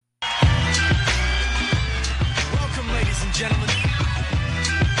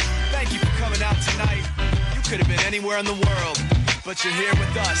anywhere in the world, but you're here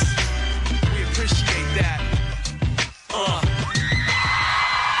with us. We appreciate that. Hi,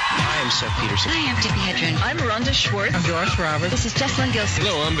 I'm Seth Peterson. Hi, I'm Tippi Hedren. I'm Rhonda Schwartz. I'm Doris Roberts. This is Jessalyn Gilson.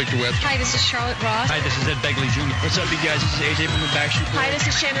 Hello, I'm Victor Webb. Hi, this is Charlotte Ross. Hi, this is Ed Begley Jr. What's up, you guys? This is AJ from the Backstreet Boys. Hi, this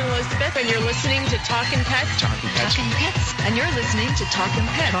is Shannon Elizabeth, and you're listening to Talkin Pets. Talkin Pets. Talkin Pets. And you're listening to Talkin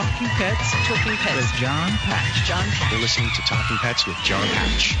Pets. Talkin Pets. Talkin Pets. With John Patch. John Patch. You're listening to Talkin Pets with John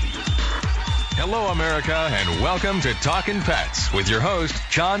Patch. Hello, America, and welcome to Talkin Pets with your host,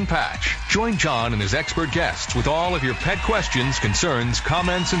 John Patch. Join John and his expert guests with all of your pet questions, concerns,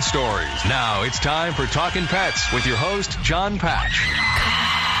 comments, and stories. Now it's time for Talkin Pets with your host, John Patch.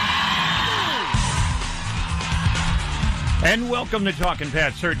 And welcome to Talkin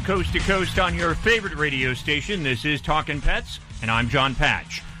Pets, heard coast to coast on your favorite radio station. This is Talkin Pets, and I'm John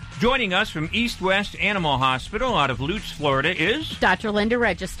Patch. Joining us from East West Animal Hospital out of Lutz, Florida is Dr. Linda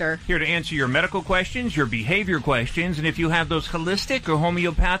Register. Here to answer your medical questions, your behavior questions, and if you have those holistic or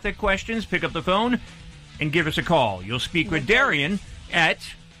homeopathic questions, pick up the phone and give us a call. You'll speak with Darian at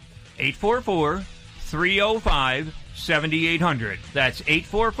 844-305-7800. That's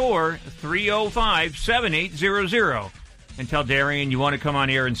 844-305-7800. And tell Darian you want to come on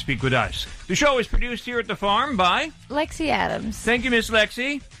air and speak with us. The show is produced here at the farm by Lexi Adams. Thank you, Miss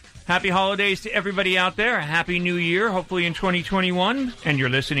Lexi. Happy holidays to everybody out there. A happy new year, hopefully in 2021. And you're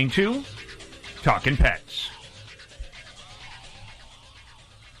listening to Talkin Pets.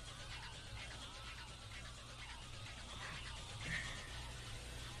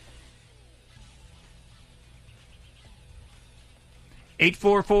 Eight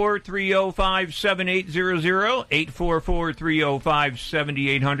 844-305-7800.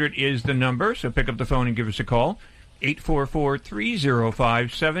 844-305-7800 is the number, so pick up the phone and give us a call.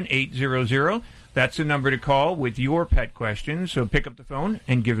 844-305-7800. That's the number to call with your pet questions. So pick up the phone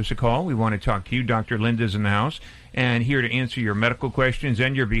and give us a call. We want to talk to you. Dr. Linda's in the house and here to answer your medical questions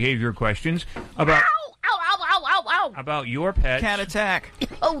and your behavior questions about about your pet. Cat attack.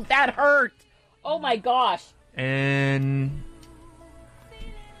 Oh, that hurt. Oh, my gosh. And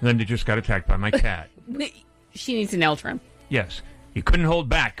Linda just got attacked by my cat. She needs an nail trim. Yes. You couldn't hold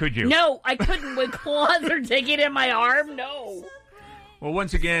back, could you? No, I couldn't with claws or taking in my arm. No. Well,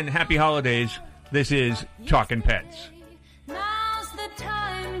 once again, happy holidays. This is Talkin Pets. Now's the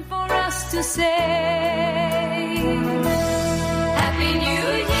time for us to say Happy New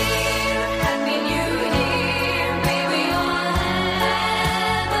Year, Happy New Year. May we all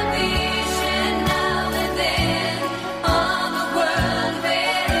have a vision now and then of a world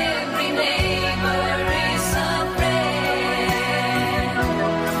where every neighbor is a friend.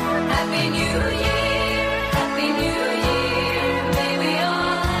 Happy New Year, Happy New Year. May we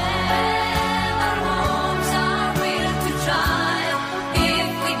all have our homes, our will to try.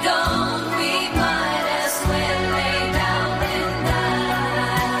 If we don't, we might as well lay down and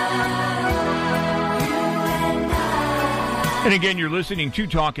die. You and I. And again, you're listening to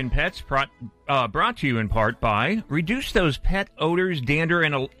Talkin Pets, brought to you in part by Reduce those pet odors, dander,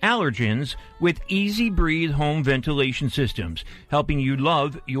 and allergens with Easy Breathe home ventilation systems, helping you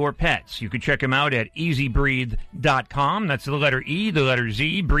love your pets. You can check them out at easybreathe.com. That's the letter E, the letter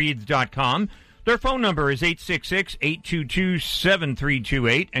Z, breathe.com. Their phone number is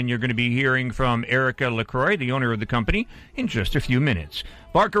 866-822-7328, and you're going to be hearing from Erica LaCroix, the owner of the company, in just a few minutes.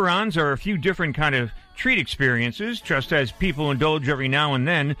 Barkerons are a few different kind of treat experiences, just as people indulge every now and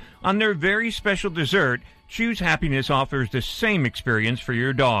then on their very special dessert. Choose Happiness offers the same experience for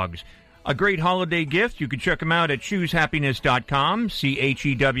your dogs. A great holiday gift. You can check them out at choosehappiness.com,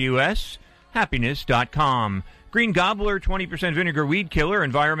 CHEWS, happiness.com. Green Gobbler 20% vinegar weed killer,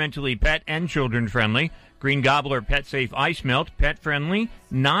 environmentally pet and children friendly. Green Gobbler pet safe ice melt, pet friendly,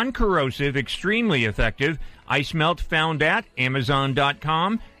 non-corrosive, extremely effective. Ice melt found at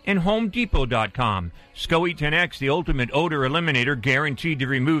Amazon.com and HomeDepot.com. SCOE 10X, the ultimate odor eliminator, guaranteed to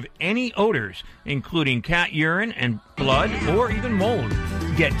remove any odors, including cat urine and blood or even mold.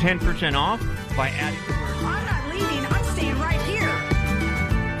 Get 10% off by adding the word. I'm not leaving. I'm staying right here.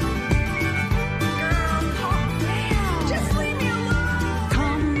 Girl, calm down. Just leave me alone.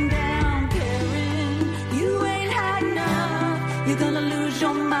 Calm down, Karen. You ain't had enough. You're gonna lose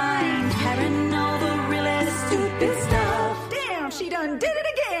your mind. Karen, all the really stupid stuff. Damn, she done did it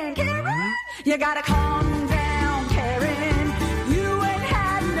again, Karen. You gotta calm down, Karen. You ain't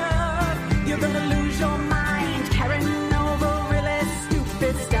had enough. You're gonna lose your mind. Karen, all the really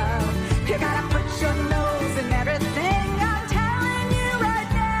stupid stuff. You gotta put your nose in everything I'm telling you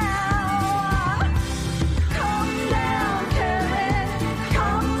right now. Calm down, Karen.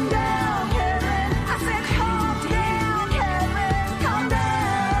 Calm down, Karen. I said calm down, Karen. Calm down.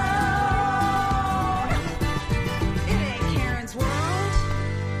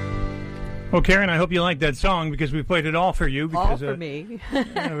 Well, Karen, I hope you like that song because we played it all for you. All Because, for me.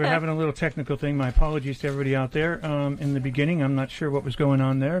 we're having a little technical thing. My apologies to everybody out there. In the beginning, I'm not sure what was going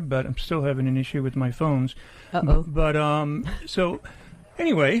on there, but I'm still having an issue with my phones. Uh-oh. But, so,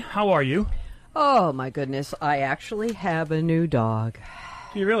 anyway, how are you? Oh, my goodness. I actually have a new dog.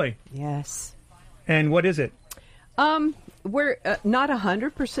 Do you really? Yes. And what is it? We're not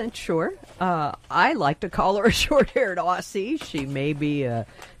 100% sure. I like to call her a short-haired Aussie. She may be a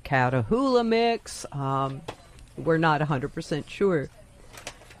Catahoula mix. We're not 100% sure.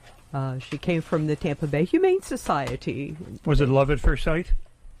 She came from the Tampa Bay Humane Society. Was it love at first sight?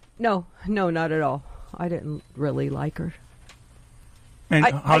 No, not at all. I didn't really like her. And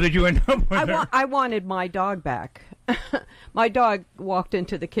how did you end up with her? I wanted my dog back. My dog walked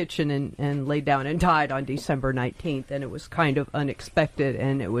into the kitchen and laid down and died on December 19th, and it was kind of unexpected,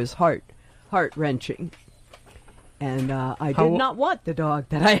 and it was heart-wrenching. And I did not want the dog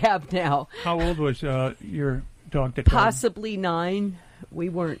that I have now. How old was your dog that died? Possibly 9. We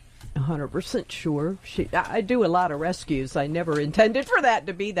weren't 100% sure. I do a lot of rescues. I never intended for that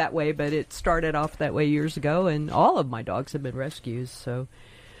to be that way, but it started off that way years ago, and all of my dogs have been rescues. So,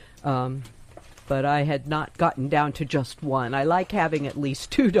 but I had not gotten down to just one. I like having at least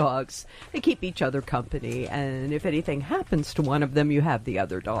 2 dogs. They keep each other company, and if anything happens to one of them, you have the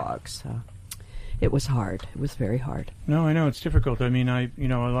other dogs. So it was hard. It was very hard. No, I know it's difficult. I mean, I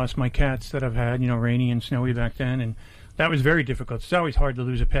lost my cats that I've had, Rainy and Snowy back then, and that was very difficult. It's always hard to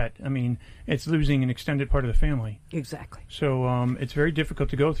lose a pet. I mean, it's losing an extended part of the family. Exactly. So it's very difficult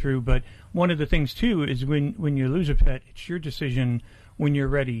to go through. But one of the things, too, is when you lose a pet, it's your decision when you're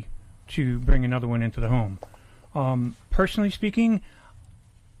ready to bring another one into the home. Personally speaking,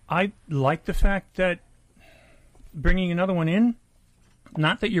 I like the fact that bringing another one in,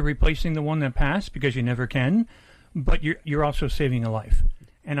 not that you're replacing the one that passed, because you never can, but you're also saving a life.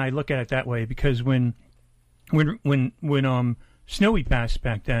 And I look at it that way because when Snowy passed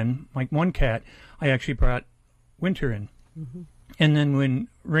back then, like one cat, I actually brought Winter in. Mm-hmm. And then when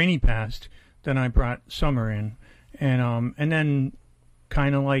Rainy passed, then I brought Summer in. And then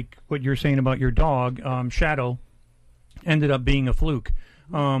kind of like what you're saying about your dog, Shadow ended up being a fluke.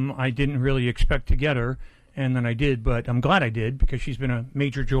 I didn't really expect to get her, and then I did, but I'm glad I did because she's been a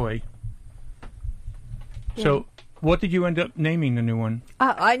major joy. Yeah. So what did you end up naming the new one?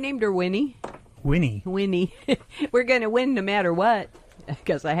 I named her Winnie. Winnie. We're going to win no matter what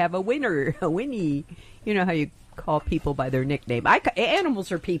because I have a winner, a Winnie. You know how you call people by their nickname.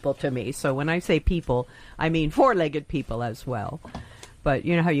 Animals are people to me, so when I say people, I mean 4-legged people as well. But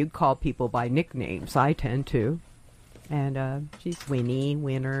you know how you call people by nicknames. I tend to. And she's Winnie,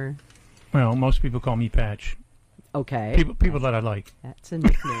 Winner. Well, most people call me Patch. Okay. People that I like. That's a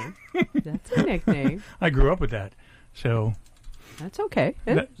nickname. That's a nickname. I grew up with that, so... That's okay.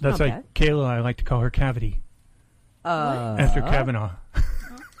 That's like bad. Kayla, I like to call her Cavity. After Kavanaugh.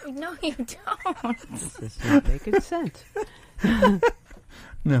 No, you don't. This is not making sense.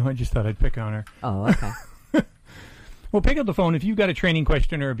 No, I just thought I'd pick on her. Oh, okay. Well, pick up the phone. If you've got a training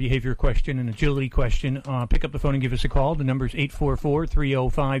question or a behavior question, an agility question, pick up the phone and give us a call. The number is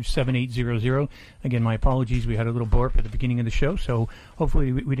 844-305-7800. Again, my apologies. We had a little burp at the beginning of the show, so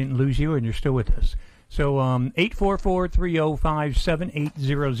hopefully we didn't lose you and you're still with us. So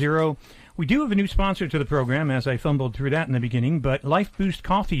 844-305-7800. We do have a new sponsor to the program, as I fumbled through that in the beginning, but Life Boost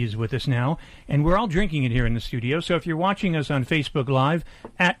Coffee is with us now, and we're all drinking it here in the studio. So if you're watching us on Facebook Live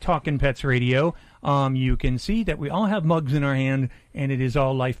at Talkin Pets Radio, you can see that we all have mugs in our hand, and it is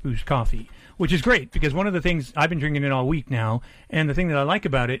all Life Boost Coffee, which is great, because one of the things, I've been drinking it all week now, and the thing that I like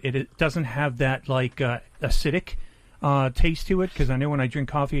about it, it doesn't have that, like, acidic taste to it, because I know when I drink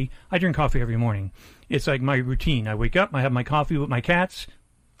coffee every morning. It's like my routine. I wake up, I have my coffee with my cats.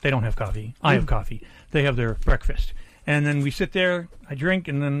 They don't have coffee. I have coffee. They have their breakfast. And then we sit there, I drink,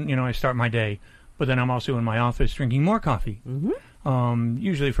 and then, I start my day. But then I'm also in my office drinking more coffee. Mm-hmm.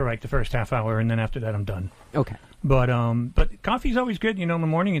 Usually for like the first half hour, and then after that I'm done. Okay. But coffee's always good, in the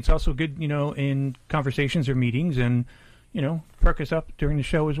morning. It's also good, in conversations or meetings, and, perk us up during the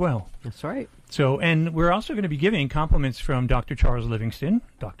show as well. That's right. So, and we're also going to be giving compliments from Dr. Charles Livingston,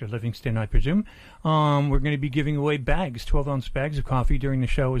 Dr. Livingston, I presume. We're going to be giving away bags, 12-ounce bags of coffee during the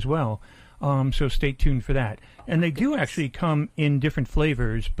show as well. So stay tuned for that. And they do actually come in different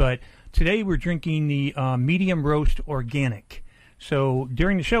flavors, but today we're drinking the medium roast organic. So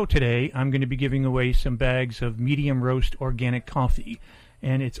during the show today, I'm going to be giving away some bags of medium roast organic coffee.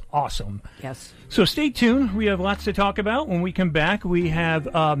 And it's awesome. Yes. So stay tuned. We have lots to talk about. When we come back, we have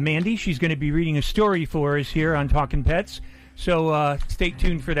Mandy. She's going to be reading a story for us here on Talkin Pets. So stay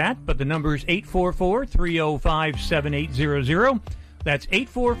tuned for that. But the number is 844-305-7800. That's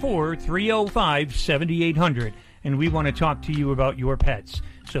 844-305-7800. And we want to talk to you about your pets.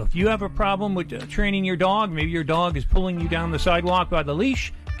 So if you have a problem with training your dog, maybe your dog is pulling you down the sidewalk by the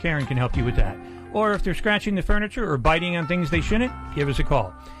leash, Karen can help you with that. Or if they're scratching the furniture or biting on things they shouldn't, give us a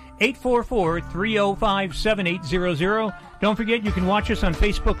call. 844-305-7800. Don't forget, you can watch us on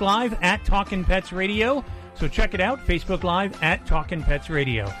Facebook Live at Talkin Pets Radio. So check it out, Facebook Live at Talkin Pets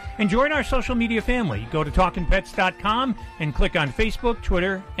Radio. And join our social media family. Go to talkinpets.com and click on Facebook,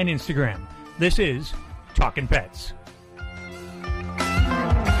 Twitter, and Instagram. This is Talkin Pets.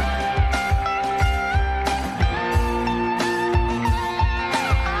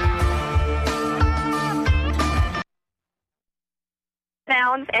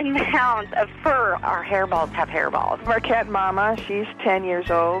 Mounds and mounds of fur. Our hairballs have hairballs. Our cat Mama, she's 10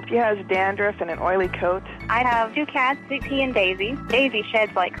 years old. She has dandruff and an oily coat. I have 2 cats, Sweet Pea and Daisy. Daisy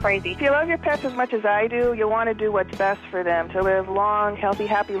sheds like crazy. If you love your pets as much as I do, you'll want to do what's best for them to live long, healthy,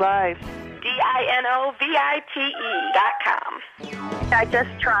 happy lives. DINOVITE.com. I just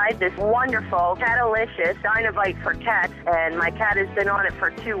tried this wonderful Catalicious Dynavite for cats, and my cat has been on it for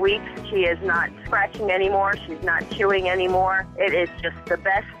 2 weeks. She is not scratching anymore. She's not chewing anymore. It is just the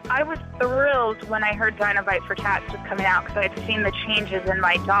best. I was thrilled when I heard Dynavite for cats was coming out because I had seen the changes in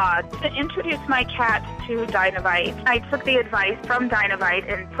my dog. To introduce my cat to Dynavite, I took the advice from Dynavite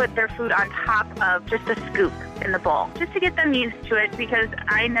and put their food on top of just a scoop in the bowl, just to get them used to it, because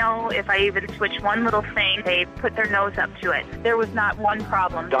I know if I even switch one little thing, they put their nose up to it. There was not one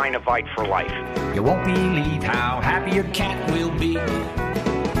problem. Dynavite for life. You won't believe how happy your cat will be.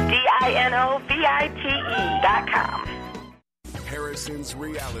 DINOVITE.com. Harrison's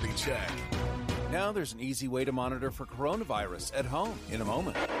Reality Check. Now there's an easy way to monitor for coronavirus at home in a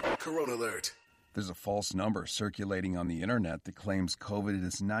moment. Corona Alert. There's a false number circulating on the internet that claims COVID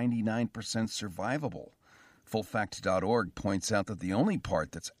is 99% survivable. FullFact.org points out that the only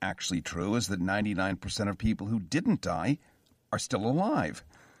part that's actually true is that 99% of people who didn't die are still alive.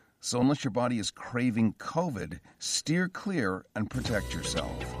 So unless your body is craving COVID, steer clear and protect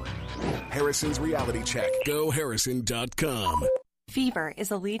yourself. Harrison's Reality Check. GoHarrison.com. Fever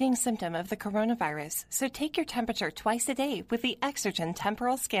is a leading symptom of the coronavirus, so take your temperature twice a day with the Exergen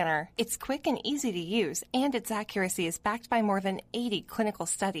Temporal Scanner. It's quick and easy to use, and its accuracy is backed by more than 80 clinical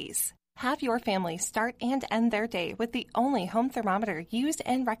studies. Have your family start and end their day with the only home thermometer used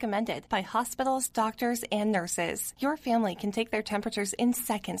and recommended by hospitals, doctors, and nurses. Your family can take their temperatures in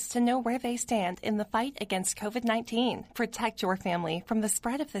seconds to know where they stand in the fight against COVID-19. Protect your family from the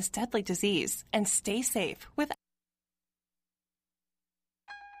spread of this deadly disease and stay safe with.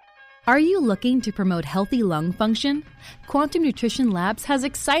 Are you looking to promote healthy lung function? Quantum Nutrition Labs has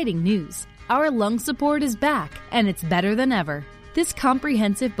exciting news. Our lung support is back, and it's better than ever. This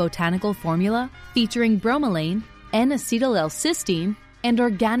comprehensive botanical formula, featuring bromelain, N-acetyl-L-cysteine, and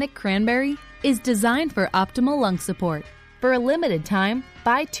organic cranberry, is designed for optimal lung support. For a limited time,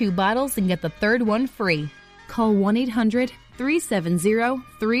 buy 2 bottles and get the third one free. Call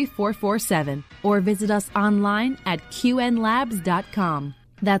 1-800-370-3447 or visit us online at qnlabs.com.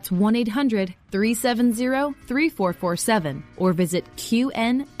 That's 1-800-370-3447 or visit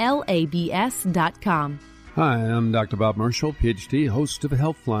qnlabs.com. Hi, I'm Dr. Bob Marshall, PhD, host of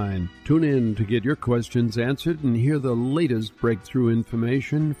Healthline. Tune in to get your questions answered and hear the latest breakthrough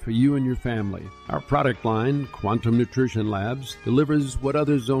information for you and your family. Our product line, Quantum Nutrition Labs, delivers what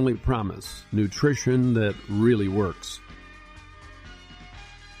others only promise, nutrition that really works.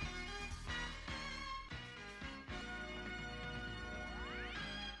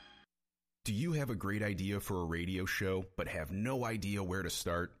 Do you have a great idea for a radio show but have no idea where to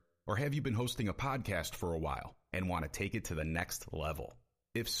start? Or have you been hosting a podcast for a while and want to take it to the next level?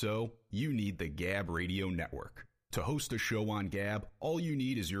 If so, you need the Gab Radio Network. To host a show on Gab, all you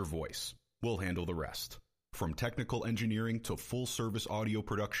need is your voice. We'll handle the rest. From technical engineering to full-service audio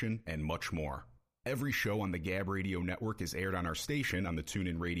production and much more. Every show on the Gab Radio Network is aired on our station on the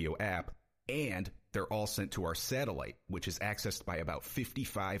TuneIn Radio app, and they're all sent to our satellite, which is accessed by about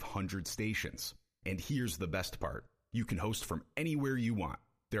 5,500 stations. And here's the best part. You can host from anywhere you want.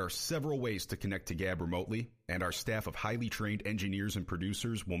 There are several ways to connect to Gab remotely, and our staff of highly trained engineers and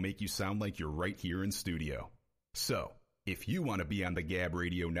producers will make you sound like you're right here in studio. So, if you want to be on the Gab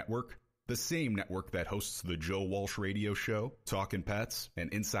Radio Network, the same network that hosts the Joe Walsh Radio Show, Talkin Pets,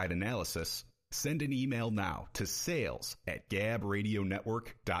 and Inside Analysis, send an email now to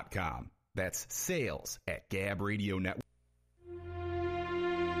sales@gabradionetwork.com. That's sales@gabradionetwork.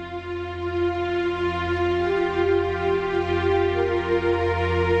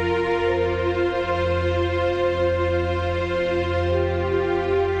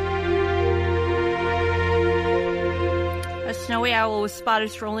 snowy owl was spotted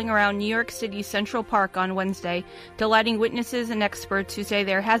strolling around New York City's Central Park on Wednesday, delighting witnesses and experts who say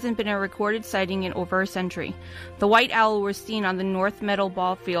there hasn't been a recorded sighting in over a century. The white owl was seen on the North Meadow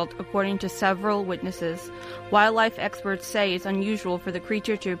ball field, according to several witnesses. Wildlife experts say it's unusual for the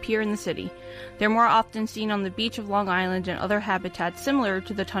creature to appear in the city. They're more often seen on the beach of Long Island and other habitats similar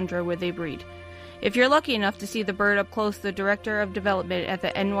to the tundra where they breed. If you're lucky enough to see the bird up close, the Director of Development at the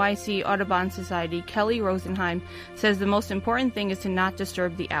NYC Audubon Society, Kelly Rosenheim, says the most important thing is to not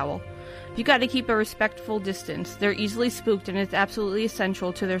disturb the owl. You gotta keep a respectful distance. They're easily spooked and it's absolutely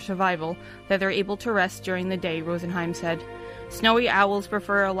essential to their survival that they're able to rest during the day, Rosenheim said. Snowy owls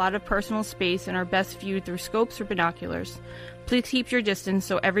prefer a lot of personal space and are best viewed through scopes or binoculars. Please keep your distance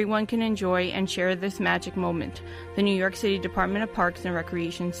so everyone can enjoy and share this magic moment, the New York City Department of Parks and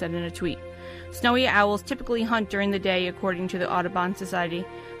Recreation said in a tweet. Snowy owls typically hunt during the day, according to the Audubon Society.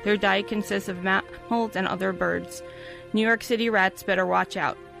 Their diet consists of mammals and other birds. New York City rats better watch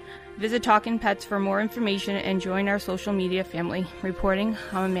out. Visit Talkin Pets for more information and join our social media family. Reporting,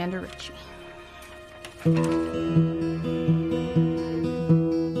 I'm Amanda Ritchie.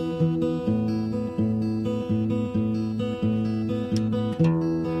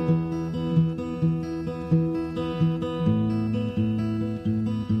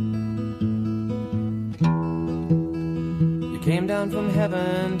 Came down from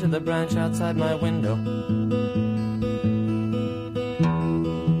heaven to the branch outside my window.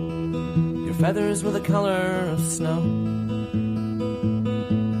 Your feathers were the color of snow.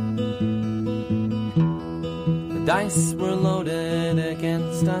 The dice were loaded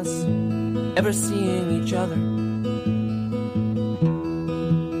against us ever seeing each other.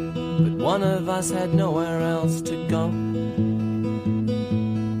 But one of us had nowhere else to go.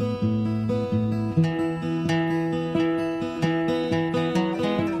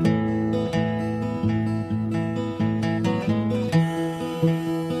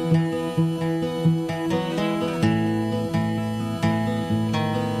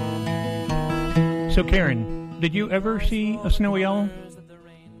 So, Karen, did you ever see a snowy owl?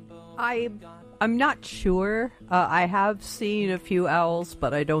 I'm not sure. I have seen a few owls,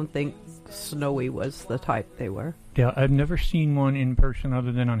 but I don't think Snowy was the type they were. Yeah, I've never seen one in person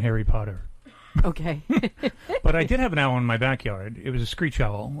other than on Harry Potter. Okay. But I did have an owl in my backyard. It was a screech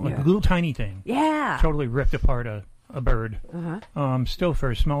owl, like a little tiny thing. Yeah. Totally ripped apart a bird. Uh-huh. Still,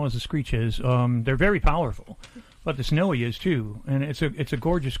 for as small as a screech is, they're very powerful. But the snowy is too, and it's a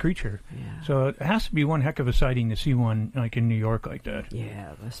gorgeous creature. Yeah. So it has to be one heck of a sighting to see one like in New York like that.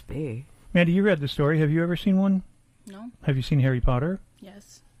 Yeah, it must be. Mandy, you read the story. Have you ever seen one? No. Have you seen Harry Potter?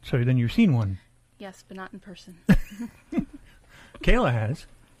 Yes. So then you've seen one. Yes, but not in person. Kayla has.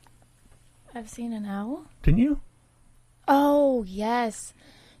 I've seen an owl. Didn't you? Oh, yes.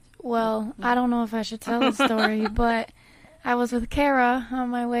 Well, I don't know if I should tell the story, but I was with Kara on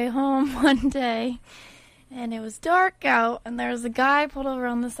my way home one day, and it was dark out, and there was a guy pulled over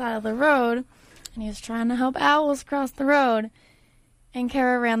on the side of the road, and he was trying to help owls cross the road, and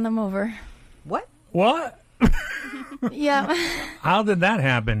Kara ran them over. What? What? Yeah. How did that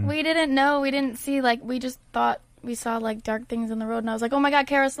happen? We didn't know. We didn't see, we just thought we saw, dark things in the road, and I was like, oh, my God,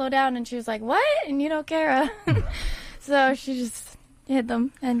 Kara, slow down, and she was like, what? And you know Kara. So she just hit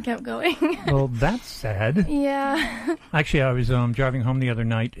them and kept going. Well, that's sad. Yeah. Actually, I was driving home the other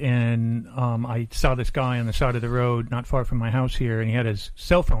night, and I saw this guy on the side of the road not far from my house here, and he had his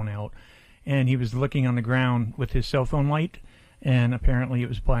cell phone out, and he was looking on the ground with his cell phone light, and apparently it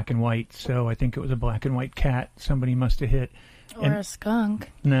was black and white, so I think it was a black and white cat somebody must have hit. Or a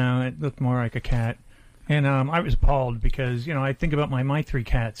skunk. No, it looked more like a cat. And I was appalled because, I think about my three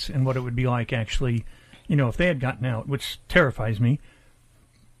cats and what it would be like actually, if they had gotten out, which terrifies me.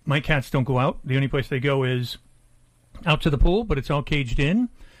 My cats don't go out. The only place they go is out to the pool, but it's all caged in.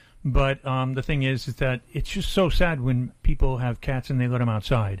 But the thing is that it's just so sad when people have cats and they let them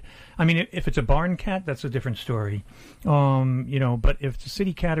outside. I mean, if it's a barn cat, that's a different story. But if it's a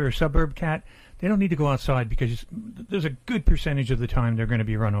city cat or a suburb cat, they don't need to go outside because there's a good percentage of the time they're going to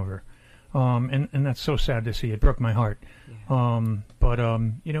be run over. And that's so sad to see. It broke my heart. Yeah. But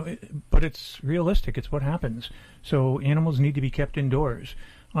it's realistic. It's what happens. So animals need to be kept indoors.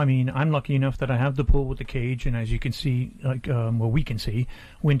 I mean, I'm lucky enough that I have the pool with the cage, and as you can see, we can see,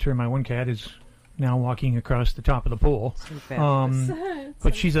 Winter, my one cat, is now walking across the top of the pool.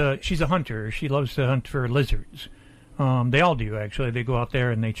 But she's a hunter. She loves to hunt for lizards. They all do, actually. They go out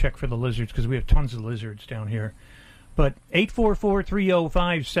there and they check for the lizards because we have tons of lizards down here. But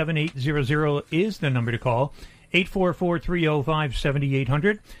 844-305-7800 is the number to call.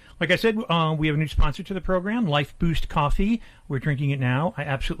 844-305-7800. Like I said, we have a new sponsor to the program, Life Boost Coffee. We're drinking it now. I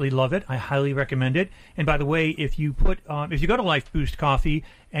absolutely love it. I highly recommend it. And by the way, if you go to Life Boost Coffee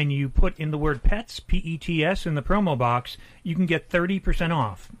and you put in the word pets, P-E-T-S, in the promo box, you can get 30%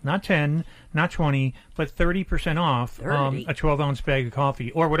 off. Not 10, not 20, but 30% off a 12-ounce bag of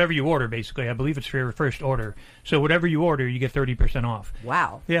coffee, or whatever you order, basically. I believe it's for your first order. So whatever you order, you get 30% off.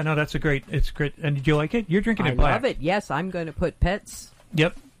 Wow. Yeah, no, it's great. And did you like it? You're drinking it black. I love it. Yes, I'm going to put Pets.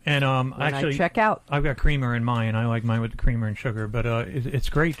 Yep. And actually, I check out. I've got creamer in mine. I like mine with the creamer and sugar, but it's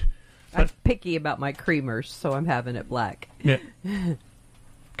great. I'm picky about my creamers, so I'm having it black. Yeah.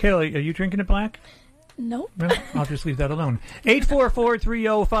 Kayla, are you drinking it black? Nope. No, I'll just leave that alone.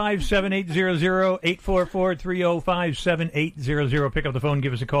 844-305-7800, 844-305-7800. Pick up the phone,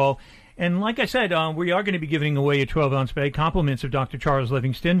 give us a call. And like I said, we are going to be giving away a 12-ounce bag, compliments of Dr. Charles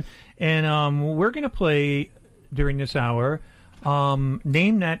Livingston. And we're going to play during this hour,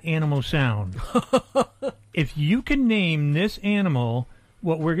 name that animal sound. If you can name this animal,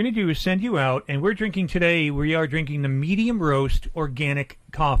 what we're going to do is send you out, and we are drinking the medium roast organic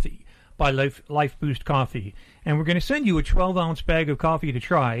coffee by Life Boost Coffee. And we're going to send you a 12-ounce bag of coffee to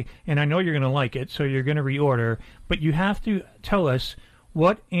try, and I know you're going to like it, so you're going to reorder. But you have to tell us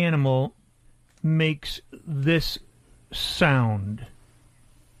what animal makes this sound.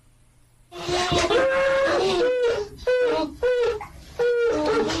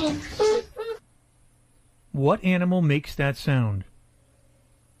 What animal makes that sound?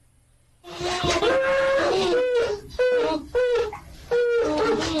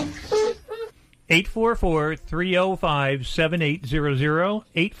 Eight 844-305-7800,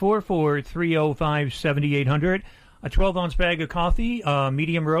 844-305-7800. A 12-ounce bag of coffee,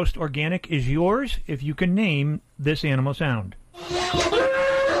 medium roast organic, is yours if you can name this animal sound.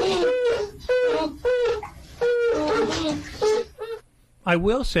 I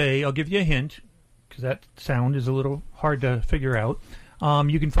will say, I'll give you a hint, because that sound is a little hard to figure out.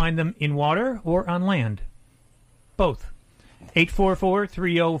 You can find them in water or on land. Both.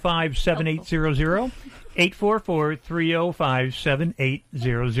 844-305-7800,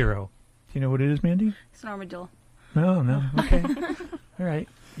 844-305-7800. Do you know what it is, Mandy? It's an armadillo. No. Okay. All right.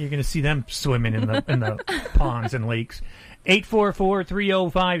 You're going to see them swimming in the ponds and lakes.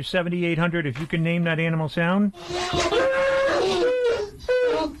 844-305-7800. If you can name that animal sound.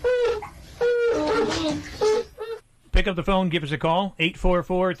 Pick up the phone, give us a call.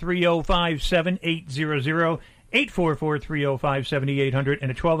 844-305-7800. 844-305-7800.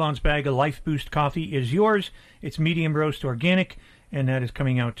 And a 12-ounce bag of Life Boost coffee is yours. It's medium roast organic, and that is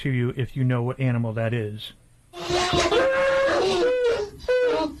coming out to you if you know what animal that is.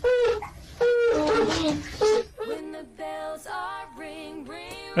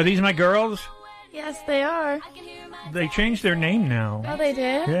 Are these my girls? Yes, they are. They changed their name now. Oh, they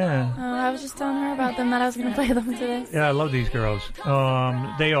did? Yeah. Oh, I was just telling her about them, that I was going to play them today. Yeah, I love these girls.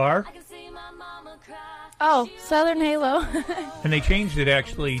 They are. Oh, Southern Halo. And they changed it,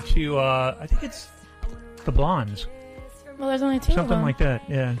 actually, to, I think it's the Blondes. Well, there's only two Something of them. like that,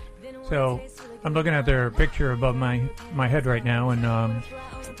 yeah. So, I'm looking at their picture above my head right now, and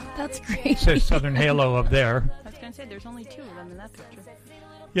that's great. It says Southern Halo up there. I was going to say, there's only two of them in that picture.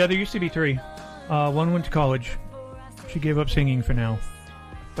 Yeah, there used to be three. One went to college. She gave up singing for now.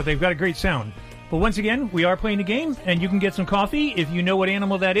 But they've got a great sound. But once again, we are playing a game, and you can get some coffee if you know what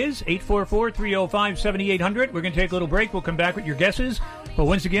animal that is. 844-305-7800. We're going to take a little break. We'll come back with your guesses. But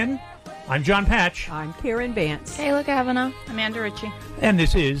once again, I'm John Patch. I'm Karen Vance. Kayla Kavanaugh. Amanda Ritchie. And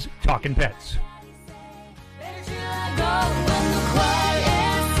this is Talkin Pets.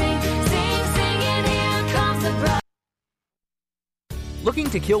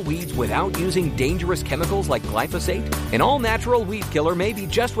 Looking to kill weeds without using dangerous chemicals like glyphosate? An all-natural weed killer may be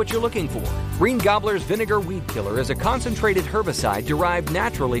just what you're looking for. Green Gobbler's Vinegar Weed Killer is a concentrated herbicide derived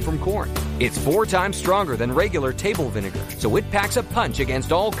naturally from corn. It's 4 times stronger than regular table vinegar, so it packs a punch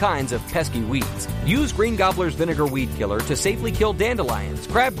against all kinds of pesky weeds. Use Green Gobbler's Vinegar Weed Killer to safely kill dandelions,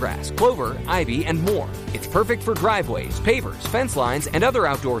 crabgrass, clover, ivy, and more. It's perfect for driveways, pavers, fence lines, and other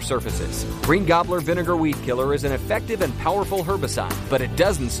outdoor surfaces. Green Gobbler Vinegar Weed Killer is an effective and powerful herbicide, but it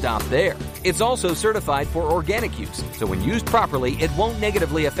doesn't stop there. It's also certified for organic use, so when used properly, it won't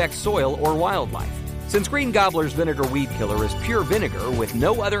negatively affect soil or wildlife. Since Green Gobbler's Vinegar Weed Killer is pure vinegar with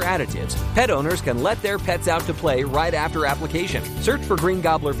no other additives, pet owners can let their pets out to play right after application. Search for Green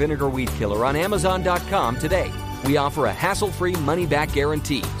Gobbler Vinegar Weed Killer on Amazon.com today. We offer a hassle-free money-back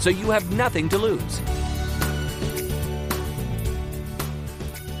guarantee, so you have nothing to lose.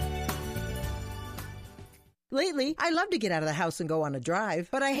 Lately, I love to get out of the house and go on a drive,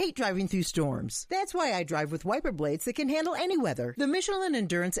 but I hate driving through storms. That's why I drive with wiper blades that can handle any weather. The Michelin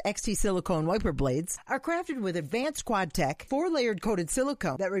Endurance XT silicone wiper blades are crafted with advanced quad tech, 4-layered coated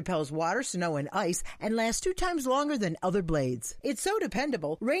silicone that repels water, snow, and ice and lasts 2 times longer than other blades. It's so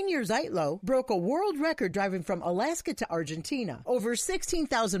dependable, Rainier Zeitlo broke a world record driving from Alaska to Argentina. Over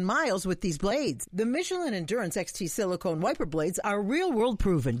 16,000 miles with these blades. The Michelin Endurance XT silicone wiper blades are real-world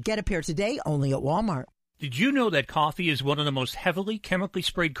proven. Get a pair today only at Walmart. Did you know that coffee is one of the most heavily chemically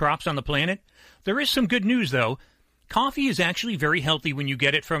sprayed crops on the planet? There is some good news, though. Coffee is actually very healthy when you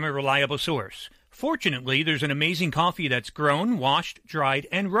get it from a reliable source. Fortunately, there's an amazing coffee that's grown, washed, dried,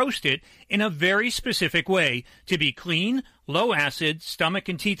 and roasted in a very specific way to be clean, low acid, stomach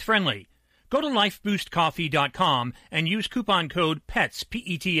and teeth friendly. Go to lifeboostcoffee.com and use coupon code PETS,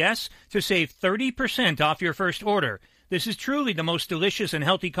 P-E-T-S, to save 30% off your first order. This is truly the most delicious and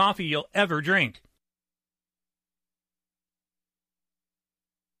healthy coffee you'll ever drink.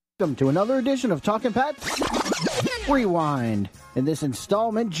 Welcome to another edition of Talkin Pets Rewind. In this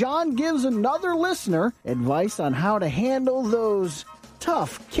installment, John gives another listener advice on how to handle those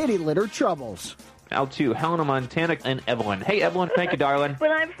tough kitty litter troubles. Out to Helena, Montana, and Evelyn. Hey, Evelyn, thank you, darling.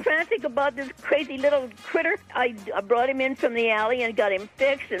 Well, I'm frantic about this crazy little critter. I brought him in from the alley and got him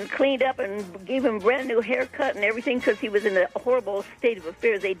fixed and cleaned up and gave him a brand new haircut and everything because he was in a horrible state of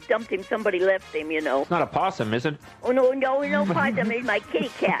affairs. They dumped him. Somebody left him, you know. It's not a possum, is it? Oh, no, possum. He's my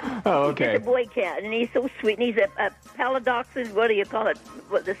kitty cat. Oh, okay. He's a boy cat, and he's so sweet. And he's a paladoxin, what do you call it?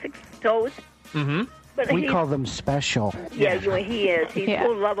 What, the 6 toes? Mm-hmm. But we call them special. Yeah, he is. He's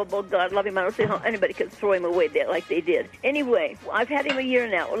so lovable. God love him. I don't see how anybody could throw him away like they did. Anyway, I've had him a year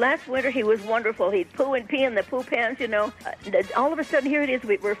now. Last winter, he was wonderful. He'd poo and pee in the poo pans, you know. All of a sudden, here it is.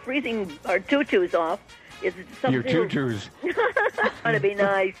 We're freezing our tutus off. Is it something? Your tutus. Trying to be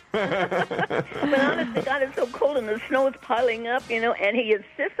nice. But honestly, God, it's so cold and the snow is piling up, you know, and he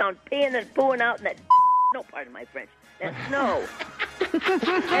insists on peeing and pooing out in that no, pardon my French. That snow.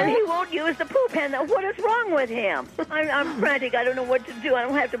 And he won't use the poop pen. Now, what is wrong with him? I'm frantic. I don't know what to do. I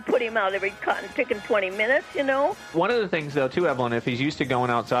don't have to put him out every cotton pick in 20 minutes, you know? One of the things, though, too, Evelyn, if he's used to going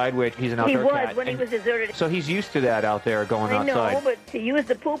outside, which he's an outdoor cat. He was when he was deserted. So he's used to that out there going outside. I know, but to use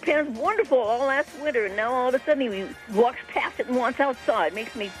the poop pen's wonderful all last winter, and now all of a sudden he walks past it and wants outside.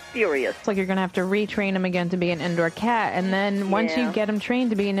 Makes me furious. It's like you're going to have to retrain him again to be an indoor cat, and then once you get him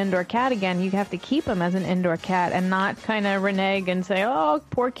trained to be an indoor cat again, you have to keep him as an indoor cat and not kind of renege and say, oh,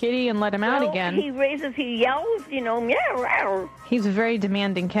 poor kitty, and let him out again. He yells, you know, meow. He's a very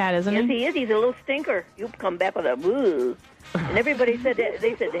demanding cat, isn't he? he? Yes, he is. He's a little stinker. You'll come back with a boo. And everybody said,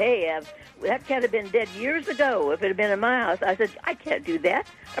 hey, that cat had been dead years ago if it had been in my house. I said, I can't do that.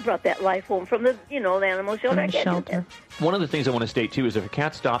 I brought that life home from the animal shelter. One of the things I want to state, too, is if a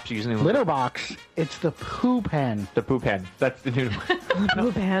cat stops using the litter box, it's the poo pen. The poo pen. That's the new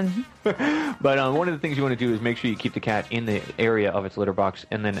poo pen. But one of the things you want to do is make sure you keep the cat in the area of its litter box,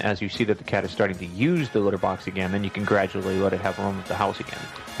 and then as you see that the cat is starting to use the litter box again, then you can gradually let it have room with the house again.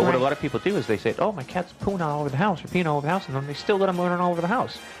 But what a lot of people do is they say, oh, my cat's pooing all over the house or peeing all over the house, and then they still let him run all over the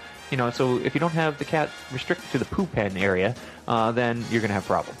house. You know, so if you don't have the cat restricted to the poo pen area, then you're going to have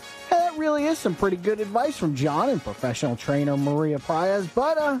problems. That really is some pretty good advice from John and professional trainer Maria Prias,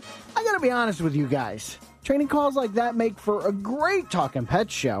 but I got to be honest with you guys. Training calls like that make for a great Talkin'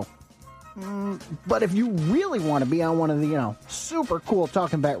 Pets show. But if you really want to be on one of the, super cool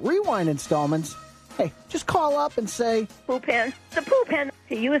Talkin' Pet Rewind installments, hey, just call up and say, poo pen. The poo pen.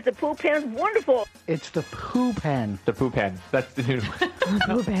 To use the poo pen's wonderful. It's the poo pen. The poo pen. That's the new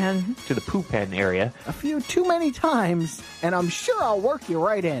poo pen. To the poo pen area. A few too many times, and I'm sure I'll work you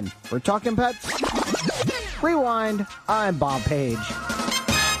right in. We're Talkin' Pets Rewind. I'm Bob Page.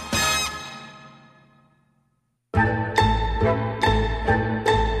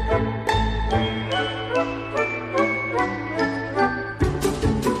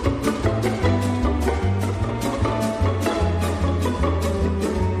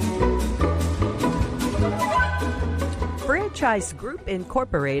 Franchise Group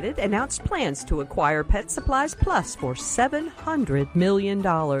Incorporated announced plans to acquire Pet Supplies Plus for $700 million.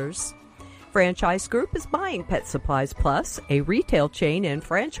 Franchise Group is buying Pet Supplies Plus, a retail chain and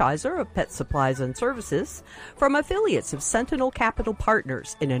franchisor of pet supplies and services, from affiliates of Sentinel Capital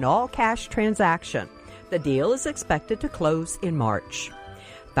Partners in an all-cash transaction. The deal is expected to close in March.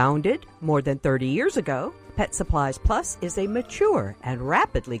 Founded more than 30 years ago, Pet Supplies Plus is a mature and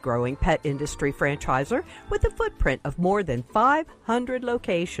rapidly growing pet industry franchisor with a footprint of more than 500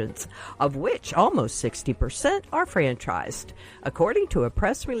 locations, of which almost 60% are franchised, according to a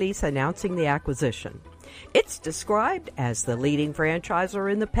press release announcing the acquisition. It's described as the leading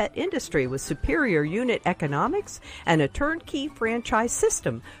franchisor in the pet industry with superior unit economics and a turnkey franchise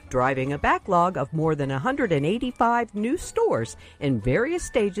system, driving a backlog of more than 185 new stores in various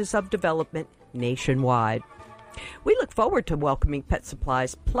stages of development nationwide. We look forward to welcoming Pet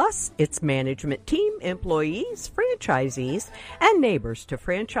Supplies Plus, its management team, employees, franchisees, and neighbors to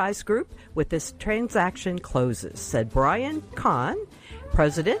Franchise Group with this transaction closes, said Brian Kahn,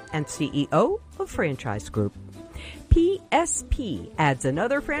 President and CEO of Franchise Group. PSP adds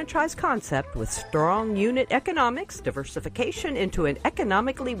another franchise concept with strong unit economics, diversification into an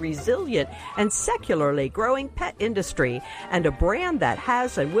economically resilient and secularly growing pet industry, and a brand that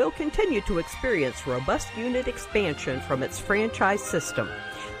has and will continue to experience robust unit expansion from its franchise system.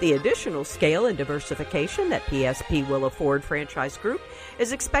 The additional scale and diversification that PSP will afford Franchise Group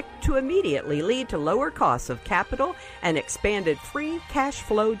is expected to immediately lead to lower costs of capital and expanded free cash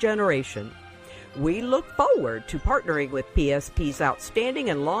flow generation. We look forward to partnering with PSP's outstanding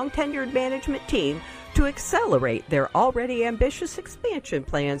and long-tenured management team to accelerate their already ambitious expansion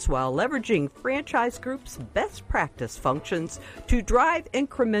plans while leveraging Franchise Group's best practice functions to drive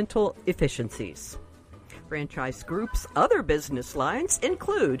incremental efficiencies. Franchise Group's other business lines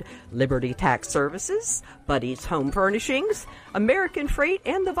include Liberty Tax Services, Buddy's Home Furnishings, American Freight,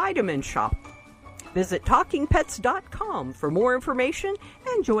 and the Vitamin Shop. Visit TalkingPets.com for more information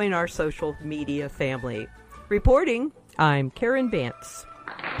and join our social media family. Reporting, I'm Karen Vance.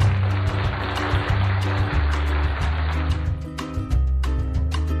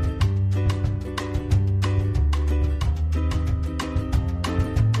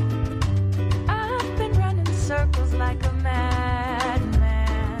 I've been running circles like a madman.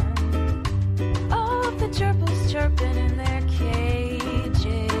 All of the gerbils chirping in their cages.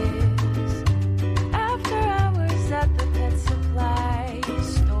 At the pet supply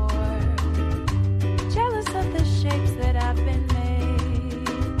store, jealous of the shapes that I've been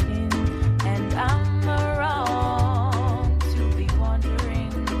making, and I'm wrong to be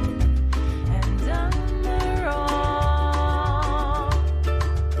wondering, and I'm wrong.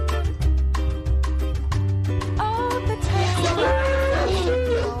 Oh, the tanks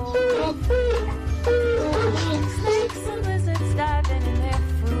snakes and lizards diving in their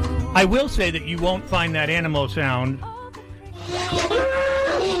food. I will say that you won't find that animal sound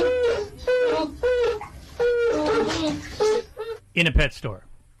in a pet store.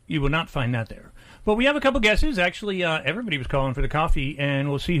 You will not find that there. But we have a couple guesses. Actually, everybody was calling for the coffee, and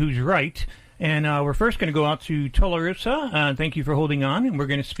we'll see who's right. And we're first going to go out to Tularosa. Thank you for holding on. And we're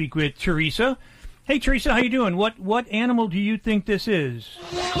going to speak with Teresa. Hey, Teresa, how you doing? What animal do you think this is?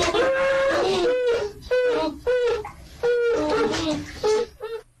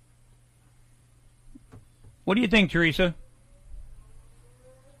 What do you think, Teresa?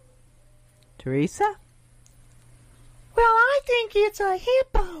 Teresa? Well, I think it's a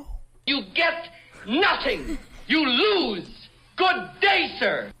hippo. You get nothing. You lose. Good day,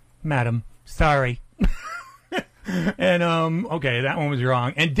 sir. Madam, sorry. And, okay, that one was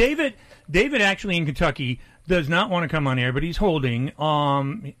wrong. And David actually in Kentucky does not want to come on air, but he's holding,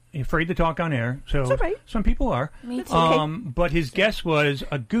 afraid to talk on air. So it's all right. Some people are. Me too. Okay. But his guess was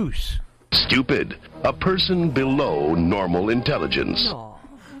a goose. Stupid. A person below normal intelligence. No.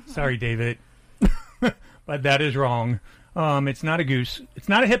 Sorry, David. But that is wrong. It's not a goose. It's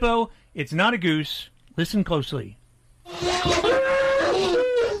not a hippo. It's not a goose. Listen closely.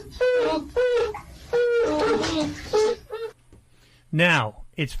 Now,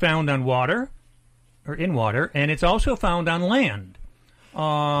 it's found on water, or in water, and it's also found on land.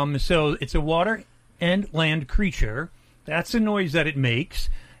 So it's a water and land creature. That's the noise that it makes.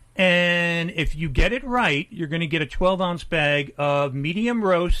 And if you get it right, you're going to get a 12-ounce bag of medium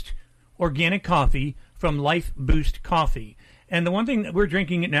roast organic coffee from Life Boost Coffee. And the one thing that we're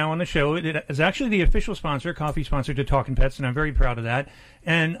drinking it now on the show, it is actually the official sponsor, coffee sponsor to Talkin Pets, and I'm very proud of that.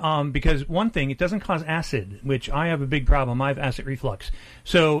 And because one thing, it doesn't cause acid, which I have a big problem. I have acid reflux.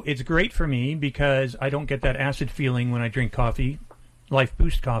 So it's great for me because I don't get that acid feeling when I drink coffee, Life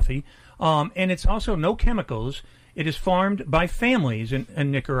Boost Coffee. And it's also no chemicals. It is farmed by families in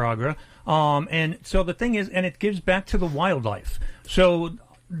Nicaragua. And so the thing is, and it gives back to the wildlife. So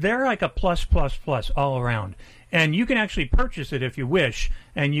they're like a plus all around. And you can actually purchase it if you wish,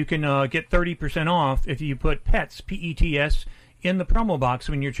 and you can get 30% off if you put PETS, P-E-T-S, in the promo box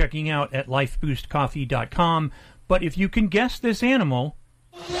when you're checking out at lifeboostcoffee.com. But if you can guess this animal,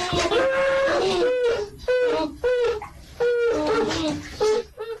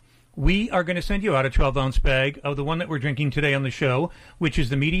 we are going to send you out a 12-ounce bag of the one that we're drinking today on the show, which is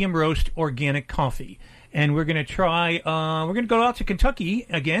the medium roast organic coffee. and we're going to try. We're going to go out to Kentucky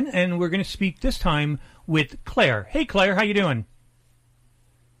again, and we're going to speak this time with Claire. Hey, Claire, how you doing?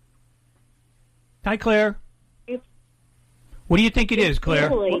 Hi, Claire. What do you think it is, Claire?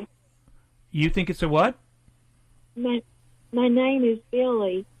 Billy. You think it's a what? My name is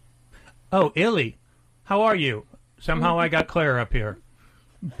Billy. Oh, Illy. How are you? Somehow I got Claire up here.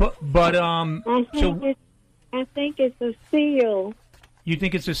 But I think it's a seal. You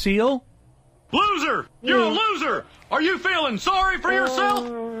think it's a seal? Loser! You're a loser! Are you feeling sorry for yourself?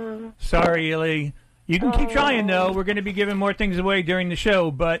 Sorry, Illy. You can keep trying, though. We're going to be giving more things away during the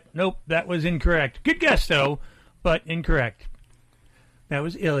show, but nope, that was incorrect. Good guess, though, but incorrect. That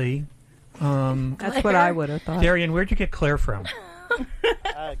was Illy. That's what I would have thought. Darian, where'd you get Claire from?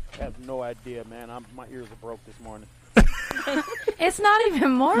 I have no idea, man. My ears are broke this morning. It's not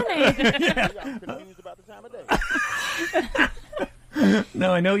even morning. I'm confused about the time of day.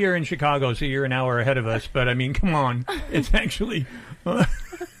 No, I know you're in Chicago, so you're an hour ahead of us, but I mean, come on. It's actually...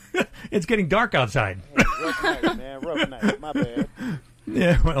 it's getting dark outside. Rough night, man. Rough night. My bad.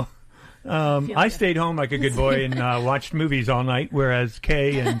 Yeah, well... I stayed home like a good boy and watched movies all night, whereas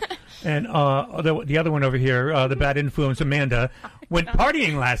Kay and the other one over here, the bad influence, Amanda, went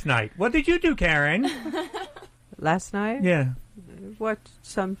partying last night. What did you do, Karen? Last night? Yeah. Watched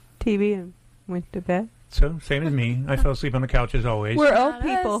some TV and went to bed. So, same as me. I fell asleep on the couch as always. We're old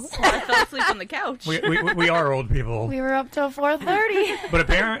people. I fell asleep on the couch. We are old people. We were up till 4:30. But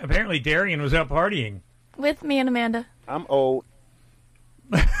apparently Darian was out partying. With me and Amanda. I'm old.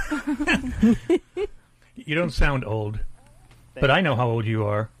 You don't sound old, but I know how old you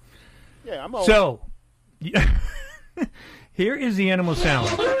are. Yeah, I'm old. So, here is the animal sound.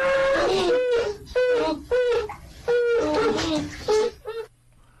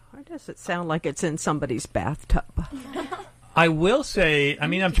 Why does it sound like it's in somebody's bathtub? I will say, I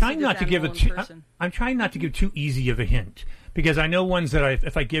mean, I'm trying not to give I'm trying not to give too easy of a hint, because I know ones that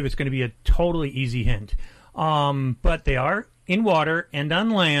if I give, it's going to be a totally easy hint. But they are in water and on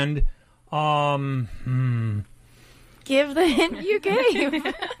land. Give the hint you gave.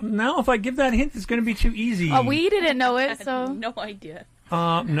 No, if I give that hint, it's going to be too easy. Oh, we didn't know it, so... No idea.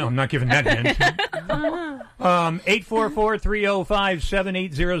 No, I'm not giving that hint.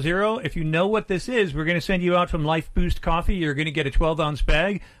 844-305-7800. If you know what this is, we're going to send you out from Life Boost Coffee. You're going to get a 12-ounce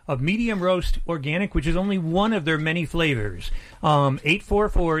bag of medium roast organic, which is only one of their many flavors.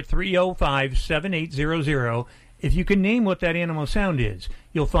 844-305-7800. If you can name what that animal sound is,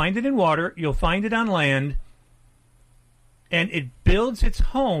 you'll find it in water, you'll find it on land, and it builds its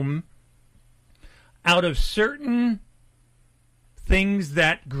home out of certain things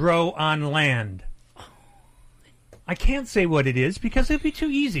that grow on land. I can't say what it is because it'd be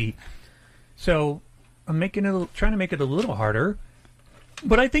too easy. So I'm trying to make it a little harder.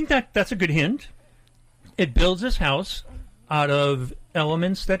 But I think that's a good hint. It builds its house out of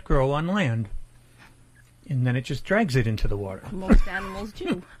elements that grow on land. And then it just drags it into the water. Most animals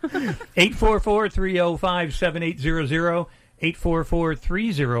do. 844-305-7800.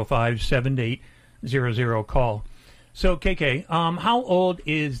 844-305-7800. Call. So, KK, how old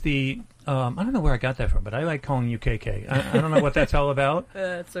is the... I don't know where I got that from, but I like calling you KK. I don't know what that's all about.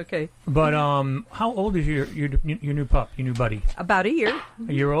 It's okay. But how old is your new pup, your new buddy? About a year.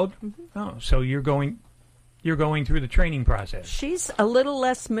 A year old? Mm-hmm. Oh, so you're going through the training process. She's a little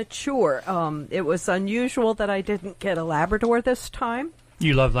less mature. It was unusual that I didn't get a Labrador this time.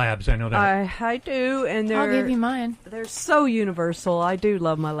 You love labs, I know that. I do, and I'll give you mine. They're so universal. I do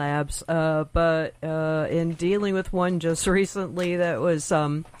love my labs, but in dealing with one just recently that was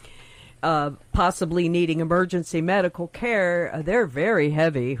possibly needing emergency medical care, they're very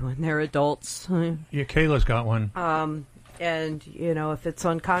heavy when they're adults. Yeah, Kayla's got one. And, you know, if it's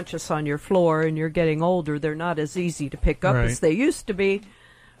unconscious on your floor and you're getting older, they're not as easy to pick up as they used to be.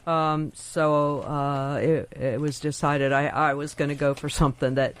 So it was decided I was going to go for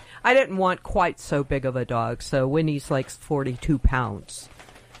something that I didn't want quite so big of a dog. So Winnie's like 42 pounds.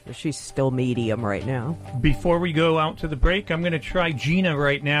 She's still medium right now. Before we go out to the break, I'm going to try Gina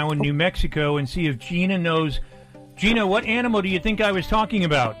right now in New Mexico and see if Gina knows. Gina, what animal do you think I was talking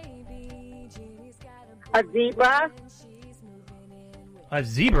about? A zebra. A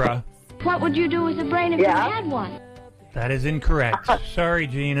zebra? What would you do with a brain if you had one? That is incorrect. Sorry,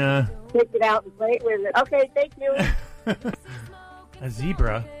 Gina. Take it out and play with it. Okay, thank you. A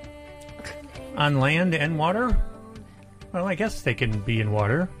zebra? On land and water? Well, I guess they can be in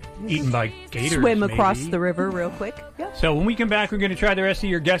water. Eaten by gators, Swim across maybe. the river real quick. Yeah. So when we come back, we're going to try the rest of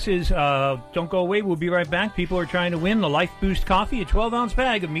your guesses. Don't go away. We'll be right back. People are trying to win the Life Boost Coffee, a 12-ounce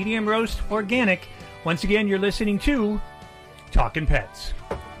bag of medium roast organic. Once again, you're listening to Talkin Pets. It's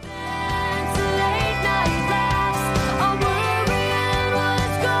a late night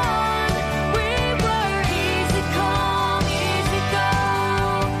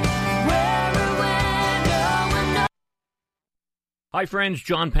Hi friends,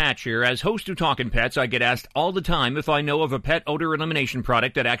 John Patch here. As host of Talkin Pets, I get asked all the time if I know of a pet odor elimination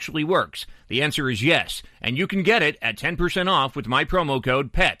product that actually works. The answer is yes, and you can get it at 10% off with my promo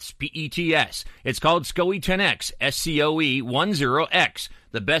code PETS, P-E-T-S. It's called SCOE 10X, S-C-O-E 10X,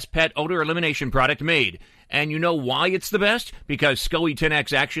 the best pet odor elimination product made. And you know why it's the best? Because SCOE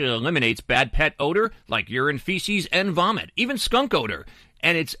 10X actually eliminates bad pet odor like urine, feces, and vomit, even skunk odor.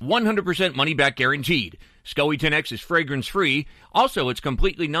 And it's 100% money-back guaranteed. SCOE 10X is fragrance-free. Also, it's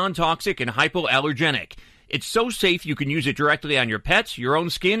completely non-toxic and hypoallergenic. It's so safe you can use it directly on your pets, your own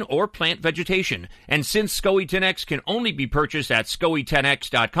skin, or plant vegetation. And since SCOE 10X can only be purchased at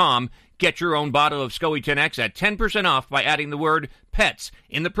SCOE10X.com, get your own bottle of SCOE 10X at 10% off by adding the word PETS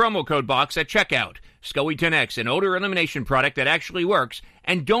in the promo code box at checkout. SCOE 10X, an odor elimination product that actually works.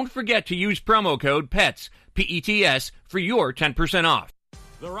 And don't forget to use promo code PETS, P-E-T-S, for your 10% off.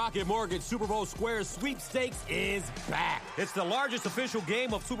 The Rocket Mortgage Super Bowl Squares Sweepstakes is back. It's the largest official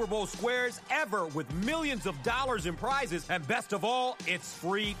game of Super Bowl Squares ever, with millions of dollars in prizes, and best of all, it's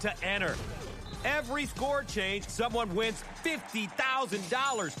free to enter. Every score change, someone wins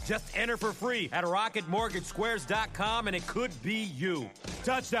 $50,000. Just enter for free at RocketMortgageSquares.com, and it could be you.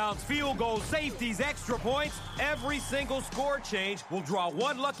 Touchdowns, field goals, safeties, extra points. Every single score change will draw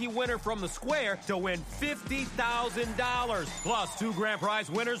one lucky winner from the square to win $50,000. Plus, 2 grand prize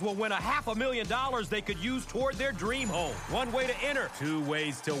winners will win $500,000 they could use toward their dream home. One way to enter, 2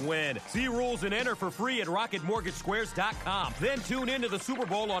 ways to win. See rules and enter for free at RocketMortgageSquares.com. Then tune into the Super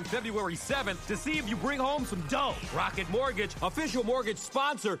Bowl on February 7th to see if you bring home some dough. Rocket Mortgage, official mortgage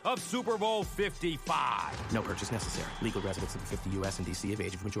sponsor of Super Bowl 55. No purchase necessary. Legal residents of the 50 U.S. and D.C. of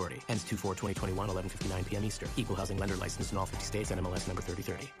age of majority. Ends 2/4/2021, 11:59 p.m. Eastern. Equal housing lender licensed in all 50 states. NMLS number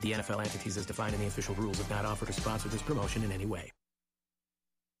 3030. The NFL entities as defined in the official rules have not offered or sponsored this promotion in any way.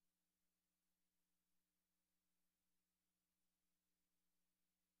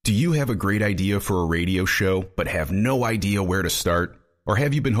 Do you have a great idea for a radio show but have no idea where to start? Or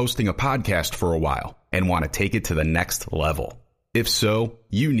have you been hosting a podcast for a while and want to take it to the next level? If so,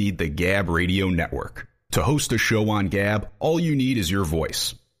 you need the Gab Radio Network. To host a show on Gab, all you need is your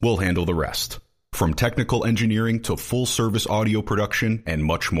voice. We'll handle the rest. From technical engineering to full-service audio production and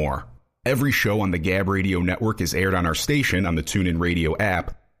much more. Every show on the Gab Radio Network is aired on our station on the TuneIn Radio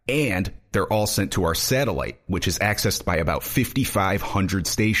app, and they're all sent to our satellite, which is accessed by about 5,500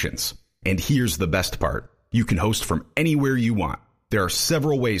 stations. And here's the best part. You can host from anywhere you want. There are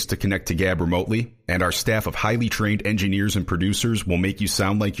several ways to connect to Gab remotely, and our staff of highly trained engineers and producers will make you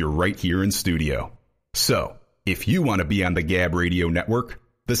sound like you're right here in studio. So, if you want to be on the Gab Radio Network,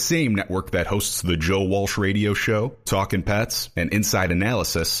 the same network that hosts the Joe Walsh Radio Show, Talkin Pets, and Inside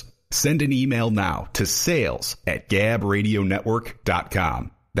Analysis, send an email now to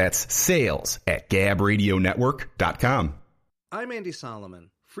sales@gabradionetwork.com. That's sales@gabradionetwork.com. I'm Andy Solomon.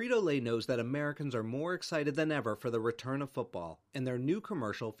 Frito-Lay knows that Americans are more excited than ever for the return of football, and their new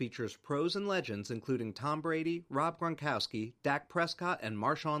commercial features pros and legends including Tom Brady, Rob Gronkowski, Dak Prescott, and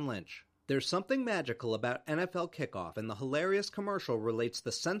Marshawn Lynch. There's something magical about NFL Kickoff, and the hilarious commercial relates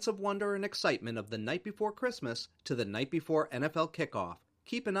the sense of wonder and excitement of the night before Christmas to the night before NFL Kickoff.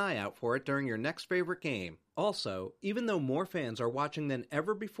 Keep an eye out for it during your next favorite game. Also, even though more fans are watching than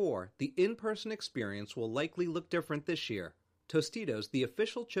ever before, the in-person experience will likely look different this year. Tostitos, the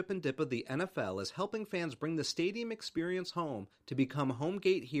official chip and dip of the NFL, is helping fans bring the stadium experience home to become home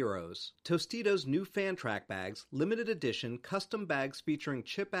gate heroes. Tostitos' new fan track bags, limited edition custom bags featuring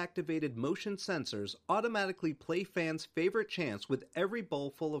chip-activated motion sensors, automatically play fans' favorite chants with every bowl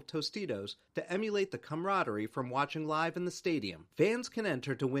full of Tostitos to emulate the camaraderie from watching live in the stadium. Fans can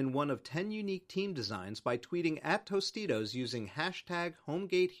enter to win one of 10 unique team designs by tweeting at Tostitos using hashtag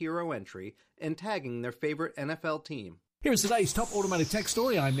HomeGateHeroEntry and tagging their favorite NFL team. Here is today's top automotive tech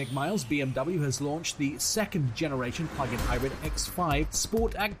story. I'm Nick Miles. BMW has launched the second-generation plug-in hybrid X5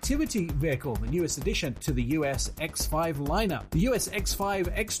 Sport Activity vehicle, the newest addition to the US X5 lineup. The US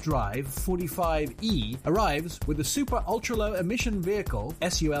X5 xDrive 45e arrives with a super ultra-low emission vehicle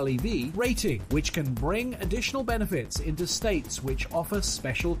SULEV rating, which can bring additional benefits into states which offer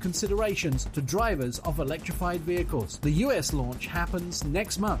special considerations to drivers of electrified vehicles. The US launch happens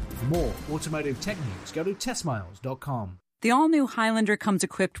next month. For more automotive tech news, go to testmiles.com. The all-new Highlander comes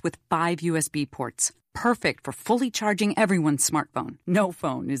equipped with 5 USB ports, perfect for fully charging everyone's smartphone. No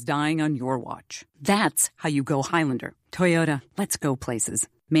phone is dying on your watch. That's how you go Highlander. Toyota, let's go places.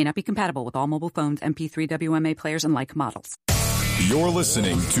 May not be compatible with all mobile phones, MP3 WMA players, and like models. You're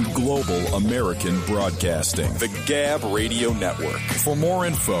listening to Global American Broadcasting, the Gab Radio Network. For more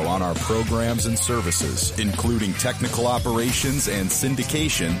info on our programs and services, including technical operations and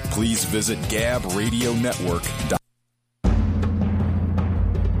syndication, please visit gabradionetwork.com.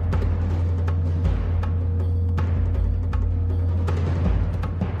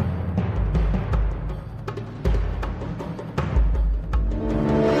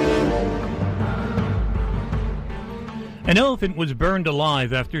 An elephant was burned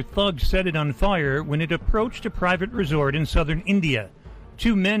alive after thugs set it on fire when it approached a private resort in southern India.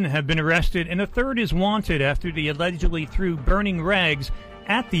 2 men have been arrested, and a third is wanted after they allegedly threw burning rags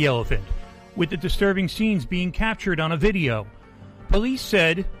at the elephant, with the disturbing scenes being captured on a video. Police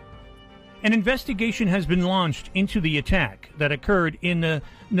said an investigation has been launched into the attack that occurred in the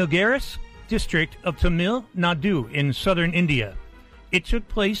Nagaras district of Tamil Nadu in southern India. It took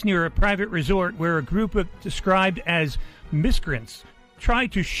place near a private resort where a group of described as miscreants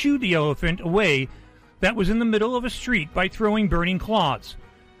tried to shoo the elephant away that was in the middle of a street by throwing burning cloths.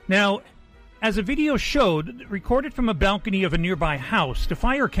 Now, as a video showed, recorded from a balcony of a nearby house, the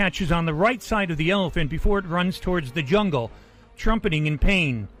fire catches on the right side of the elephant before it runs towards the jungle, trumpeting in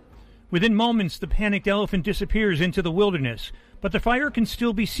pain. Within moments, the panicked elephant disappears into the wilderness, but the fire can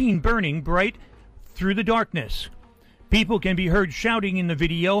still be seen burning bright through the darkness. People can be heard shouting in the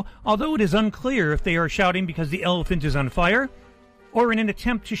video, although it is unclear if they are shouting because the elephant is on fire or in an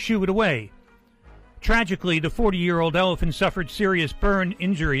attempt to shoo it away. Tragically, the 40-year-old elephant suffered serious burn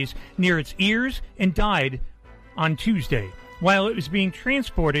injuries near its ears and died on Tuesday, while it was being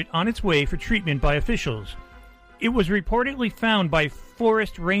transported on its way for treatment by officials. It was reportedly found by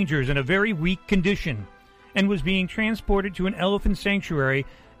forest rangers in a very weak condition and was being transported to an elephant sanctuary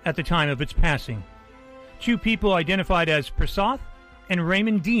at the time of its passing. 2 people identified as Prasath and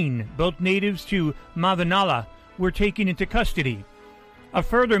Raymond Dean, both natives to Mavanala, were taken into custody. A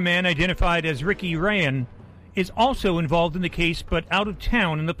further man identified as Ricky Ryan is also involved in the case but out of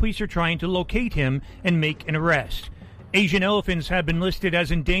town, and the police are trying to locate him and make an arrest. Asian elephants have been listed as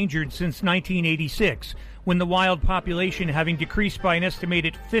endangered since 1986, when the wild population having decreased by an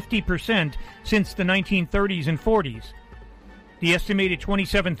estimated 50% since the 1930s and 40s. The estimated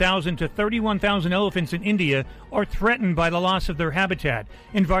 27,000 to 31,000 elephants in India are threatened by the loss of their habitat,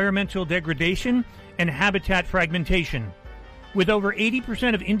 environmental degradation, and habitat fragmentation. With over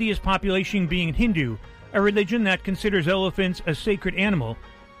 80% of India's population being Hindu, a religion that considers elephants a sacred animal,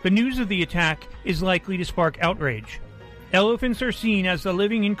 the news of the attack is likely to spark outrage. Elephants are seen as the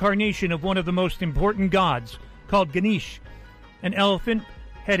living incarnation of one of the most important gods, called Ganesh, an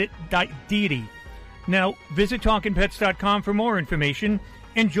elephant-headed deity. Now, visit TalkinPets.com for more information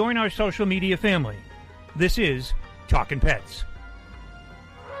and join our social media family. This is Talkin Pets.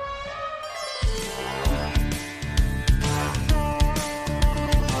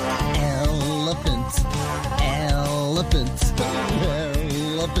 Elephant, elephant,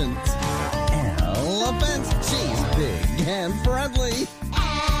 elephant, elephant. She's big and friendly.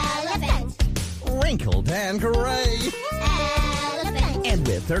 Elephant. Wrinkled and gray. Elephant. And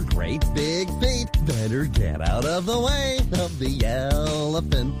with her great big feet, better get out of the way of the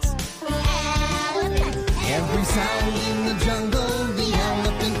elephant. Elephant. Every sound in the jungle, the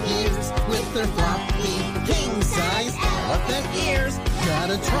elephant hears with their floppy king-size elephant ears. Got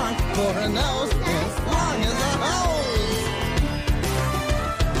a trunk for a nose as long as a hose.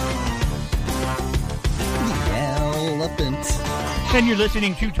 The elephant. And you're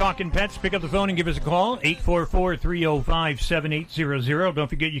listening to Talkin Pets. Pick up the phone and give us a call, 844-305-7800. Don't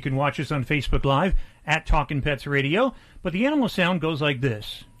forget you can watch us on Facebook Live at Talkin Pets Radio. But the animal sound goes like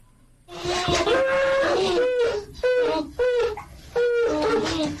this.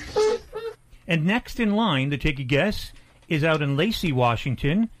 And next in line to take a guess is out in Lacey,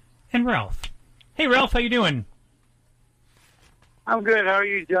 Washington, and Ralph. Hey, Ralph, how you doing? I'm good. How are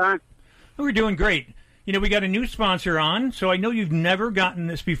you, John? We're doing great. You know, we got a new sponsor on, so I know you've never gotten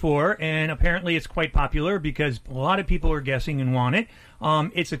this before, and apparently it's quite popular because a lot of people are guessing and want it.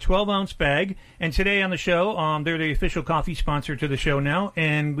 It's a 12-ounce bag, and today on the show, they're the official coffee sponsor to the show now,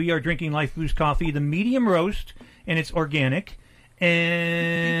 and we are drinking Life Boost coffee, the medium roast, and it's organic.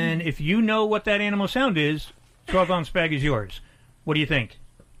 And if you know what that animal sound is, 12-ounce bag is yours. What do you think?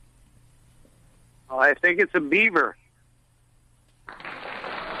 Oh, I think it's a beaver.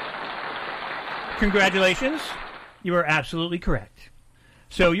 Congratulations. You are absolutely correct.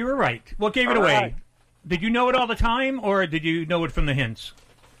 So you were right. What gave it away? Right. Did you know it all the time, or did you know it from the hints?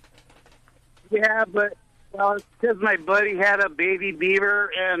 Yeah, but, well, it's because my buddy had a baby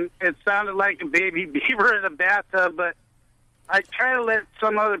beaver, and it sounded like a baby beaver in a bathtub, but I try to let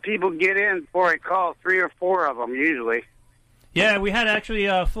some other people get in before I call, 3 or 4 of them, usually. Yeah, we had actually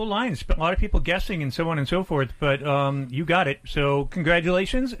full lines, a lot of people guessing and so on and so forth, but you got it. So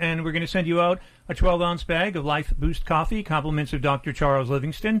congratulations, and we're going to send you out a 12-ounce bag of Life Boost coffee, compliments of Dr. Charles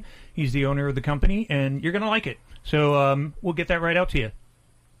Livingston. He's the owner of the company, and you're going to like it. So we'll get that right out to you.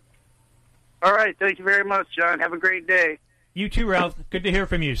 All right, thank you very much, John. Have a great day. You too, Ralph. Good to hear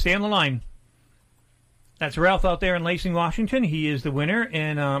from you. Stay on the line. That's Ralph out there in Lansing, Washington. He is the winner,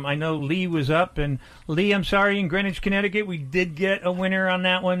 and I know Lee was up. And Lee, I'm sorry, in Greenwich, Connecticut, we did get a winner on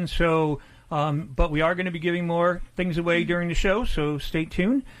that one. So, but we are going to be giving more things away during the show, so stay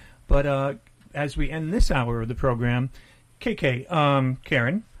tuned. But as we end this hour of the program, KK,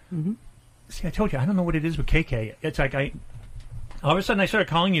 Karen. Mm-hmm. See, I told you, I don't know what it is with KK. It's like all of a sudden I started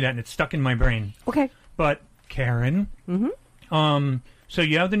calling you that, and it's stuck in my brain. Okay. But Karen, so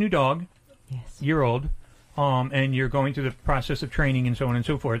you have the new dog, year-old, and you're going through the process of training and so on and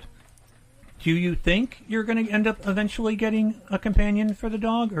so forth. Do you think you're going to end up eventually getting a companion for the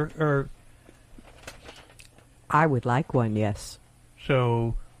dog, or? I would like one, yes.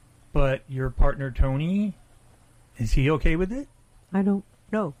 So, but your partner Tony, is he okay with it? I don't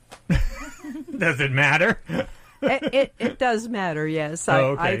know. Does it matter? It does matter, yes.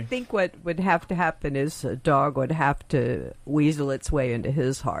 I think what would have to happen is a dog would have to weasel its way into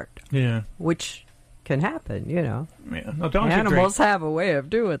his heart. Yeah. Which can happen, you know. Yeah. No, dogs Animals have a way of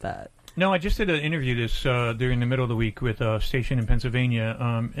doing that. No, I just did an interview during the middle of the week with a station in Pennsylvania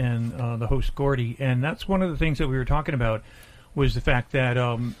and the host Gordy, and that's one of the things that we were talking about was the fact that,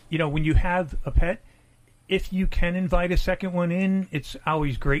 when you have a pet, if you can invite a second one in, it's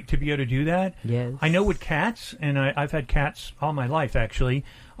always great to be able to do that. Yes. I know with cats, and I've had cats all my life, actually,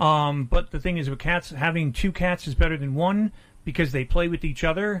 but the thing is with cats, having two cats is better than one because they play with each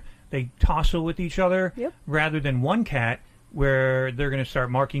other, they tussle with each other, rather than one cat where they're going to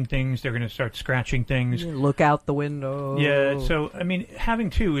start marking things, they're going to start scratching things. Look out the window. Yeah, so, I mean, having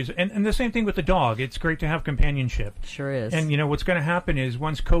two is... And the same thing with the dog. It's great to have companionship. Sure is. And, what's going to happen is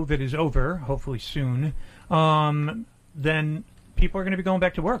once COVID is over, hopefully soon, then people are going to be going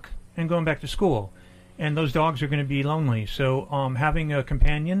back to work and going back to school. And those dogs are going to be lonely. So having a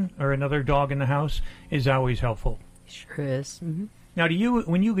companion or another dog in the house is always helpful. Sure is. Mm-hmm. Now,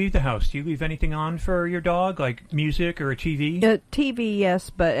 when you leave the house, do you leave anything on for your dog, like music or a TV? TV, yes,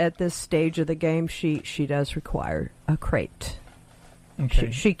 but at this stage of the game, she does require a crate. Okay.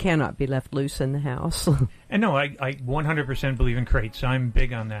 She cannot be left loose in the house. And no, I 100% believe in crates. I'm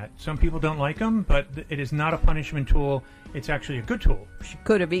big on that. Some people don't like them, but it is not a punishment tool. It's actually a good tool. She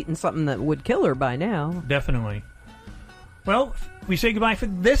could have eaten something that would kill her by now. Definitely. Well, we say goodbye for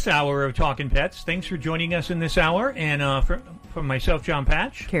this hour of Talkin' Pets. Thanks for joining us in this hour. And from myself, John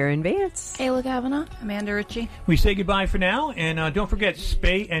Patch. Karen Vance. Kayla Kavanaugh. Amanda Ritchie. We say goodbye for now. And don't forget,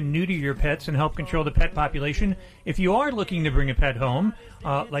 spay and neuter your pets and help control the pet population. If you are looking to bring a pet home,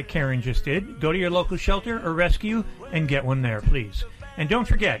 like Karen just did, go to your local shelter or rescue and get one there, please. And don't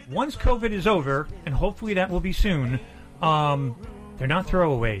forget, once COVID is over, and hopefully that will be soon, they're not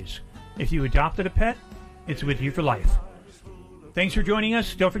throwaways. If you adopted a pet, it's with you for life. Thanks for joining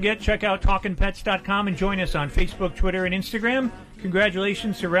us. Don't forget, check out TalkinPets.com and join us on Facebook, Twitter, and Instagram.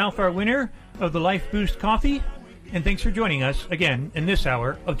 Congratulations to Ralph, our winner of the Life Boost Coffee. And thanks for joining us again in this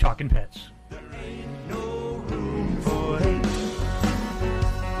hour of Talkin' Pets.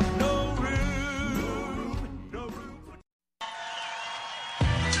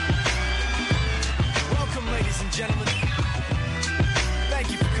 Welcome, ladies and gentlemen. Thank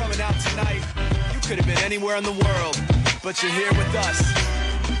you for coming out tonight. You could have been anywhere in the world, but you're here with us.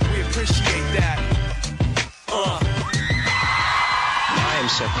 We appreciate that. I am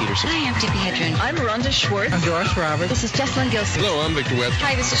Seth Peterson. Hi, I'm Tippi Hedren. I'm Rhonda Schwartz. I'm Doris Roberts. This is Jessalyn Gilson. Hello, I'm Victor Webb.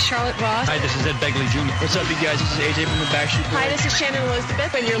 Hi, this is Charlotte Ross. Hi, this is Ed Begley Jr. What's up, you guys? This is AJ from the Backstreet Boys. Hi, this is Shannon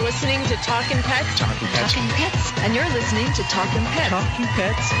Elizabeth, and you're listening to Talkin' Pets. Talkin' Pets. Talkin' Pets. And you're listening to Talkin' Pets. Talkin'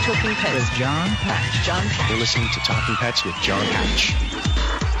 Pets. Talkin' Pets. With John Patch. John Patch. You're listening to Talkin' Pets with John Patch.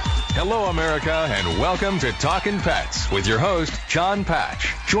 Hello, America, and welcome to Talkin' Pets with your host, John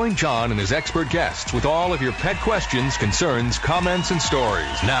Patch. Join John and his expert guests with all of your pet questions, concerns, comments, and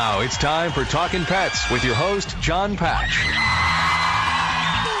stories. Now it's time for Talkin' Pets with your host, John Patch.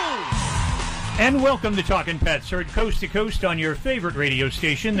 And welcome to Talkin' Pets, heard coast to coast on your favorite radio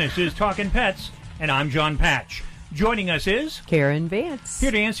station. This is Talkin' Pets, and I'm John Patch. Joining us is Karen Vance.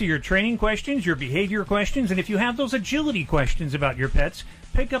 Here to answer your training questions, your behavior questions, and if you have those agility questions about your pets,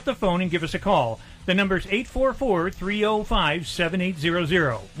 pick up the phone and give us a call. The number's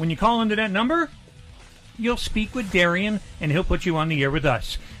 844-305-7800. When you call into that number, you'll speak with Darian, and he'll put you on the air with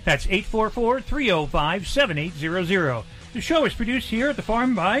us. That's 844-305-7800. The show is produced here at the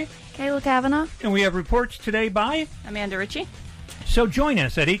farm by Kayla Kavanaugh. And we have reports today by Amanda Ritchie. So join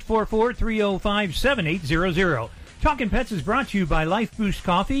us at 844-305-7800. Talkin' Pets is brought to you by Life Boost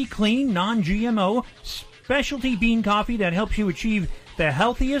Coffee, clean, non-GMO, specialty bean coffee that helps you achieve the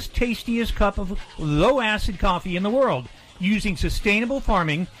healthiest, tastiest cup of low-acid coffee in the world, using sustainable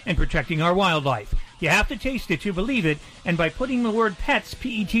farming and protecting our wildlife. You have to taste it to believe it, and by putting the word PETS,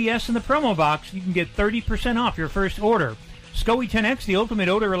 P-E-T-S, in the promo box, you can get 30% off your first order. SCOE 10X, the ultimate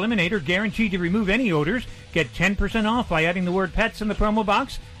odor eliminator, guaranteed to remove any odors. Get 10% off by adding the word PETS in the promo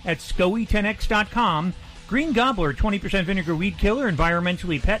box at SCOE10X.com. Green Gobbler, 20% vinegar weed killer,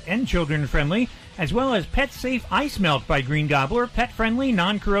 environmentally pet and children friendly, as well as Pet Safe Ice Melt by Green Gobbler, pet friendly,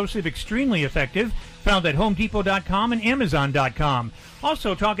 non-corrosive, extremely effective, found at HomeDepot.com and Amazon.com.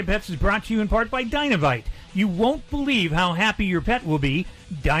 Also, Talkin Pets is brought to you in part by Dynovite. You won't believe how happy your pet will be.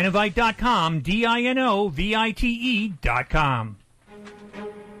 Dynovite.com, Dinovite.com.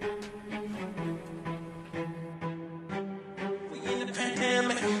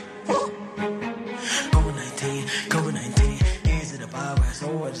 COVID-19, is it a virus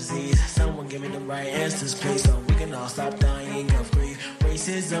or a disease? Someone give me the right answers, please, so we can all stop dying of grief.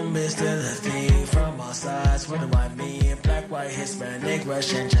 Racism is still a thing from all sides. What do I mean? Black, white, Hispanic,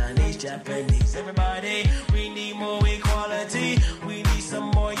 Russian, Chinese, Japanese, everybody. We need more equality. We need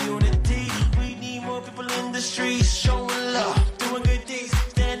some more unity. We need more people in the streets showing love, doing good deeds,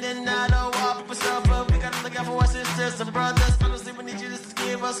 standing out of wall. People suffer. We gotta look out for our sisters and brothers. Honestly, we need you to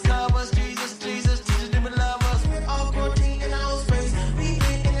give us covers. Jesus, Jesus, Jesus, do we love us? We're all quarantined in our space. We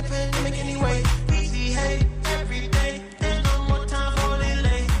ain't in the pandemic anyway. We see hate every day. There's no more time for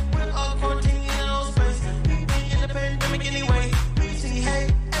delay. We're all quarantined in our space. We ain't in the pandemic anyway. We see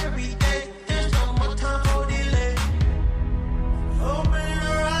hate every day. There's no more time for delay. Open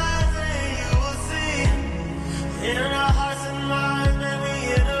your eyes and you will see. In our hearts and minds that we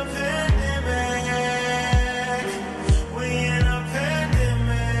in a pandemic. We in a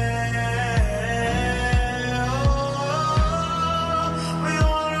pandemic. We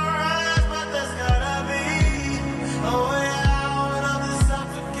wanna rise, but there's gotta be a way out of this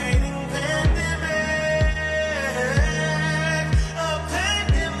suffocating pandemic. A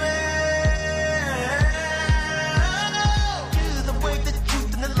pandemic. Jesus, the way, the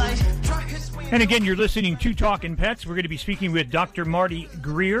truth, and the light. Try his way. And again, you're listening to Talkin Pets. We're going to be speaking with Dr. Marty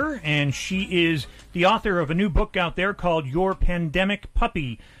Greer, and she is the author of a new book out there called Your Pandemic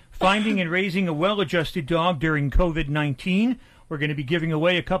Puppy, Finding and Raising a Well-Adjusted Dog During COVID-19. We're going to be giving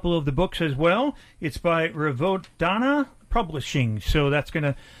away a couple of the books as well. It's by Ravodana Publishing, so that's going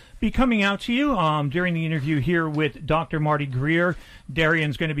to be coming out to you during the interview here with Dr. Marty Greer.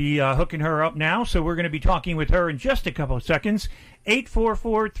 Darian's going to be hooking her up now, so we're going to be talking with her in just a couple of seconds.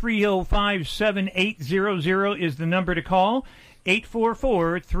 844-305-7800 is the number to call.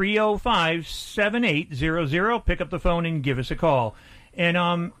 844-305-7800. Pick up the phone and give us a call. And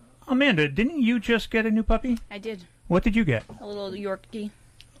Amanda, didn't you just get a new puppy? I did. What did you get? A little Yorkie,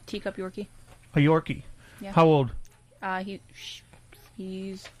 teacup Yorkie. A Yorkie. Yeah. How old?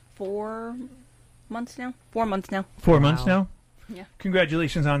 He's 4 months now. 4 months now. 4 months now? Yeah.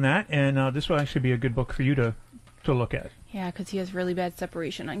 Congratulations on that. And this will actually be a good book for you to look at. Yeah, because he has really bad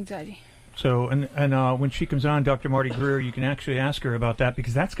separation anxiety. So, and when she comes on, Dr. Marty Greer, you can actually ask her about that,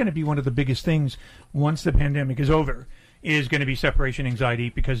 because that's going to be one of the biggest things once the pandemic is over, is going to be separation anxiety,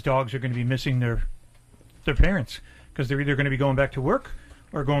 because dogs are going to be missing their parents, because they're either going to be going back to work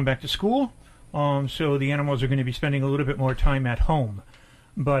or going back to school. So the animals are going to be spending a little bit more time at home.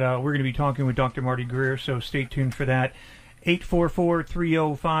 But we're going to be talking with Dr. Marty Greer, so stay tuned for that.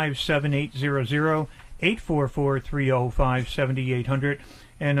 844-305-7800, 844-305-7800.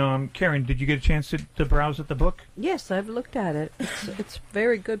 And Karen, did you get a chance to browse at the book? Yes, I've looked at it. It's a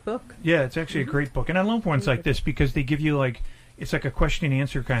very good book. Yeah, it's actually a great book. And I love ones like this because they give you it's like a question and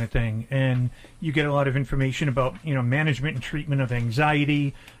answer kind of thing. And you get a lot of information about, management and treatment of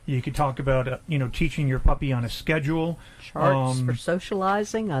anxiety. You could talk about, teaching your puppy on a schedule. Charts for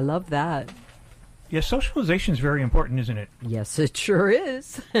socializing. I love that. Yeah, socialization is very important, isn't it? Yes, it sure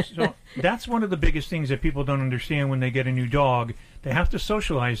is. So that's one of the biggest things that people don't understand when they get a new dog. They have to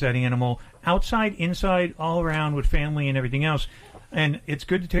socialize that animal outside, inside, all around with family and everything else. And it's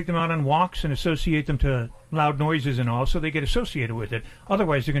good to take them out on walks and associate them to loud noises and all, so they get associated with it.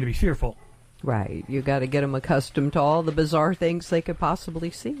 Otherwise, they're going to be fearful. Right. You got to get them accustomed to all the bizarre things they could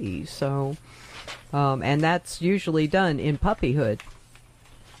possibly see. So, and that's usually done in puppyhood.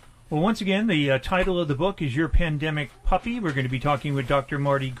 Well, once again, the title of the book is Your Pandemic Puppy. We're going to be talking with Dr.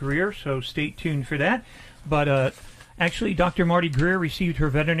 Marty Greer, so stay tuned for that. But actually, Dr. Marty Greer received her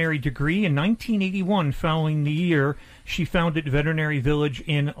veterinary degree in 1981. Following the year, she founded Veterinary Village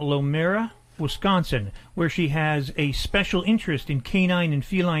in Lomera, Wisconsin, where she has a special interest in canine and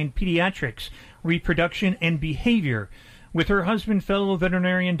feline pediatrics, reproduction, and behavior. With her husband, fellow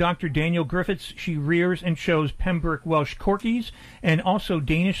veterinarian Dr. Daniel Griffiths, she rears and shows Pembroke Welsh Corgis and also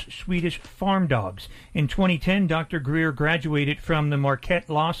Danish-Swedish farm dogs. In 2010, Dr. Greer graduated from the Marquette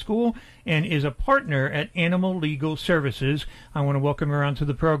Law School and is a partner at Animal Legal Services. I want to welcome her onto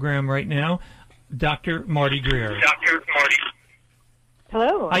the program right now, Dr. Marty Greer. Dr. Marty.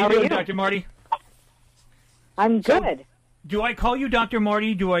 Hello. How you doing, Dr. Marty? I'm good. So, do I call you Dr.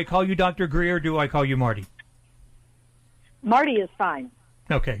 Marty? Do I call you Dr. Greer? Do I call you Marty? Marty is fine.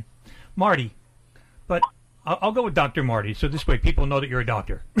 Okay. Marty. But I'll go with Dr. Marty, so this way people know that you're a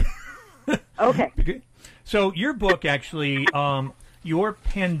doctor. Okay. So your book, actually, Your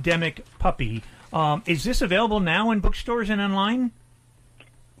Pandemic Puppy, is this available now in bookstores and online?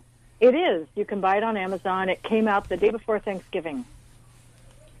 It is. You can buy it on Amazon. It came out the day before Thanksgiving.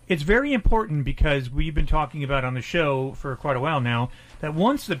 It's very important because we've been talking about on the show for quite a while now that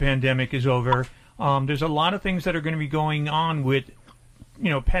once the pandemic is over, there's a lot of things that are going to be going on with,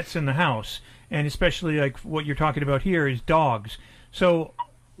 pets in the house, and especially like what you're talking about here is dogs. So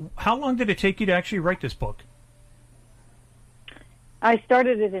how long did it take you to actually write this book? I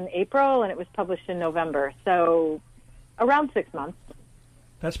started it in April, and it was published in November, so around 6 months.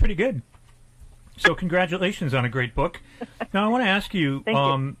 That's pretty good. So congratulations on a great book. Now I want to ask you,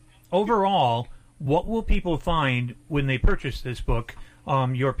 overall, what will people find when they purchase this book,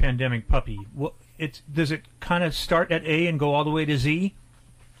 Your Pandemic Puppy? Does it kind of start at A and go all the way to Z?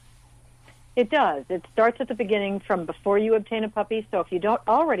 It does. It starts at the beginning from before you obtain a puppy. So if you don't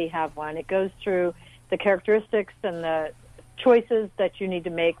already have one, it goes through the characteristics and the choices that you need to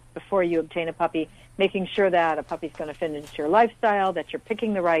make before you obtain a puppy, making sure that a puppy's going to fit into your lifestyle, that you're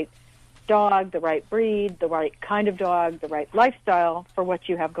picking the right dog, the right breed, the right kind of dog, the right lifestyle for what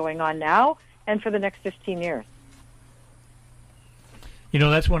you have going on now and for the next 15 years.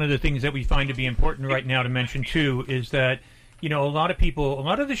 That's one of the things that we find to be important right now to mention, too, is that, a lot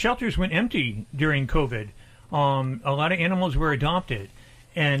of the shelters went empty during COVID. A lot of animals were adopted.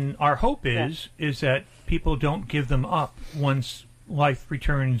 And our hope is that people don't give them up once life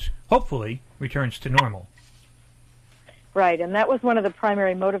hopefully returns to normal. Right, and that was one of the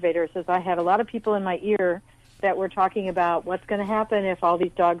primary motivators, is I had a lot of people in my ear that were talking about what's going to happen if all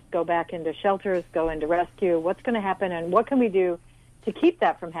these dogs go back into shelters, go into rescue, what's going to happen, and what can we do to keep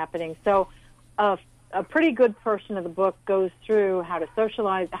that from happening. So a pretty good portion of the book goes through how to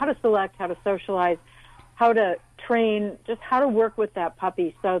socialize, how to select, how to socialize, how to train, just how to work with that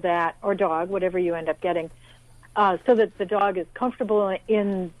puppy so that, or dog, whatever you end up getting, so that the dog is comfortable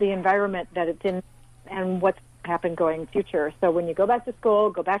in the environment that it's in and what's happen going future. So when you go back to school,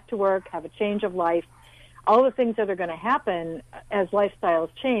 go back to work, have a change of life, all the things that are going to happen as lifestyles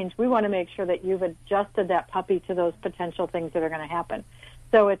change, we want to make sure that you've adjusted that puppy to those potential things that are going to happen.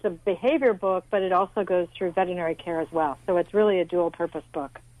 So it's a behavior book, but it also goes through veterinary care as well. So it's really a dual-purpose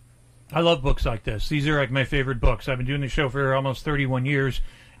book. I love books like this. These are like my favorite books. I've been doing the show for almost 31 years,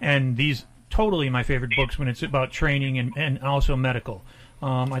 and these totally my favorite books when it's about training and also medical.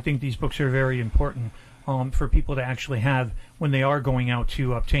 I think these books are very important for people to actually have when they are going out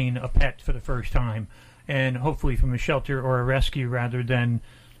to obtain a pet for the first time, and hopefully from a shelter or a rescue rather than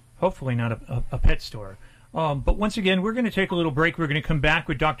hopefully not a pet store. But once again, we're going to take a little break. We're going to come back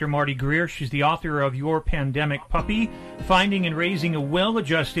with Dr. Marty Greer. She's the author of Your Pandemic Puppy, Finding and Raising a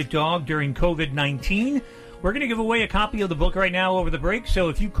Well-Adjusted Dog During COVID-19. We're going to give away a copy of the book right now over the break. So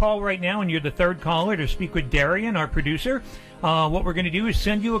if you call right now and you're the third caller to speak with Darian, our producer, what we're going to do is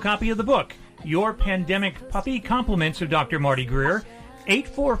send you a copy of the book, Your Pandemic Puppy, compliments of Dr. Marty Greer,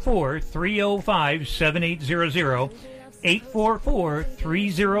 844-305-7800,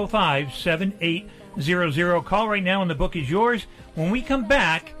 844-305-7800. Call right now and the book is yours. When we come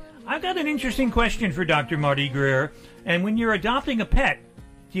back, I've got an interesting question for Dr. Marty Greer. And when you're adopting a pet,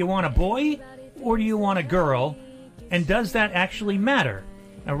 do you want a boy or do you want a girl? And does that actually matter?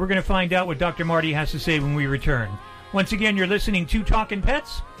 And we're going to find out what Dr. Marty has to say when we return. Once again, you're listening to Talkin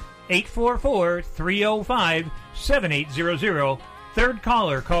Pets, 844-305-7800. Third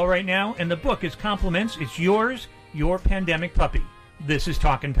caller, call right now, and the book is compliments. It's yours, Your Pandemic Puppy. This is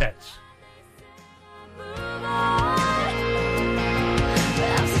Talkin Pets.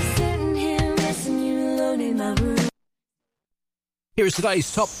 Here is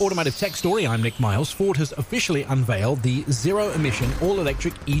today's top automotive tech story. I'm Nick Miles. Ford has officially unveiled the zero-emission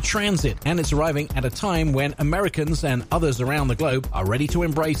all-electric e-Transit, and it's arriving at a time when Americans and others around the globe are ready to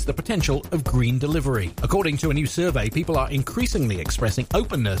embrace the potential of green delivery. According to a new survey, people are increasingly expressing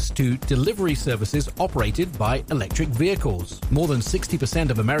openness to delivery services operated by electric vehicles. More than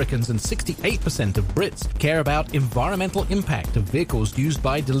 60% of Americans and 68% of Brits care about environmental impact of vehicles used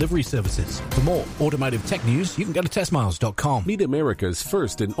by delivery services. For more automotive tech news, you can go to testmiles.com. Meet America's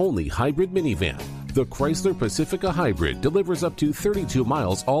first and only hybrid minivan. The Chrysler Pacifica Hybrid delivers up to 32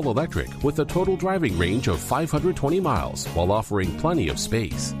 miles all electric with a total driving range of 520 miles while offering plenty of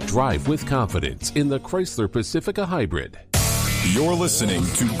space. Drive with confidence in the Chrysler Pacifica Hybrid. You're listening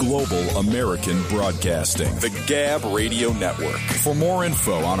to Global American Broadcasting, the Gab Radio Network. For more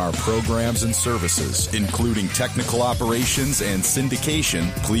info on our programs and services, including technical operations and syndication,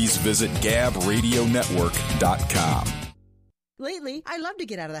 please visit gabradionetwork.com. Lately, I love to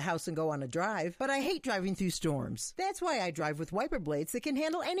get out of the house and go on a drive, but I hate driving through storms. That's why I drive with wiper blades that can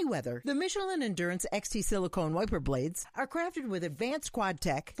handle any weather. The Michelin Endurance XT silicone wiper blades are crafted with advanced quad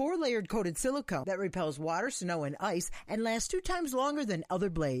tech, 4-layered coated silicone that repels water, snow, and ice and lasts 2 times longer than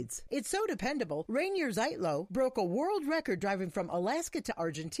other blades. It's so dependable, Rainier Zeitlo broke a world record driving from Alaska to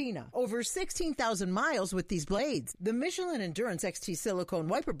Argentina. Over 16,000 miles with these blades. The Michelin Endurance XT silicone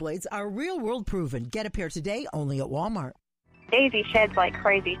wiper blades are real-world proven. Get a pair today only at Walmart. Daisy sheds like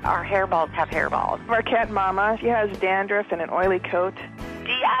crazy. Our hairballs have hairballs. Our cat Mama, she has dandruff and an oily coat.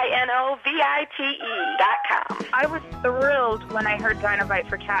 DINOVITE.com. I was thrilled when I heard Dinovite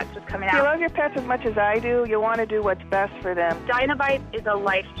for Cats was coming out. If you love your pets as much as I do, you want to do what's best for them. Dinovite is a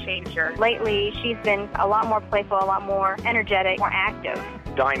life changer. Lately, she's been a lot more playful, a lot more energetic, more active.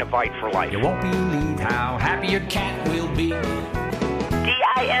 Dinovite for life. You won't believe how happy your cat will be.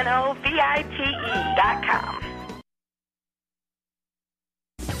 DINOVITE.com.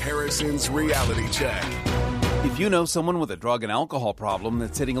 Harrison's Reality Check. If you know someone with a drug and alcohol problem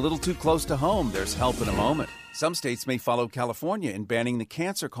that's hitting a little too close to home, there's help in a moment. Some states may follow California in banning the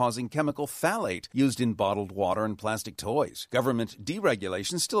cancer-causing chemical phthalate used in bottled water and plastic toys. Government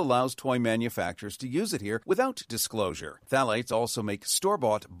deregulation still allows toy manufacturers to use it here without disclosure. Phthalates also make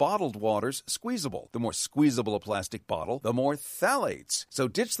store-bought bottled waters squeezable. The more squeezable a plastic bottle, the more phthalates. So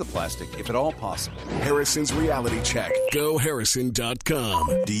ditch the plastic if at all possible. Harrison's Reality Check.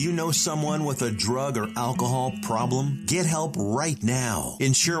 GoHarrison.com. Do you know someone with a drug or alcohol problem? Get help right now.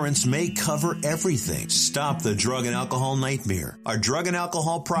 Insurance may cover everything. Stop the drug and alcohol nightmare. Are drug and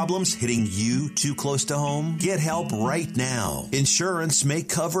alcohol problems hitting you too close to home? Get help right now. Insurance may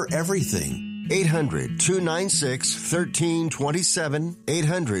cover everything. 800-296-1327.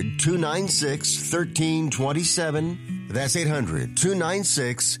 800-296-1327. That's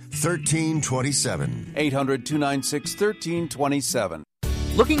 800-296-1327. 800-296-1327.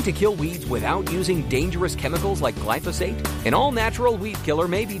 Looking to kill weeds without using dangerous chemicals like glyphosate? An all-natural weed killer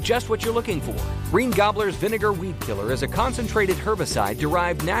may be just what you're looking for. Green Gobbler's Vinegar Weed Killer is a concentrated herbicide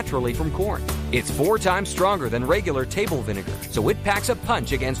derived naturally from corn. It's 4 times stronger than regular table vinegar, so it packs a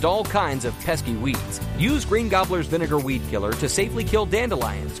punch against all kinds of pesky weeds. Use Green Gobbler's Vinegar Weed Killer to safely kill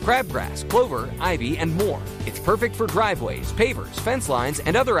dandelions, crabgrass, clover, ivy, and more. It's perfect for driveways, pavers, fence lines,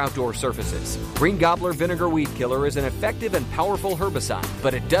 and other outdoor surfaces. Green Gobbler Vinegar Weed Killer is an effective and powerful herbicide,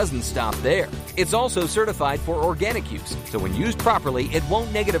 but it doesn't stop there. It's also certified for organic use, so when used properly, it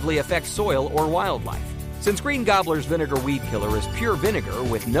won't negatively affect soil or wildlife. Since Green Gobbler's Vinegar Weed Killer is pure vinegar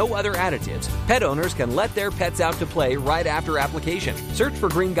with no other additives, pet owners can let their pets out to play right after application. Search for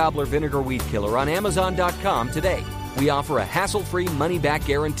Green Gobbler Vinegar Weed Killer on Amazon.com today. We offer a hassle-free money-back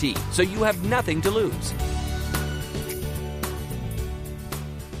guarantee, so you have nothing to lose.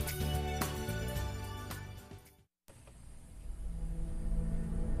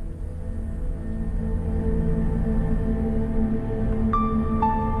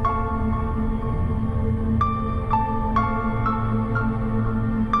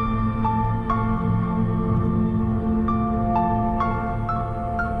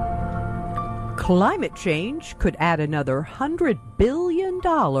 Climate change could add another $100 billion,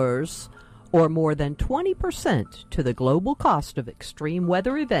 or more than 20%, to the global cost of extreme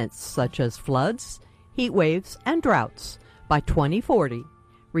weather events such as floods, heat waves, and droughts by 2040,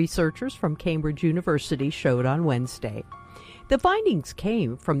 researchers from Cambridge University showed on Wednesday. The findings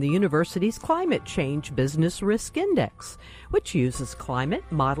came from the university's Climate Change Business Risk Index, which uses climate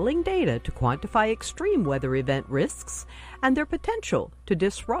modeling data to quantify extreme weather event risks and their potential to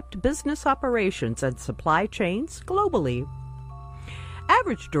disrupt business operations and supply chains globally.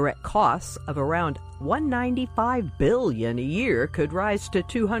 Average direct costs of around $195 billion a year could rise to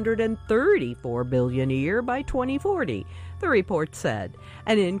 $234 billion a year by 2040, the report said,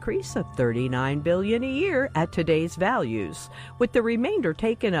 an increase of $39 billion a year at today's values, with the remainder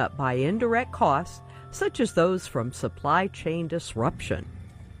taken up by indirect costs such as those from supply chain disruption.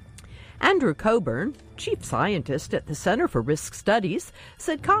 Andrew Coburn, chief scientist at the Center for Risk Studies,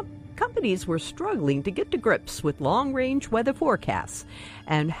 said companies were struggling to get to grips with long-range weather forecasts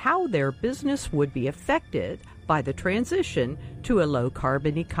and how their business would be affected by the transition to a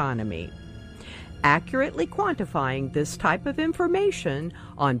low-carbon economy. Accurately quantifying this type of information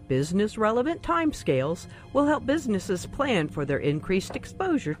on business-relevant timescales will help businesses plan for their increased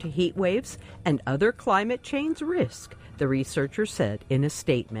exposure to heat waves and other climate change risk, the researcher said in a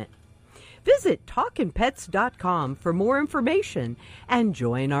statement. Visit talkinpets.com for more information and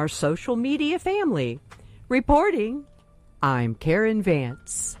join our social media family. Reporting, I'm Karen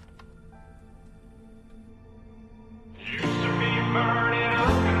Vance. Used to be burning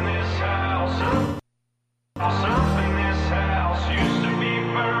up in this house. Up in this house. Used to be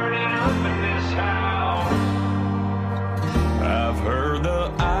burning up in this house. I've heard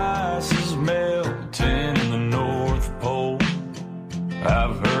the ice is melting in the North Pole.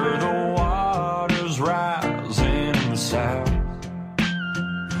 I've heard the water's rising in the South.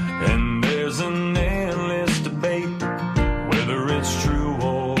 And there's an endless debate whether it's true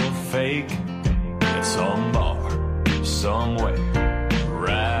or fake. At some bar, somewhere,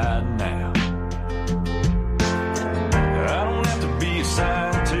 right now. I don't have to be a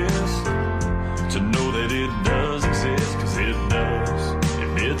scientist to know that it does exist, 'cause it does,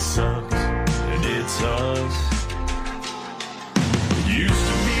 and it sucks, and it's us. Used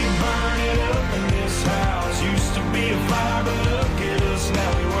to be burning up in this house. Used to be a fire, but look at us,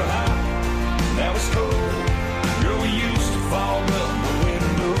 now we were hot. Now it's cold. Girl, we used to fog up the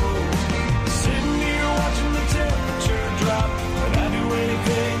window. Sitting here watching the temperature drop. But I'd do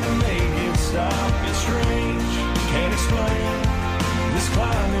anything to make it stop. It's strange, can't explain this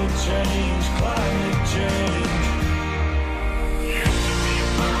climate change, climate change. Used to be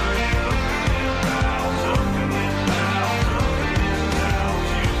burning up in this house, up in this house, up in this house.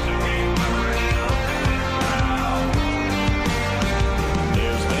 Used to be burning up in this house.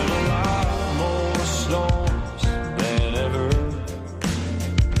 There's been a lot more storms than ever.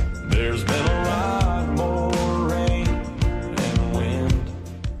 There's been a lot more rain and wind.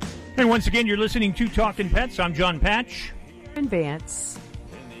 And once again, you're listening to Talkin Pets. I'm John Patch. And Vance.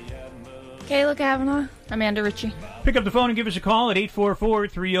 Kayla Kavanaugh. Amanda Ritchie. Pick up the phone and give us a call at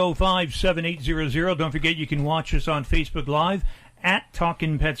 844-305-7800. Don't forget you can watch us on Facebook Live at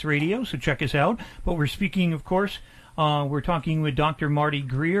Talkin Pets Radio, so check us out. But we're speaking, of course, we're talking with Dr. Marty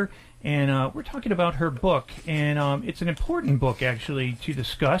Greer, and we're talking about her book. And it's an important book, actually, to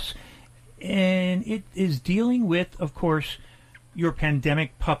discuss. And it is dealing with, of course, your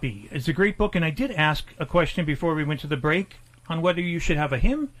pandemic puppy. It's a great book, and I did ask a question before we went to the break on whether you should have a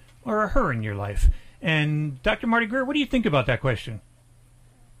him or a her in your life. And Dr. Marty Greer, what do you think about that question?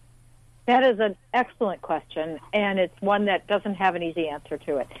 That is an excellent question, and it's one that doesn't have an easy answer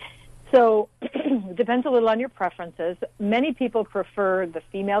to it. So it depends a little on your preferences. Many people prefer the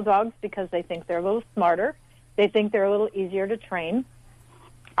female dogs because they think they're a little smarter. They think they're a little easier to train.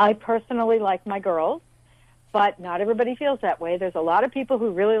 I personally like my girls, but not everybody feels that way. There's a lot of people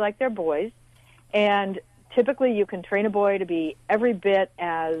who really like their boys, and typically you can train a boy to be every bit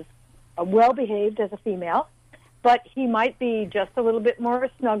as well-behaved as a female, but he might be just a little bit more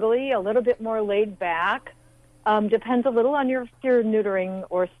snuggly, a little bit more laid back. Depends a little on if you're neutering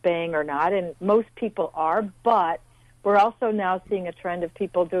or spaying or not, and most people are, but we're also now seeing a trend of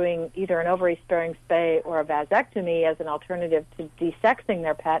people doing either an ovary-sparing spay or a vasectomy as an alternative to desexing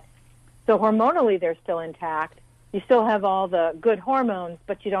their pet. So hormonally, they're still intact. You still have all the good hormones,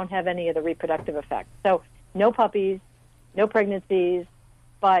 but you don't have any of the reproductive effects. So no puppies, no pregnancies,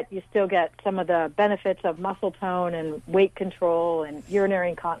 but you still get some of the benefits of muscle tone and weight control and urinary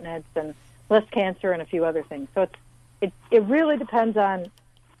incontinence and less cancer and a few other things. So it really depends on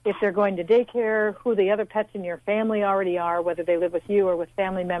if they're going to daycare, who the other pets in your family already are, whether they live with you or with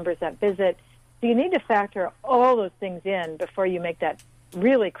family members that visit. So you need to factor all those things in before you make that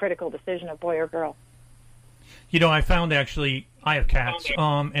really critical decision of boy or girl. You know, I found actually, I have cats,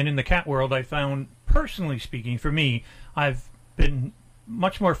 and in the cat world, I found, personally speaking, for me, I've been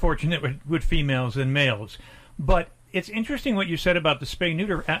much more fortunate with females than males. But it's interesting what you said about the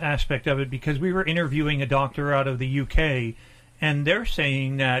spay-neuter aspect of it, because we were interviewing a doctor out of the UK, and they're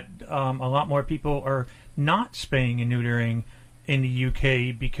saying that a lot more people are not spaying and neutering in the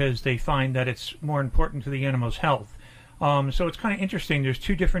UK because they find that it's more important to the animal's health. So it's kind of interesting. There's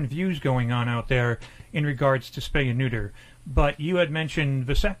two different views going on out there in regards to spay and neuter. But you had mentioned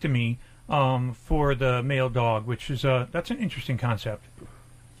vasectomy. for the male dog, which is that's an interesting concept.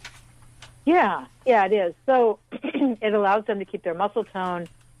 Yeah, it is. So it allows them to keep their muscle tone.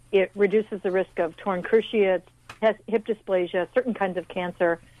 It reduces the risk of torn cruciates, hip dysplasia, certain kinds of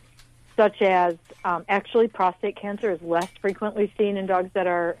cancer, such as actually prostate cancer is less frequently seen in dogs that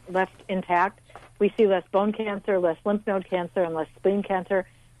are left intact. We see less bone cancer, less lymph node cancer, and less spleen cancer.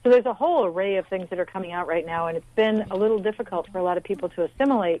 So there's a whole array of things that are coming out right now, and it's been a little difficult for a lot of people to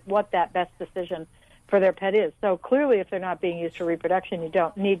assimilate what that best decision for their pet is. So clearly, if they're not being used for reproduction, you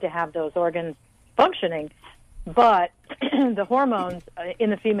don't need to have those organs functioning. But the hormones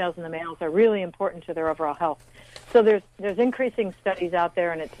in the females and the males are really important to their overall health. So there's increasing studies out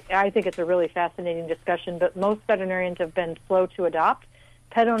there, and I think it's a really fascinating discussion, but most veterinarians have been slow to adopt.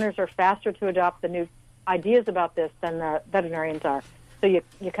 Pet owners are faster to adopt the new ideas about this than the veterinarians are. So you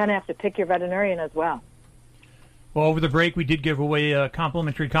kind of have to pick your veterinarian as well. Well, over the break, we did give away a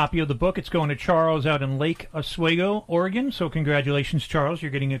complimentary copy of the book. It's going to Charles out in Lake Oswego, Oregon. So congratulations, Charles.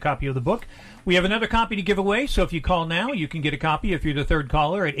 You're getting a copy of the book. We have another copy to give away. So if you call now, you can get a copy if you're the third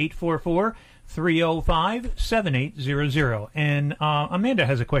caller at 844-305-7800. And Amanda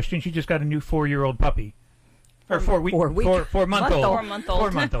has a question. She just got a new 4-year-old puppy. Or 4 month old.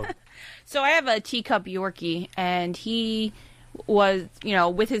 4 month old. So I have a teacup Yorkie, and he was,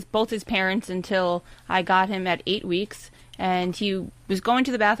 with both his parents until I got him at 8 weeks, and he was going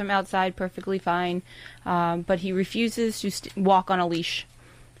to the bathroom outside perfectly fine, but he refuses to walk on a leash.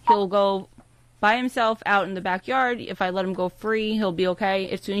 He'll go by himself out in the backyard. If I let him go free, he'll be okay.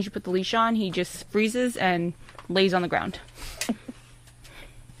 As soon as you put the leash on, he just freezes and lays on the ground.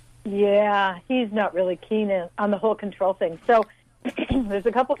 Yeah, he's not really keen on the whole control thing. So there's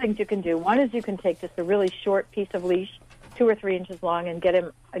a couple things you can do. One is you can take just a really short piece of leash, 2 or 3 inches long, and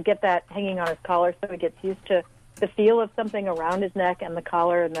get that hanging on his collar so he gets used to the feel of something around his neck and the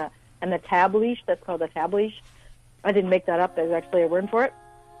collar and the tab leash. That's called a tab leash. I didn't make that up. There's actually a word for it.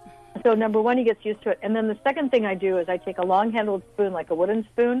 So number one, he gets used to it. And then the second thing I do is I take a long-handled spoon, like a wooden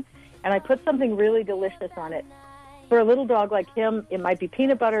spoon, and I put something really delicious on it. For a little dog like him, it might be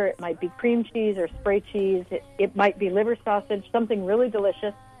peanut butter, it might be cream cheese or spray cheese, it might be liver sausage, something really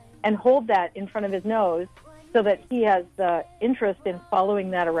delicious, and hold that in front of his nose so that he has the interest in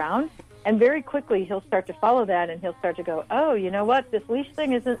following that around. And very quickly, he'll start to follow that, and he'll start to go, oh, you know what, this leash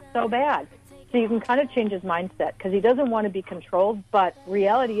thing isn't so bad. So you can kind of change his mindset, because he doesn't want to be controlled, but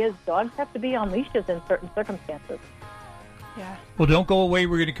reality is dogs have to be on leashes in certain circumstances. Yeah. Well, don't go away.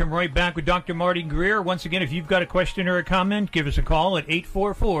 We're going to come right back with Dr. Marty Greer. Once again, if you've got a question or a comment, give us a call at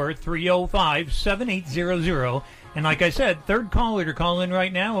 844-305-7800. And like I said, third caller to call in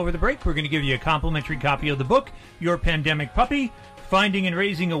right now. Over the break, we're going to give you a complimentary copy of the book, Your Pandemic Puppy, Finding and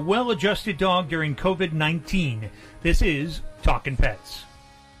Raising a Well-Adjusted Dog During COVID-19. This is Talkin Pets.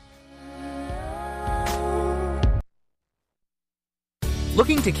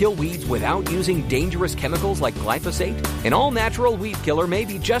 Looking to kill weeds without using dangerous chemicals like glyphosate? An all-natural weed killer may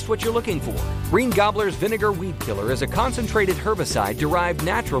be just what you're looking for. Green Gobbler's Vinegar Weed Killer is a concentrated herbicide derived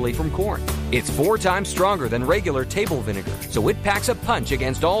naturally from corn. It's 4 times stronger than regular table vinegar, so it packs a punch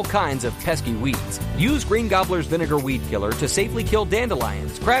against all kinds of pesky weeds. Use Green Gobbler's Vinegar Weed Killer to safely kill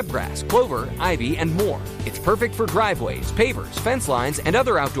dandelions, crabgrass, clover, ivy, and more. It's perfect for driveways, pavers, fence lines, and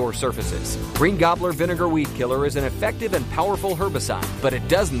other outdoor surfaces. Green Gobbler Vinegar Weed Killer is an effective and powerful herbicide, but it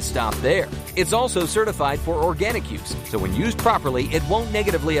doesn't stop there. It's also certified for organic use, so when used properly, it won't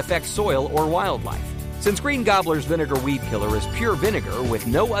negatively affect soil or wildlife. Since Green Gobbler's Vinegar Weed Killer is pure vinegar with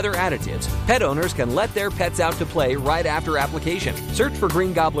no other additives, pet owners can let their pets out to play right after application. Search for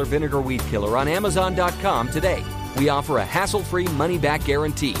Green Gobbler Vinegar Weed Killer on Amazon.com today. We offer a hassle-free money-back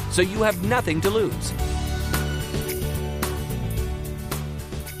guarantee, so you have nothing to lose.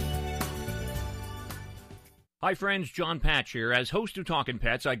 Hi friends, John Patch here. As host of Talkin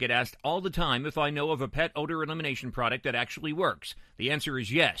Pets, I get asked all the time if I know of a pet odor elimination product that actually works. The answer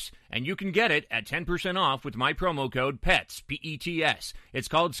is yes, and you can get it at 10% off with my promo code PETS, P-E-T-S. It's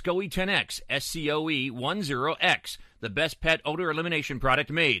called SCOE 10X, S-C-O-E 10X, the best pet odor elimination product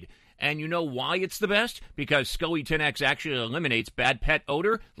made. And you know why it's the best? Because SCOE 10X actually eliminates bad pet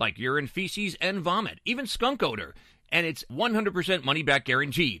odor like urine, feces, and vomit, even skunk odor. And it's 100% money-back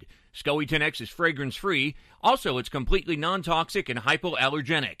guaranteed. SCOE 10X is fragrance-free. Also, it's completely non-toxic and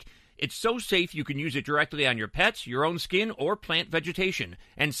hypoallergenic. It's so safe you can use it directly on your pets, your own skin, or plant vegetation.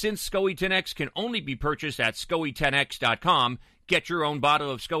 And since SCOE 10X can only be purchased at SCOE10X.com, get your own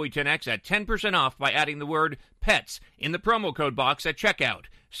bottle of SCOE 10X at 10% off by adding the word PETS in the promo code box at checkout.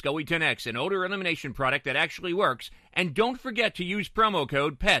 SCOE 10X, an odor elimination product that actually works. And don't forget to use promo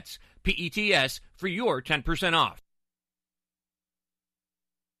code PETS, P-E-T-S, for your 10% off.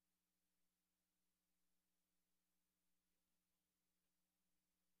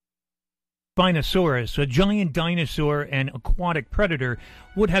 Spinosaurus, a giant dinosaur and aquatic predator,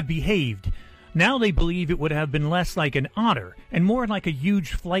 would have behaved. Now they believe it would have been less like an otter and more like a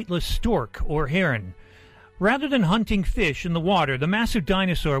huge flightless stork or heron. Rather than hunting fish in the water, the massive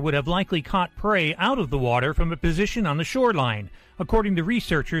dinosaur would have likely caught prey out of the water from a position on the shoreline, according to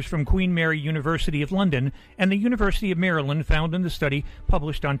researchers from Queen Mary University of London and the University of Maryland found in the study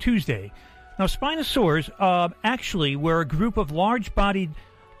published on Tuesday. Now, Spinosaurs actually were a group of large-bodied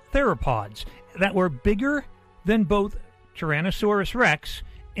theropods that were bigger than both Tyrannosaurus rex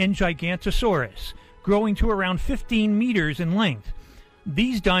and Gigantosaurus, growing to around 15 meters in length.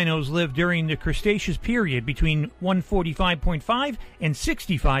 These dinos lived during the Cretaceous period between 145.5 and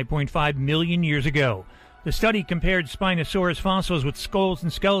 65.5 million years ago. The study compared Spinosaurus fossils with skulls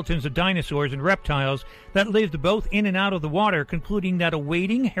and skeletons of dinosaurs and reptiles that lived both in and out of the water, concluding that a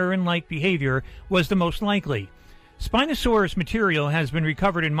wading, heron-like behavior was the most likely. Spinosaurus material has been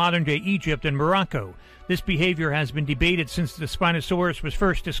recovered in modern-day Egypt and Morocco. This behavior has been debated since the Spinosaurus was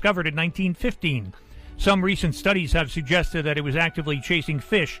first discovered in 1915. Some recent studies have suggested that it was actively chasing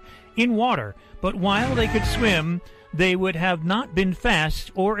fish in water, but while they could swim, they would have not been fast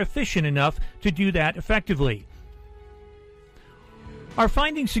or efficient enough to do that effectively. Our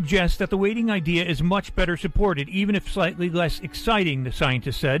findings suggest that the wading idea is much better supported, even if slightly less exciting, the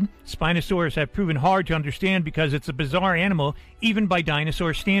scientist said. Spinosaurus have proven hard to understand because it's a bizarre animal, even by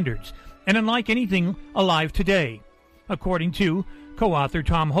dinosaur standards, and unlike anything alive today, according to co-author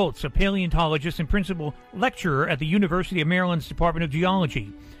Tom Holtz, a paleontologist and principal lecturer at the University of Maryland's Department of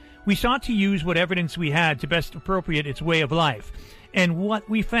Geology. We sought to use what evidence we had to best appropriate its way of life, and what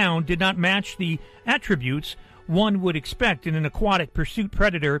we found did not match the attributes one would expect in an aquatic pursuit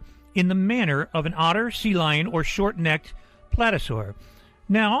predator in the manner of an otter, sea lion, or short-necked platysaur.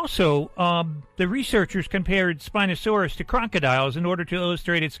 Now, also, the researchers compared Spinosaurus to crocodiles in order to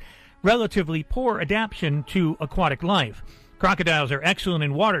illustrate its relatively poor adaptation to aquatic life. Crocodiles are excellent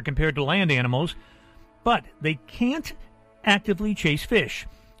in water compared to land animals, but they can't actively chase fish.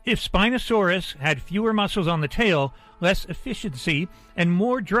 If Spinosaurus had fewer muscles on the tail, less efficiency, and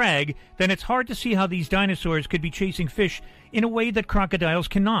more drag, then it's hard to see how these dinosaurs could be chasing fish in a way that crocodiles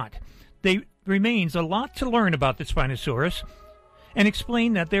cannot. There remains a lot to learn about the Spinosaurus and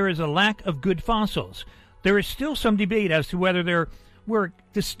explain that there is a lack of good fossils. There is still some debate as to whether there were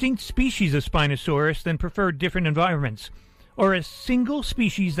distinct species of Spinosaurus that preferred different environments, or a single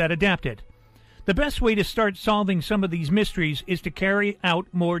species that adapted. The best way to start solving some of these mysteries is to carry out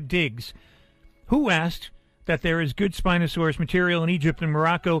more digs. Who asked that there is good Spinosaurus material in Egypt and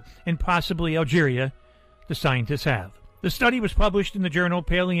Morocco and possibly Algeria? The scientists have. The study was published in the journal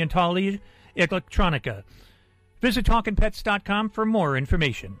Paleontology Electronica. Visit TalkinPets.com for more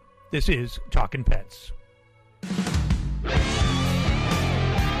information. This is Talkin Pets.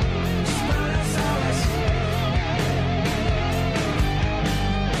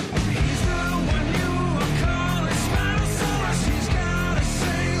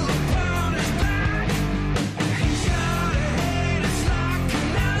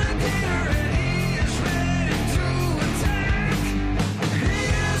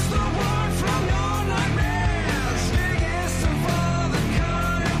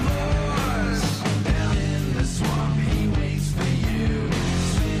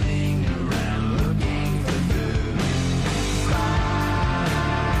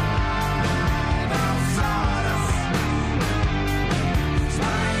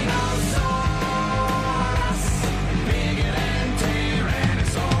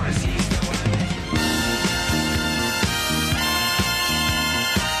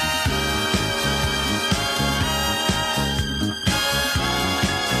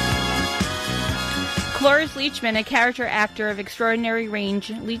 Cloris Leachman, a character actor of extraordinary range,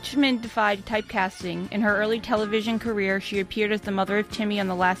 Leachman defied typecasting. In her early television career, she appeared as the mother of Timmy on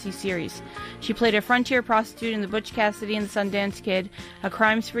the Lassie series. She played a frontier prostitute in The Butch Cassidy and the Sundance Kid, a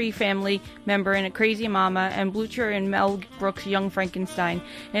crime-spree family member in A Crazy Mama, and Blucher in Mel Brooks' Young Frankenstein,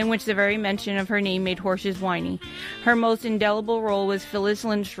 in which the very mention of her name made horses whiny. Her most indelible role was Phyllis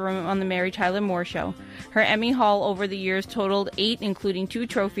Lindstrom on The Mary Tyler Moore Show. Her Emmy haul over the years totaled 8, including 2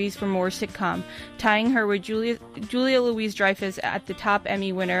 trophies for Moore's sitcom, tying her with Julia Louis-Dreyfus at the top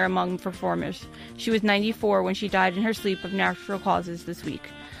Emmy winner among performers. She was 94 when she died in her sleep of natural causes this week.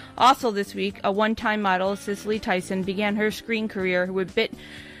 Also this week, a one-time model, Cicely Tyson, began her screen career with bit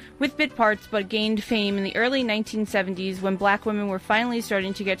parts but gained fame in the early 1970s when black women were finally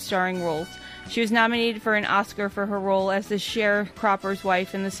starting to get starring roles. She was nominated for an Oscar for her role as the sharecropper's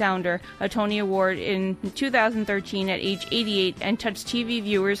wife in The Sounder, a Tony Award in 2013 at age 88, and touched TV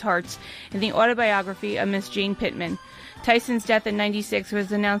viewers' hearts in the autobiography of Miss Jane Pittman. Tyson's death at 96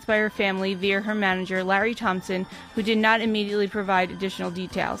 was announced by her family via her manager, Larry Thompson, who did not immediately provide additional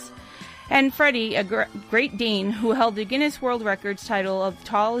details. And Freddie, a Great Dane who held the Guinness World Records title of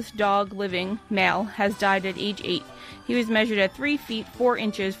tallest dog living male, has died at age 8. He was measured at 3 feet 4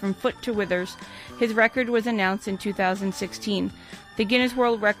 inches from foot to withers. His record was announced in 2016. The Guinness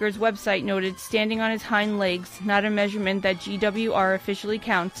World Records website noted standing on his hind legs, not a measurement that GWR officially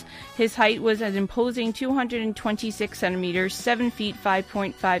counts. His height was an imposing 226 centimeters, 7 feet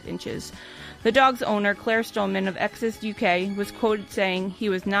 5.5 inches. The dog's owner, Claire Stolman of Exis UK, was quoted saying, "He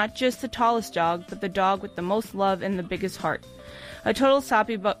was not just the tallest dog, but the dog with the most love and the biggest heart." A total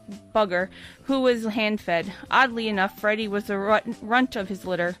soppy bugger who was hand-fed. Oddly enough, Freddie was the runt of his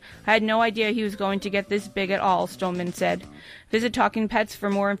litter. I had no idea he was going to get this big at all, Stolman said. Visit Talkin Pets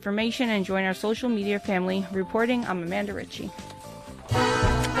for more information and join our social media family. Reporting, I'm Amanda Ritchie.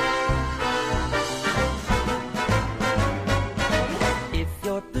 If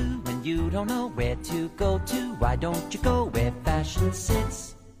you're blue and you don't know where to go to, why don't you go where fashion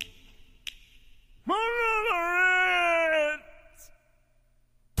sits?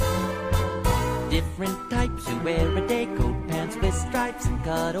 Different types who wear a day coat, pants with stripes and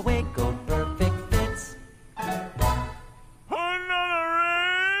cutaway coat, perfect fits.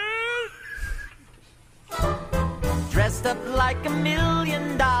 Dressed up like $1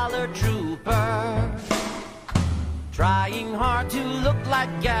 million trooper, trying hard to look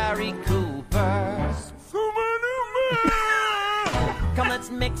like Gary Cooper. Come, let's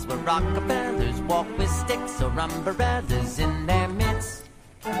mix where Rockefellers walk with sticks or umbrellas in their midst.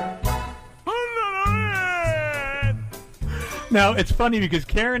 Now, it's funny because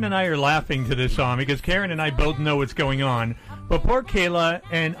Karen and I are laughing to this song because Karen and I both know what's going on. But poor Kayla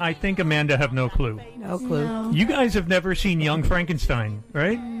and I think Amanda have no clue. No clue. No. You guys have never seen Young Frankenstein,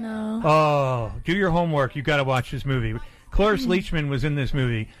 right? No. Oh, do your homework. You've got to watch this movie. Cloris Leachman was in this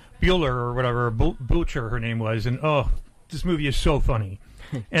movie. Bueller or whatever, Butcher her name was. And, this movie is so funny.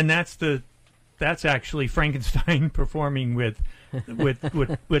 And that's actually Frankenstein performing with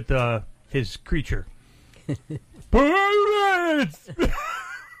his creature. Pirates!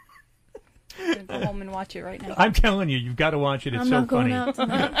 I'm gonna go home and watch it right now. I'm telling you, you've got to watch it. It's so funny. I'm not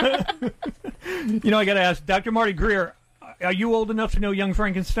going out tonight. I got to ask, Dr. Marty Greer, are you old enough to know Young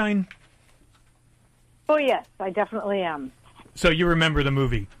Frankenstein? Oh, yes, I definitely am. So you remember the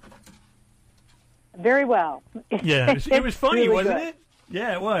movie? Very well. Yeah, it was funny, really wasn't good. it?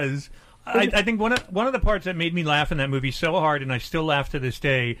 Yeah, it was. I think one of the parts that made me laugh in that movie so hard, and I still laugh to this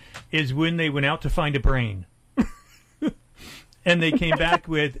day, is when they went out to find a brain. And they came back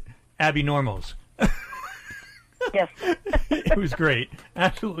with abnormals. Yes. It was great.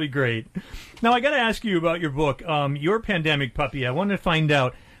 Absolutely great. Now, I got to ask you about your book, Your Pandemic Puppy. I wanted to find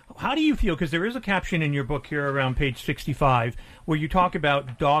out, how do you feel, because there is a caption in your book here around page 65 where you talk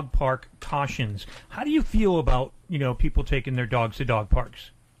about dog park cautions. How do you feel about, people taking their dogs to dog parks?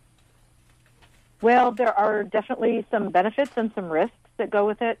 Well, there are definitely some benefits and some risks that go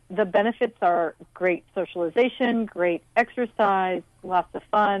with it. The benefits are great socialization, great exercise, lots of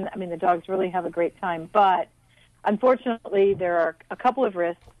fun. I mean, the dogs really have a great time. But unfortunately, there are a couple of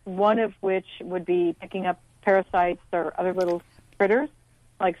risks, one of which would be picking up parasites or other little critters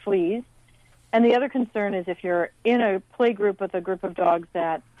like fleas. And the other concern is if you're in a play group with a group of dogs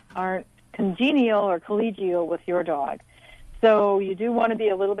that aren't congenial or collegial with your dog. So you do want to be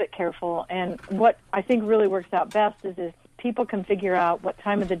a little bit careful. And what I think really works out best is people can figure out what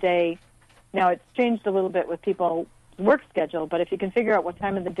time of the day. Now, it's changed a little bit with people's work schedule, but if you can figure out what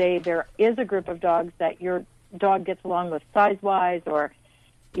time of the day there is a group of dogs that your dog gets along with size-wise or,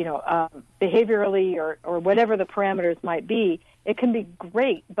 behaviorally or whatever the parameters might be, it can be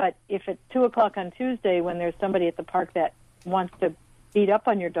great. But if it's 2 o'clock on Tuesday when there's somebody at the park that wants to beat up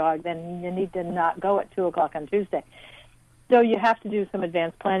on your dog, then you need to not go at 2 o'clock on Tuesday. So you have to do some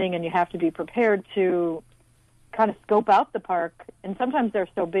advanced planning, and you have to be prepared to kind of scope out the park. And sometimes they're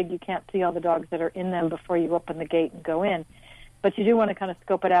so big you can't see all the dogs that are in them before you open the gate and go in. But you do want to kind of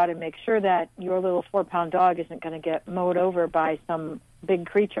scope it out and make sure that your little 4-pound dog isn't going to get mowed over by some big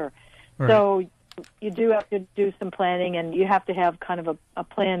creature. Right. So you do have to do some planning, and you have to have kind of a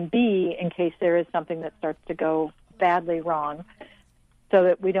plan B in case there is something that starts to go badly wrong so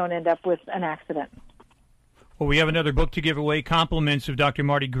that we don't end up with an accident. Well, we have another book to give away, compliments of Dr.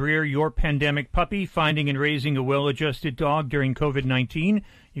 Marty Greer, Your Pandemic Puppy, Finding and Raising a Well-Adjusted Dog During COVID-19.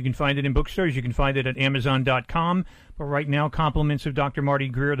 You can find it in bookstores. You can find it at Amazon.com. But right now, compliments of Dr. Marty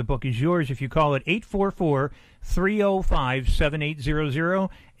Greer. The book is yours if you call it 844-305-7800,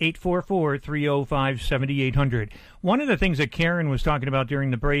 844-305-7800. One of the things that Karen was talking about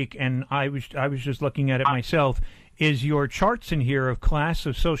during the break, and I was just looking at it myself, is your charts in here of class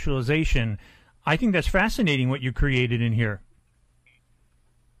of socialization. I think that's fascinating what you created in here.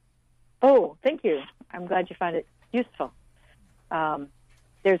 Oh, thank you. I'm glad you find it useful.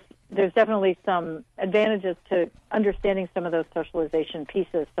 There's definitely some advantages to understanding some of those socialization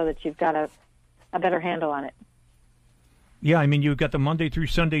pieces so that you've got a better handle on it. Yeah, I mean, you've got the Monday through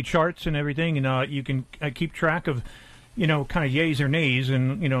Sunday charts and everything, and you can keep track of, kind of yays or nays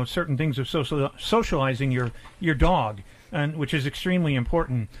and, certain things of socializing your dog, and which is extremely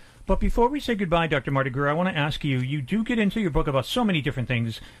important. But before we say goodbye, Dr. Marty Greer, I want to ask you, you do get into your book about so many different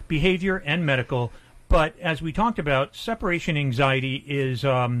things, behavior and medical, but as we talked about, separation anxiety is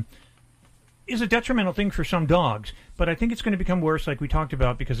a detrimental thing for some dogs, but I think it's going to become worse, like we talked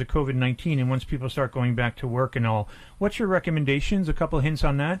about, because of COVID-19 and once people start going back to work and all. What's your recommendations? A couple of hints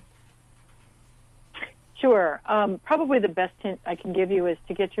on that? Sure. Probably the best hint I can give you is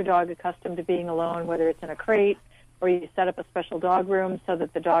to get your dog accustomed to being alone, whether it's in a crate or you set up a special dog room so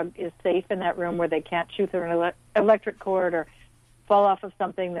that the dog is safe in that room where they can't chew through an electric cord or fall off of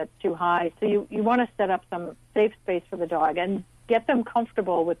something that's too high. So you want to set up some safe space for the dog and get them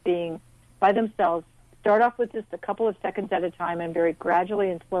comfortable with being by themselves. Start off with just a couple of seconds at a time and very gradually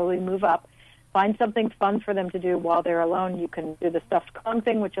and slowly move up. Find something fun for them to do while they're alone. You can do the stuffed Kong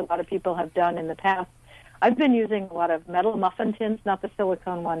thing, which a lot of people have done in the past. I've been using a lot of metal muffin tins, not the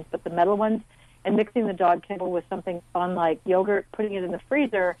silicone ones, but the metal ones, and mixing the dog kibble with something fun like yogurt, putting it in the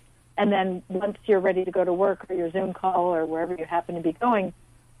freezer, and then once you're ready to go to work or your Zoom call or wherever you happen to be going, you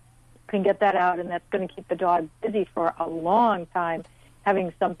can get that out, and that's going to keep the dog busy for a long time,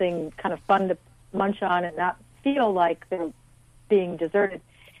 having something kind of fun to munch on and not feel like they're being deserted.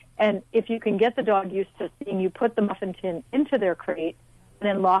 And if you can get the dog used to seeing you put the muffin tin into their crate and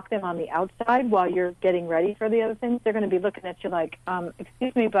then lock them on the outside while you're getting ready for the other things, they're going to be looking at you like,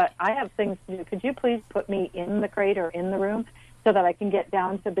 excuse me, but I have things to do. Could you please put me in the crate or in the room so that I can get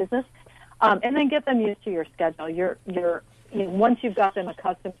down to business? And then get them used to your schedule. Once you've got them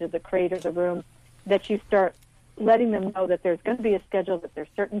accustomed to the crate or the room, that you start letting them know that there's going to be a schedule, that there's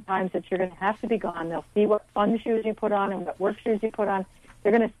certain times that you're going to have to be gone. They'll see what fun shoes you put on and what work shoes you put on.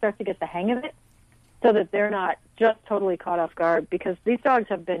 They're going to start to get the hang of it so that they're not just totally caught off guard, because these dogs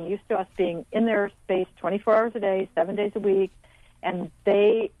have been used to us being in their space 24 hours a day, 7 days a week, and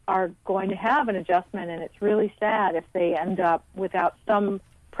they are going to have an adjustment, and it's really sad if they end up without some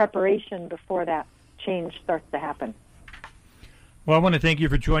preparation before that change starts to happen. Well, I want to thank you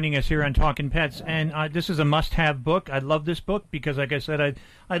for joining us here on Talkin Pets, and this is a must-have book. I love this book because, like I said,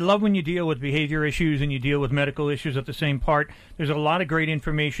 I love when you deal with behavior issues and you deal with medical issues at the same part. There's a lot of great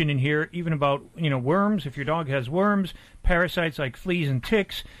information in here, even about worms. If your dog has worms, parasites like fleas and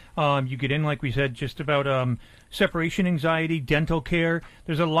ticks, you get in, like we said, just about separation anxiety, dental care.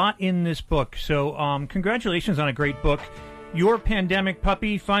 There's a lot in this book, so congratulations on a great book. Your Pandemic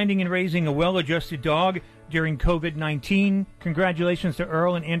Puppy, Finding and Raising a Well-Adjusted Dog During COVID-19. Congratulations to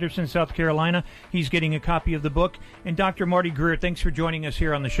Earl in Anderson, South Carolina. He's getting a copy of the book. And Dr. Marty Greer, thanks for joining us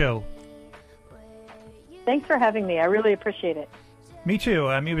here on the show. Thanks for having me. I really appreciate it. Me too.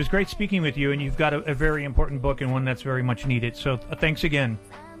 It was great speaking with you, and you've got a very important book and one that's very much needed. So thanks again.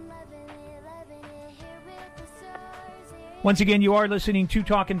 Once again, you are listening to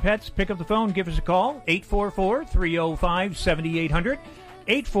Talkin Pets. Pick up the phone, give us a call, 844-305-7800,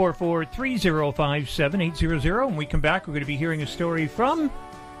 844-305-7800. When we come back, we're going to be hearing a story from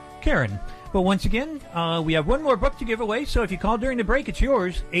Karen. But once again, we have one more book to give away, so if you call during the break, it's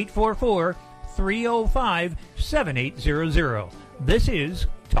yours, 844-305-7800. This is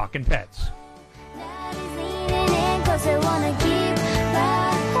Talkin Pets.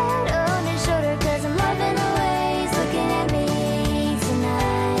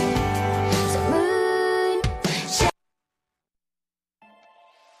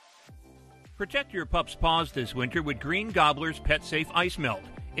 Protect your pup's paws this winter with Green Gobbler's Pet Safe Ice Melt.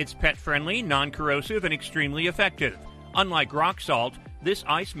 It's pet-friendly, non-corrosive, and extremely effective. Unlike rock salt, this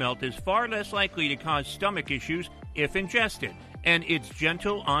ice melt is far less likely to cause stomach issues if ingested, and it's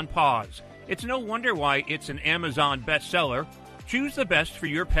gentle on paws. It's no wonder why it's an Amazon bestseller. Choose the best for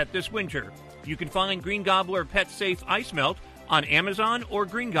your pet this winter. You can find Green Gobbler Pet Safe Ice Melt on Amazon or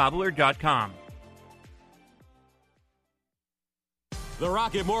greengobbler.com. The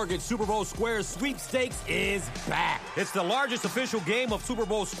Rocket Mortgage Super Bowl Squares Sweepstakes is back. It's the largest official game of Super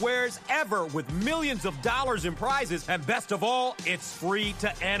Bowl Squares ever, with millions of dollars in prizes, and best of all, it's free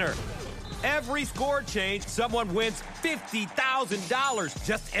to enter. Every score change, someone wins $50,000.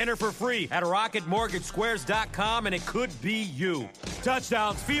 Just enter for free at RocketMortgageSquares.com, and it could be you.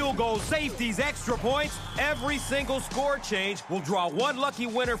 Touchdowns, field goals, safeties, extra points. Every single score change will draw one lucky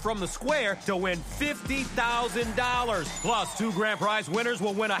winner from the square to win $50,000. Plus, 2 grand prize winners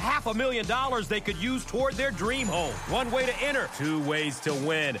will win $500,000 they could use toward their dream home. One way to enter, 2 ways to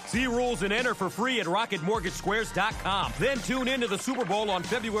win. See rules and enter for free at RocketMortgageSquares.com. Then tune into the Super Bowl on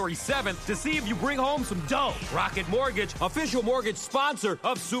February 7th to see if you bring home some dough. Rocket Mortgage, official mortgage sponsor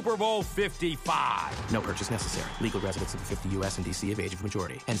of Super Bowl 55. No purchase necessary. Legal residents of the 50 U.S. and D.C. of age of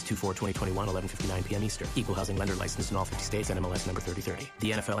majority. Ends 2/4/2021, 11:59 p.m. Eastern. Equal housing lender licensed in all 50 states. NMLS number 3030.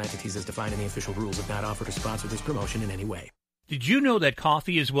 The NFL entities as defined in the official rules have not offered to sponsor this promotion in any way. Did you know that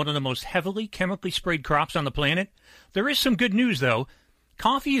coffee is one of the most heavily chemically sprayed crops on the planet? There is some good news, though.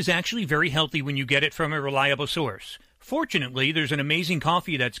 Coffee is actually very healthy when you get it from a reliable source. Fortunately, there's an amazing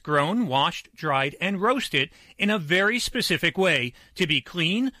coffee that's grown, washed, dried, and roasted in a very specific way to be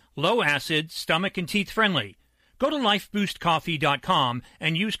clean, low acid, stomach and teeth friendly. Go to lifeboostcoffee.com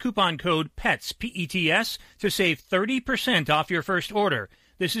and use coupon code PETS, P-E-T-S, to save 30% off your first order.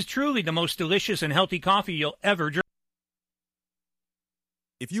 This is truly the most delicious and healthy coffee you'll ever drink.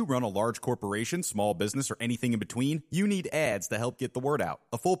 If you run a large corporation, small business, or anything in between, you need ads to help get the word out.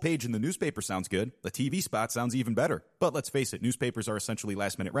 A full page in the newspaper sounds good. A TV spot sounds even better. But let's face it, newspapers are essentially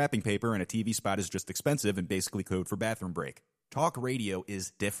last-minute wrapping paper, and a TV spot is just expensive and basically code for bathroom break. Talk radio is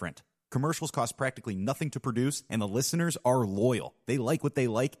different. Commercials cost practically nothing to produce, and the listeners are loyal. They like what they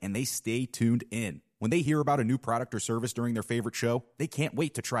like, and they stay tuned in. When they hear about a new product or service during their favorite show, they can't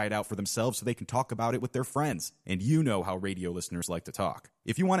wait to try it out for themselves so they can talk about it with their friends. And you know how radio listeners like to talk.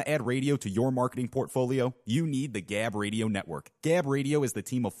 If you want to add radio to your marketing portfolio, you need the Gab Radio Network. Gab Radio is the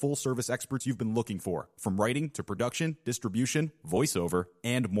team of full-service experts you've been looking for, from writing to production, distribution, voiceover,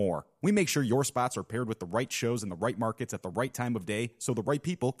 and more. We make sure your spots are paired with the right shows in the right markets at the right time of day so the right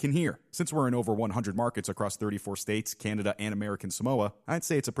people can hear. Since we're in over 100 markets across 34 states, Canada, and American Samoa, I'd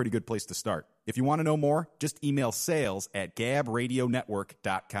say it's a pretty good place to start. If you want to know more, just email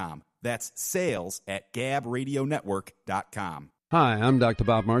sales@gabradionetwork.com. That's sales@gabradionetwork.com. Hi, I'm Dr.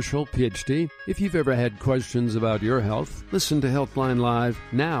 Bob Marshall, PhD. If you've ever had questions about your health, listen to Healthline Live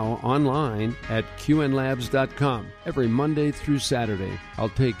now online at qnlabs.com. Every Monday through Saturday, I'll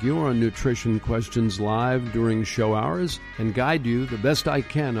take your nutrition questions live during show hours and guide you the best I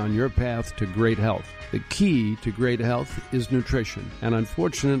can on your path to great health. The key to great health is nutrition, and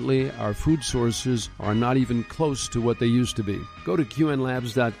unfortunately, our food sources are not even close to what they used to be. Go to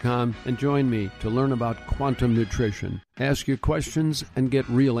qnlabs.com and join me to learn about quantum nutrition. Ask your questions and get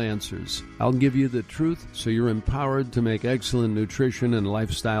real answers. I'll give you the truth so you're empowered to make excellent nutrition and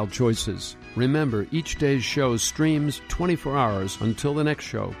lifestyle choices. Remember, each day's show streams 24 hours until the next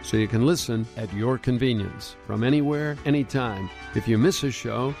show, so you can listen at your convenience, from anywhere, anytime. If you miss a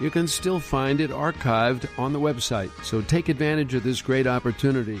show, you can still find it archived on the website. So take advantage of this great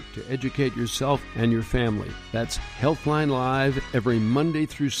opportunity to educate yourself and your family. That's Healthline Live every Monday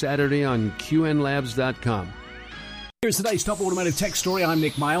through Saturday on qnlabs.com. Here's today's top automotive tech story. I'm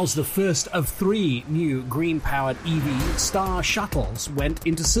Nick Miles. The first of 3 new green-powered EV Star Shuttles went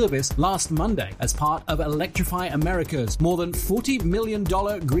into service last Monday as part of Electrify America's more than $40 million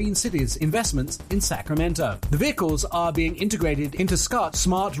Green Cities investments in Sacramento. The vehicles are being integrated into Scott's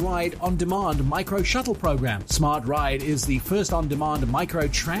Smart Ride On-Demand micro shuttle program. Smart Ride is the first on-demand micro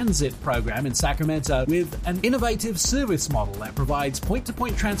transit program in Sacramento with an innovative service model that provides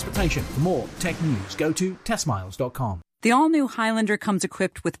point-to-point transportation. For more tech news, go to testmiles.com. The all-new Highlander comes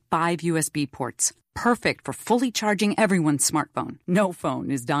equipped with 5 USB ports, perfect for fully charging everyone's smartphone. No phone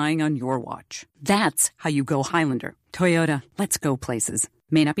is dying on your watch. That's how you go Highlander. Toyota, let's go places.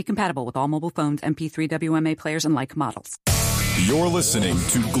 May not be compatible with all mobile phones, MP3 WMA players, and like models. You're listening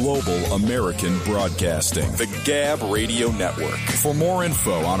to Global American Broadcasting, the Gab Radio Network. For more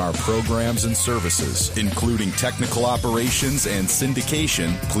info on our programs and services, including technical operations and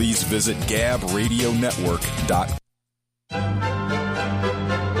syndication, please visit gabradionetwork.com.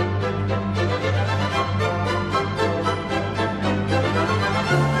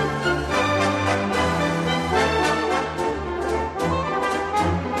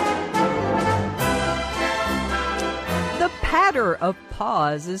 Patter of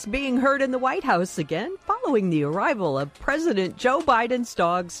paws is being heard in the White House again following the arrival of President Joe Biden's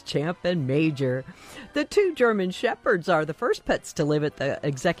dogs, Champ and Major. The 2 German Shepherds are the first pets to live at the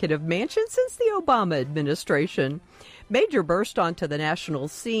executive mansion since the Obama administration. Major burst onto the national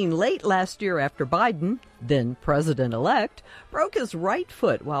scene late last year after Biden, then president-elect, broke his right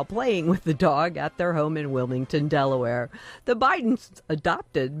foot while playing with the dog at their home in Wilmington, Delaware. The Bidens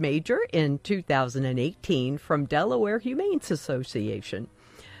adopted Major in 2018 from Delaware Humane Association.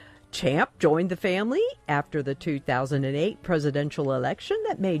 Champ joined the family after the 2008 presidential election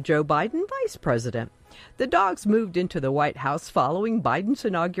that made Joe Biden vice president. The dogs moved into the White House following Biden's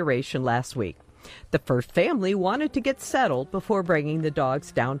inauguration last week. The first family wanted to get settled before bringing the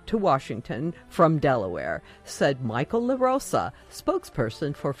dogs down to Washington from Delaware, said Michael LaRosa,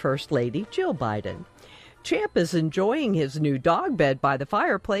 spokesperson for First Lady Jill Biden. Champ is enjoying his new dog bed by the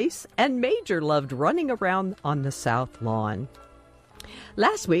fireplace, and Major loved running around on the south lawn.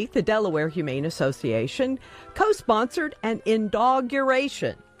 Last week, the Delaware Humane Association co-sponsored an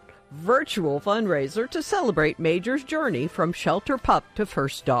inauguration virtual fundraiser to celebrate Major's journey from shelter pup to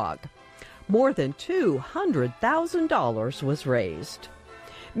first dog. More than $200,000 was raised.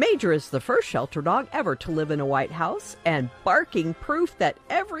 Major is the first shelter dog ever to live in a White House and barking proof that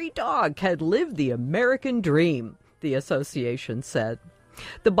every dog had lived the American dream, the association said.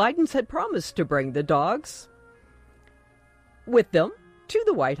 The Bidens had promised to bring the dogs with them to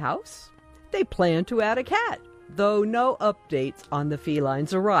the White House. They plan to add a cat, though no updates on the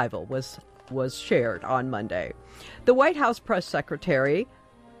feline's arrival was shared on Monday. The White House press secretary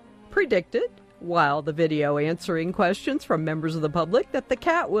predicted, while the video answering questions from members of the public, that the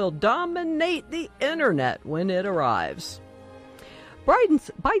cat will dominate the internet when it arrives.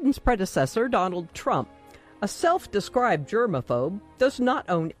 Biden's predecessor, Donald Trump, a self-described germaphobe, does not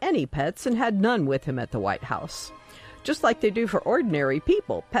own any pets and had none with him at the White House. Just like they do for ordinary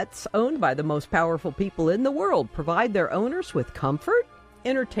people, pets owned by the most powerful people in the world provide their owners with comfort,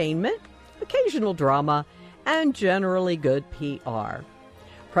 entertainment, occasional drama, and generally good PR.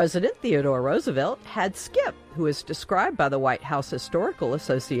 President Theodore Roosevelt had Skip, who is described by the White House Historical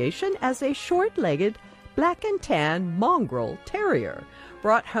Association as a short-legged, black and tan mongrel terrier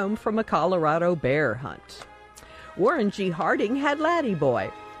brought home from a Colorado bear hunt. Warren G. Harding had Laddie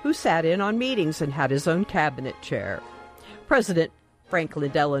Boy, who sat in on meetings and had his own cabinet chair. President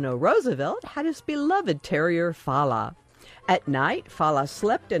Franklin Delano Roosevelt had his beloved terrier Fala. At night, Fala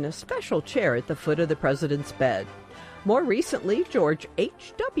slept in a special chair at the foot of the president's bed. More recently, George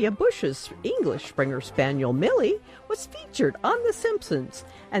H.W. Bush's English Springer Spaniel Millie was featured on The Simpsons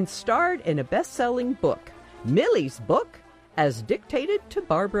and starred in a best-selling book, Millie's Book, as dictated to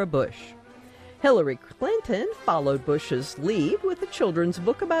Barbara Bush. Hillary Clinton followed Bush's lead with a children's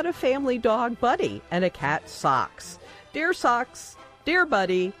book about a family dog, Buddy, and a cat, Socks. Dear Socks, Dear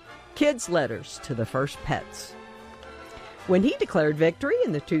Buddy, Kids' Letters to the First Pets. When he declared victory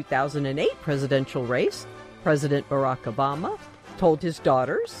in the 2008 presidential race, President Barack Obama told his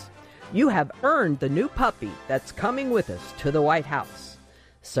daughters, "You have earned the new puppy that's coming with us to the White House."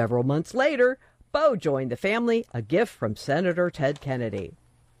 Several months later, Bo joined the family, a gift from Senator Ted Kennedy.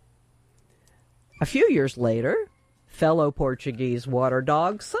 A few years later, fellow Portuguese water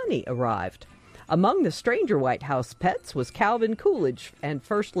dog Sunny arrived. Among the stranger White House pets was Calvin Coolidge and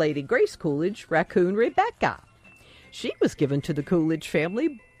First Lady Grace Coolidge raccoon Rebecca. She was given to the Coolidge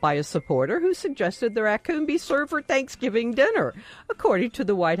family by a supporter who suggested the raccoon be served for Thanksgiving dinner, according to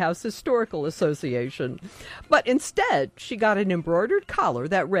the White House Historical Association. But instead, she got an embroidered collar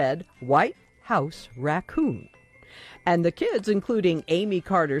that read, White House Raccoon. And the kids, including Amy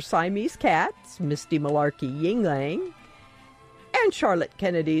Carter's Siamese cats, Misty Malarkey Yingling, and Charlotte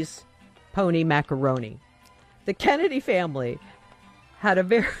Kennedy's Pony Macaroni. The Kennedy family had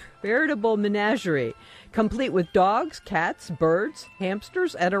a veritable menagerie, complete with dogs, cats, birds,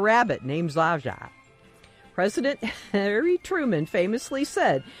 hamsters, and a rabbit named Zaja. President Harry Truman famously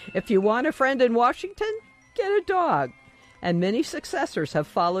said, "If you want a friend in Washington, get a dog." And many successors have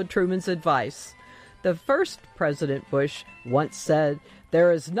followed Truman's advice. The first President Bush once said,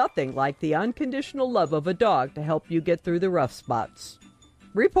 "There is nothing like the unconditional love of a dog to help you get through the rough spots."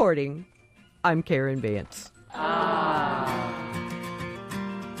 Reporting, I'm Karen Vance.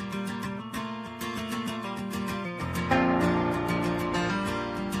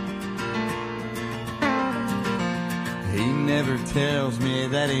 He never tells me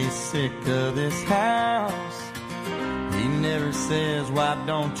that he's sick of this house. He never says, why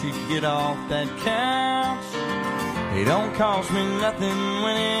don't you get off that couch? He don't cost me nothing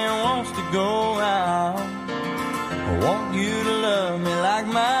when he wants to go out. I want you to love me like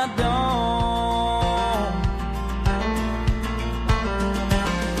my dog.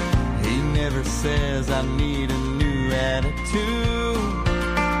 He never says I need a new attitude.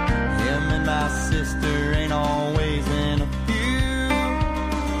 Him and my sister ain't always in a feud.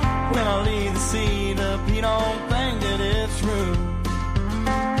 When I leave the seat up, he don't think that it's rude.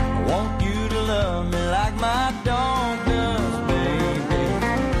 I want you to love me like my dog does, baby.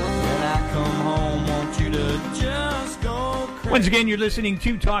 When I come home, want you to just go crazy. Once again, you're listening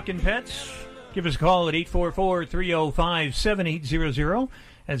to Talkin Pets. Give us a call at 844-305-7800.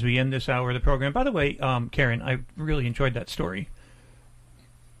 as we end this hour of the program. By the way, Karen, I really enjoyed that story.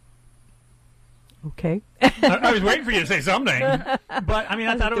 Okay. I was waiting for you to say something. But, I mean,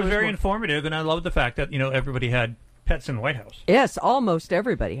 I thought it was very informative, and I love the fact that, everybody had pets in the White House. Yes, almost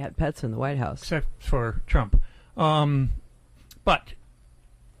everybody had pets in the White House. Except for Trump. But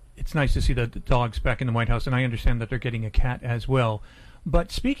it's nice to see the dogs back in the White House, and I understand that they're getting a cat as well.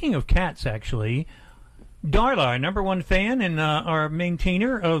 But speaking of cats, actually, Darla, our number one fan and our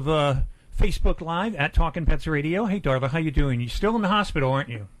maintainer of Facebook Live at Talkin Pets Radio. Hey, Darla, how you doing? You're still in the hospital, aren't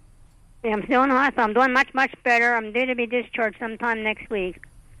you? Yeah, I'm still in the hospital. I'm doing much, much better. I'm due to be discharged sometime next week.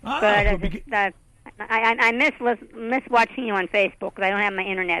 But I miss watching you on Facebook because I don't have my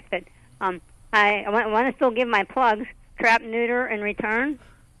internet. But I want to still give my plugs: trap, neuter, and return,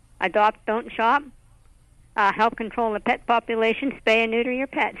 adopt, don't shop, help control the pet population, spay and neuter your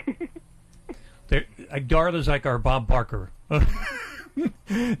pet. Darla's like our Bob Barker.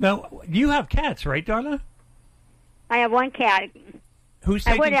 Now, you have cats, right, Darla? I have one cat. Who's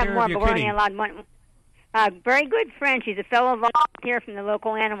taking care of your kitty? I would have more, but we're only allowed one. Very good friend. She's a fellow volunteer from the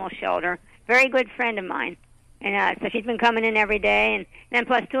local animal shelter. Very good friend of mine. And so she's been coming in every day. And then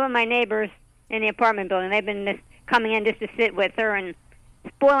plus two of my neighbors in the apartment building, they've been coming in just to sit with her and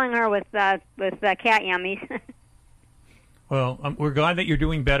spoiling her with cat yummies. Well, we're glad that you're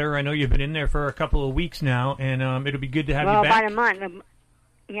doing better. I know you've been in there for a couple of weeks now, and it'll be good to have you back. About a month.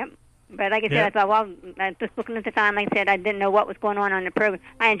 Yep. But like I said, I thought, well, just looking at the time, like I said, I didn't know what was going on the program.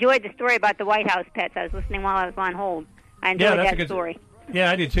 I enjoyed the story about the White House pets. I was listening while I was on hold. I enjoyed that story.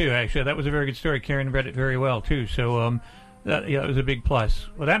 Yeah, I did too, actually. That was a very good story. Karen read it very well, too. So, it was a big plus.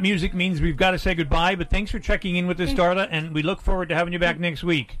 Well, that music means we've got to say goodbye, but thanks for checking in with us, Darla, and we look forward to having you back next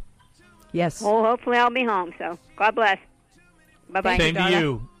week. Yes. Well, hopefully I'll be home, so God bless. Bye-bye. Same to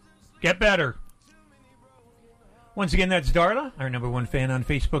you. Get better. Once again, that's Darla, our number one fan on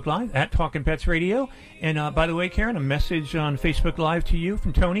Facebook Live at Talkin Pets Radio. And by the way, Karen, a message on Facebook Live to you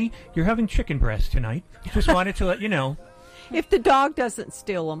from Tony. You're having chicken breast tonight. Just wanted to let you know. If the dog doesn't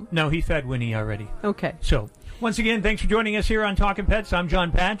steal them. No, he fed Winnie already. Okay. So, once again, thanks for joining us here on Talkin Pets. I'm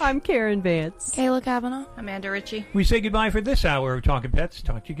John Patch. I'm Karen Vance. Kayla Kavanaugh. Amanda Ritchie. We say goodbye for this hour of Talkin Pets.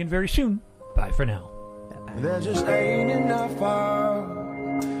 Talk to you again very soon. Bye for now. There just ain't enough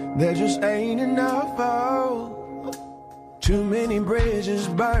of. There just ain't enough of. Too many bridges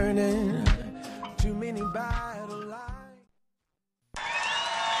burning. Too many battle lines.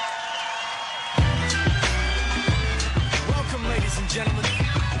 Welcome, ladies and gentlemen.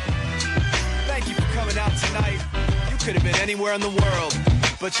 Thank you for coming out tonight. You could have been anywhere in the world,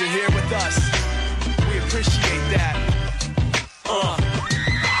 but you're here with us. We appreciate that.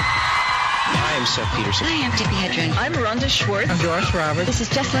 I am Seth Peterson. Hi, I'm Tippi Hedren. I'm Rhonda Schwartz. I'm Josh Roberts. This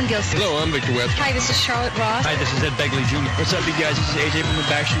is Jessalyn Gilson. Hello, I'm Victor West. Hi, this is Charlotte Ross. Hi, this is Ed Begley Jr. What's up, you guys? This is AJ from the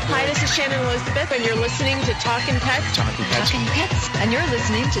Backstreet Boys. Hi, this is Shannon Elizabeth, and you're listening to Talkin Pets. Talkin Pets. Talkin Pets. And you're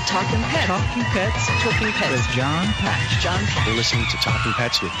listening to Talkin Pets. Talkin Pets. Talkin Pets. With John Patch. John Patch. You're listening to Talkin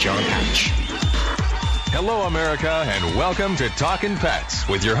Pets with John Patch. Hello, America, and welcome to Talkin Pets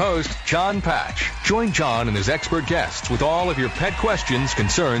with your host, John Patch. Join John and his expert guests with all of your pet questions,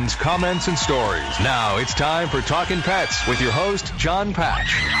 concerns, comments, and stories. Now it's time for Talkin Pets with your host, John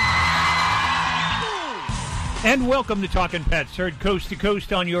Patch. And welcome to Talkin Pets, heard coast to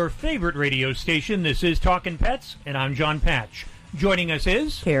coast on your favorite radio station. This is Talkin Pets, and I'm John Patch. Joining us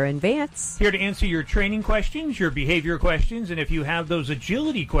is Karen Vance, here to answer your training questions, your behavior questions, and if you have those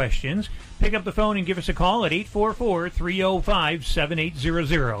agility questions, pick up the phone and give us a call at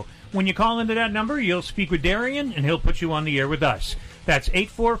 844-305-7800. When you call into that number, you'll speak with Darian, and he'll put you on the air with us. That's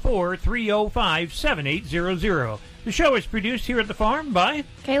 844-305-7800. The show is produced here at the farm by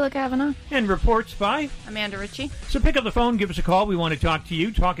Kayla Kavanaugh and reports by Amanda Ritchie. So pick up the phone, give us a call. We want to talk to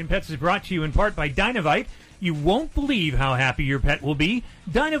you. Talkin Pets is brought to you in part by Dynovite. You won't believe how happy your pet will be.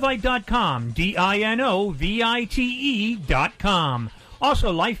 Dynovite.com. DINOVITE.com.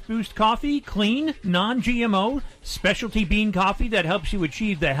 Also, Life Boost Coffee, clean, non-GMO, specialty bean coffee that helps you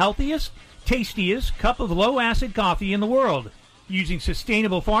achieve the healthiest, tastiest cup of low-acid coffee in the world, using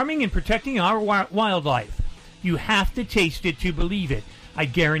sustainable farming and protecting our wildlife. You have to taste it to believe it. I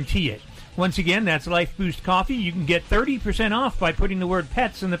guarantee it. Once again, that's Life Boost Coffee. You can get 30% off by putting the word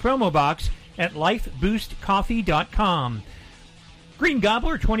pets in the promo box at lifeboostcoffee.com. Green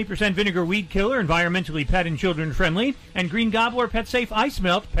Gobbler, 20% vinegar weed killer, environmentally pet and children friendly. And Green Gobbler Pet Safe Ice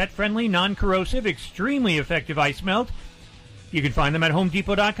Melt, pet friendly, non-corrosive, extremely effective ice melt. You can find them at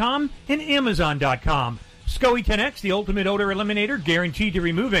HomeDepot.com and Amazon.com. SCOE 10X, the ultimate odor eliminator, guaranteed to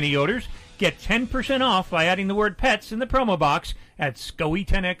remove any odors. Get 10% off by adding the word pets in the promo box at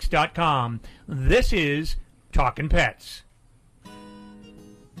SCOE10X.com. This is Talkin Pets.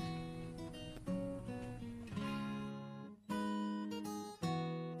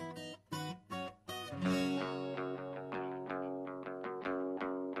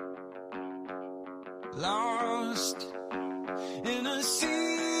 lost in a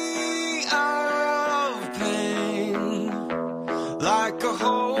sea of pain, like a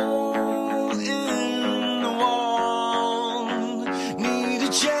hole in the wall. Need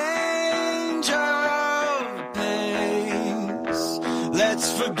a change of pace.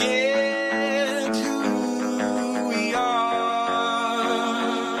 Let's forget who we are.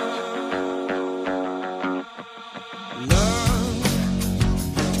 Love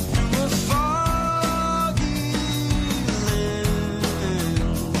through a foggy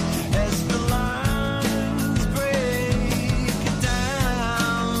land as the lines break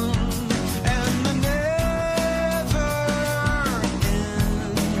down and the never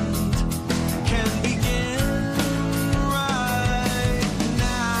end can begin right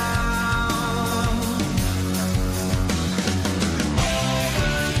now.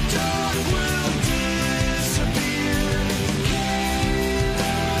 The dark will disappear.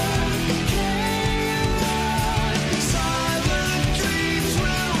 Silent dreams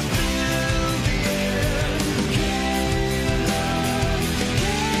will fill the air.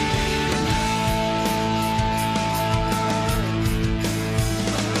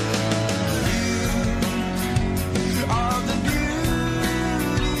 You are the beauty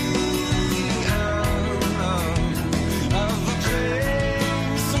of a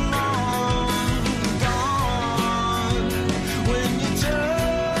place long gone. When you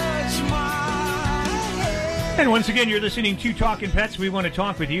touch my head. And once again, you're listening to Talkin Pets. We want to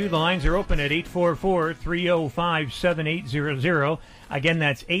talk with you. The lines are open at 844-305-7800. Again,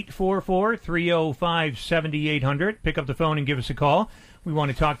 that's 844-305-7800. Pick up the phone and give us a call. We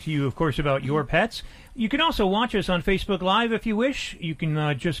want to talk to you, of course, about your pets. You can also watch us on Facebook Live if you wish. You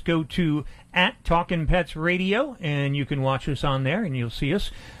can just go to @Talkin Pets Radio, and you can watch us on there, and you'll see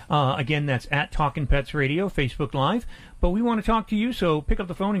us. Again, that's @Talkin Pets Radio, Facebook Live. But we want to talk to you, so pick up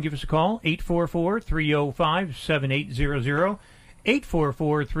the phone and give us a call. 844-305-7800.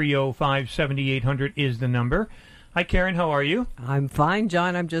 844-305-7800 is the number. Hi, Karen. How are you? I'm fine,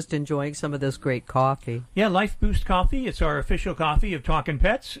 John. I'm just enjoying some of this great coffee. Yeah, Life Boost Coffee. It's our official coffee of Talkin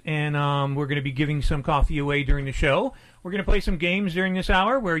Pets, and we're going to be giving some coffee away during the show. We're going to play some games during this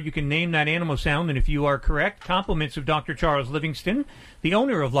hour where you can name that animal sound, and if you are correct, compliments of Dr. Charles Livingston, the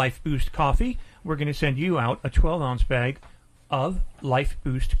owner of Life Boost Coffee, we're going to send you out a 12-ounce bag of Life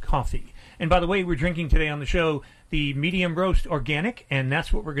Boost Coffee. And by the way, we're drinking today on the show the medium roast organic, and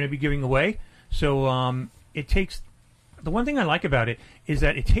that's what we're going to be giving away. So it takes... The one thing I like about it is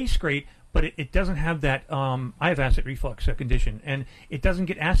that it tastes great, but it doesn't have that... I have acid reflux, a condition, and it doesn't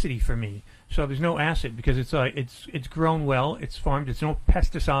get acidy for me. So there's no acid because it's grown well, it's farmed, there's no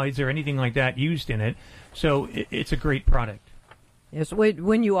pesticides or anything like that used in it. So it's a great product. Yes,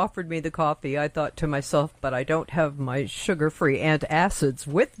 when you offered me the coffee, I thought to myself, but I don't have my sugar-free antacids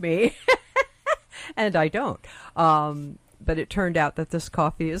with me. And I don't. But it turned out that this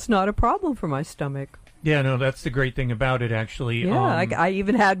coffee is not a problem for my stomach. Yeah, no, that's the great thing about it, actually. Yeah, I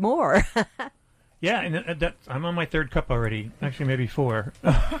even had more. Yeah, and I'm on my third cup already. Actually, maybe 4.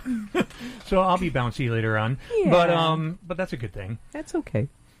 So I'll be bouncy later on. Yeah. But that's a good thing. That's okay.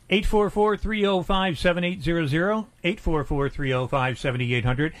 844-305-7800,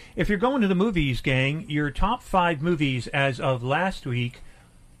 844-305-7800. If you're going to the movies, gang, your top 5 movies as of last week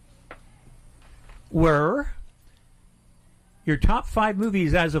were... Your top 5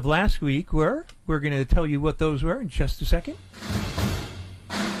 movies as of last week were... We're going to tell you what those were in just a second.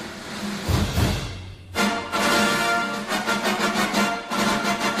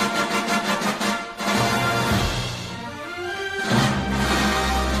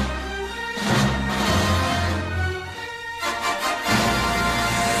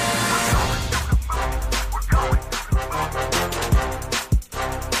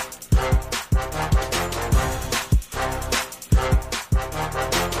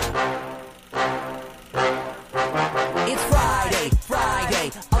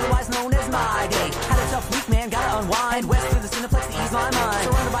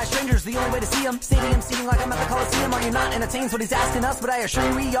 What he's asking us, but I assure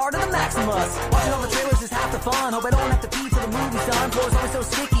you we are to the maximus. Watching all the trailers is half the fun. Hope I don't have to pee till the movie's done. Floor's always so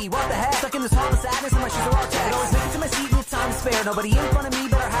sticky, what the heck? Stuck in this hall of sadness and my shoes are all checked. Always make it to my seat with time to spare. Nobody in front of me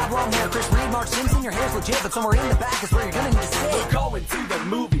better have long hair. Chris Reed, Mark Simpson, your hair's legit, but somewhere in the back is where you're gonna need to sit. We're going to the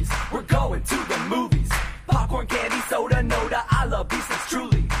movies. We're going to the movies. Popcorn, candy, soda, Noda. I love beasts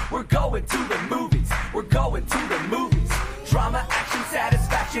truly. We're going to the movies. We're going to the movies. Drama, action,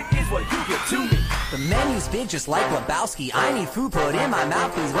 satisfaction is what you get to me. The menu's big just like Lebowski. I need food put in my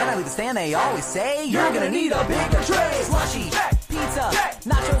mouth, please. When I leave the stand, they always say, you're gonna need a bigger tray. Slushy, check. Pizza, pizza,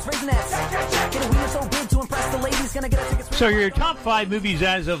 nachos, raisinets. Get a wiener so big to impress the ladies. Gonna get a ticket. So your top 5 movies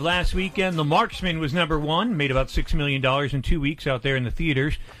as of last weekend. The Marksman was number 1, made about $6 million in 2 weeks out there in the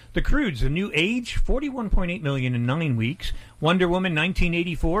theaters. The Croods, The New Age, $41.8 million in 9 weeks. Wonder Woman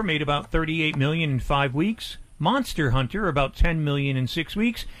 1984 made about $38 million in 5 weeks. Monster Hunter, about $10 million in 6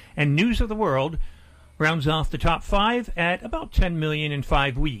 weeks. And News of the World rounds off the top 5 at about $10 million in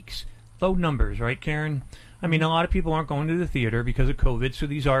 5 weeks. Low numbers, right, Karen? I mean, a lot of people aren't going to the theater because of COVID, so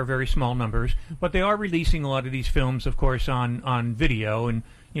these are very small numbers. But they are releasing a lot of these films, of course, on video and,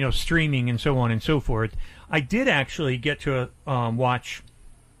 you know, streaming and so on and so forth. I did actually get to watch...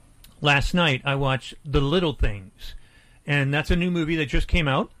 Last night, I watched The Little Things, and that's a new movie that just came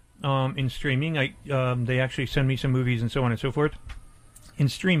out in streaming. They actually send me some movies and so on and so forth in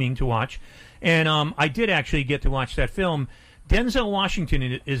streaming to watch, and I did actually get to watch that film. Denzel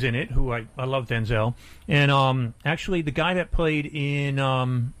Washington is in it, who I love Denzel, and actually the guy that played in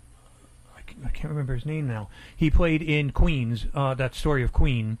I can't remember his name now. He played in Queens, that story of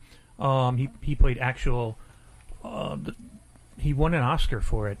Queen. He played actual. He won an Oscar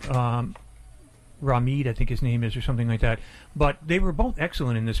for it. Ramid, I think his name is, or something like that. But they were both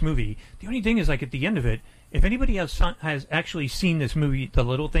excellent in this movie. The only thing is, like, at the end of it, if anybody has actually seen this movie, The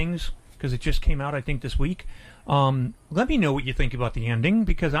Little Things, because it just came out, I think, this week, let me know what you think about the ending,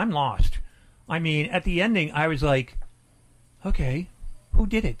 because I'm lost. I mean, at the ending, I was like, okay, who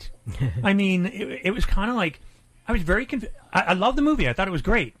did it? I mean, it was kind of like, I was very confused. I love the movie. I thought it was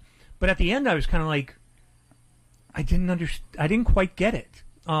great. But at the end, I was kind of like, I didn't quite get it.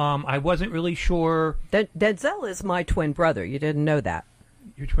 I wasn't really sure. Denzel is my twin brother. You didn't know that.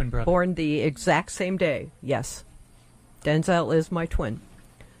 Your twin brother. Born the exact same day. Yes. Denzel is my twin.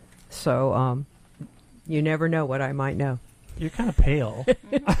 So, you never know what I might know. You're kind of pale.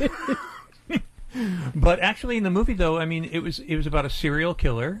 But actually in the movie, though, I mean, it was about a serial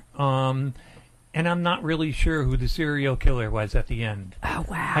killer. And I'm not really sure who the serial killer was at the end. Oh,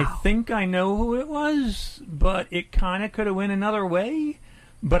 wow. I think I know who it was, but it kind of could have went another way.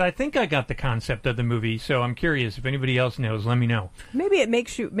 But I think I got the concept of the movie, so I'm curious. If anybody else knows, let me know. Maybe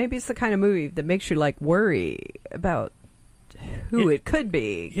it's the kind of movie that makes you, like, worry about who it could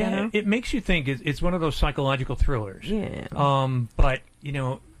be. Yeah, you know? It makes you think. It's one of those psychological thrillers. Yeah. But, you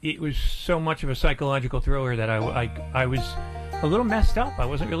know, it was so much of a psychological thriller that I was a little messed up. I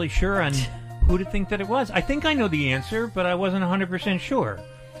wasn't really sure on who to think that it was. I think I know the answer, but I wasn't 100% sure.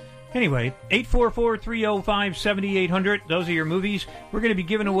 Anyway, 844-305-7800. Those are your movies. We're going to be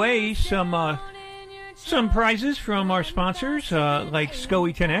giving away some prizes from our sponsors, like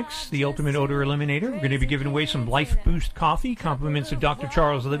SCOE 10X, the Ultimate Odor Eliminator. We're going to be giving away some Life Boost Coffee, compliments of Dr.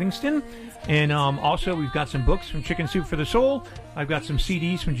 Charles Livingston. And also, we've got some books from Chicken Soup for the Soul. I've got some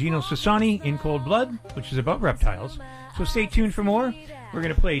CDs from Gino Sassani, In Cold Blood, which is about reptiles. So stay tuned for more. We're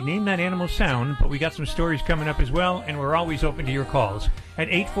going to play Name That Animal Sound, but we got some stories coming up as well, and we're always open to your calls at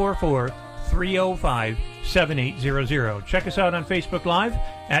 844-305-7800. Check us out on Facebook Live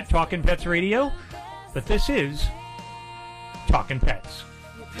at Talkin Pets Radio. But this is Talkin Pets.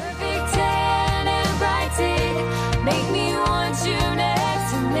 Perfect tan and bright teeth make me want you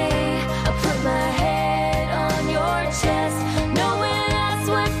next to me. I put my head on your chest, knowing that's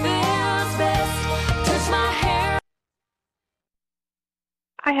what feels best. Touch my hair.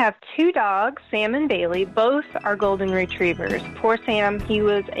 I have 2 dogs, Sam and Bailey. Both are golden retrievers. Poor Sam, he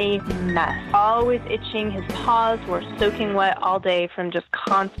was a mess. Always itching. His paws were soaking wet all day from just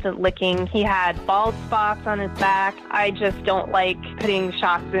constant licking. He had bald spots on his back. I just don't like putting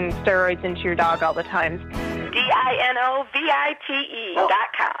shots and steroids into your dog all the time.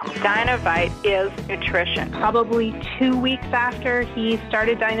 DINOVITE.com. Dinovite is nutrition. Probably 2 weeks after he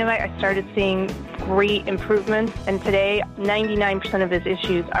started Dinovite, I started seeing great improvements, and today 99% of his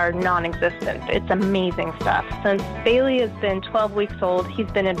issues are non-existent. It's amazing stuff. Since Bailey has been 12 weeks old,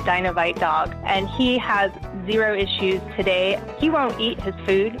 he's been a Dinovite dog, and he has 0 issues today. He won't eat his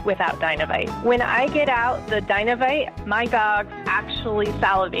food without Dinovite. When I get out the Dinovite, my dogs actually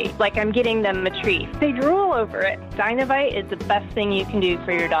salivate, like I'm getting them a treat. They drool over it. Dinovite is the best thing you can do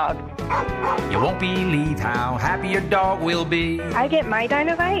for your dog. You won't believe how happy your dog will be. I get my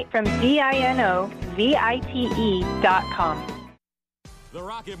Dinovite from DINOVITE.com. The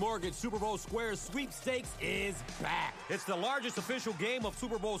Rocket Mortgage Super Bowl Squares Sweepstakes is back. It's the largest official game of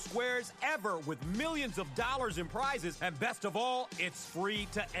Super Bowl Squares ever, with millions of dollars in prizes, and best of all, it's free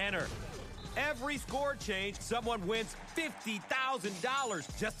to enter. Every score change, someone wins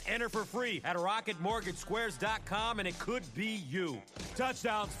 $50,000. Just enter for free at RocketMortgageSquares.com, and it could be you.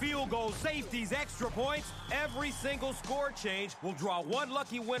 Touchdowns, field goals, safeties, extra points. Every single score change will draw one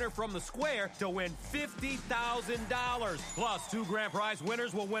lucky winner from the square to win $50,000. Plus, 2 grand prize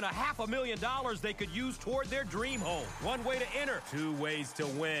winners will win $500,000 they could use toward their dream home. One way to enter, 2 ways to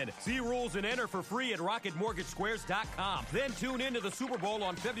win. See rules and enter for free at RocketMortgageSquares.com. Then tune into the Super Bowl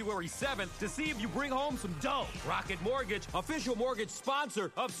on February 7th to see if you bring home some dough. Rocket Mortgage, official mortgage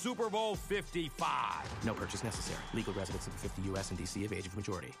sponsor of Super Bowl 55. No purchase necessary. Legal residents of the 50 U.S. and D.C. of age of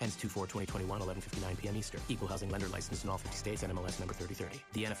majority. Ends 2/4/2021, 11:59 p.m. Eastern. Equal housing lender licensed in all 50 states. NMLS number 3030.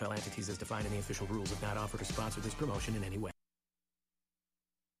 The NFL entities as defined in the official rules have not offered or sponsored this promotion in any way.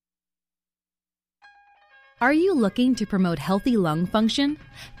 Are you looking to promote healthy lung function?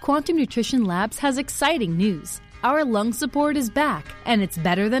 Quantum Nutrition Labs has exciting news. Our lung support is back, and it's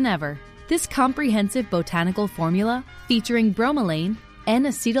better than ever. This comprehensive botanical formula, featuring bromelain,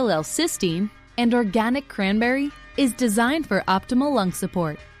 N-acetyl-L-cysteine, and organic cranberry, is designed for optimal lung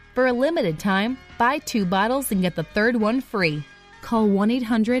support. For a limited time, buy 2 bottles and get the 3rd one free. Call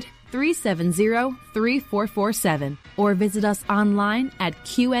 1-800-370-3447 or visit us online at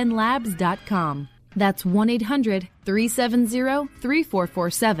qnlabs.com. That's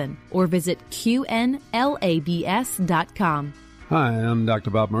 1-800-370-3447 or visit qnlabs.com. Hi, I'm Dr.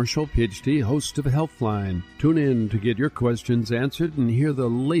 Bob Marshall, PhD, host of Healthline. Tune in to get your questions answered and hear the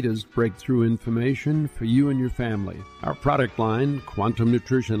latest breakthrough information for you and your family. Our product line, Quantum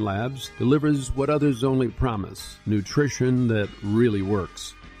Nutrition Labs, delivers what others only promise, nutrition that really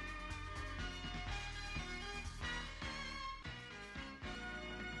works.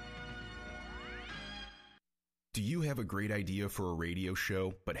 Do you have a great idea for a radio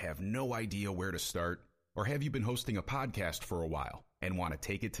show but have no idea where to start? Or have you been hosting a podcast for a while and want to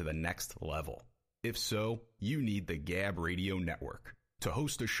take it to the next level? If so, you need the Gab Radio Network. To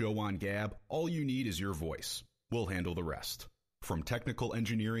host a show on Gab, all you need is your voice. We'll handle the rest. From technical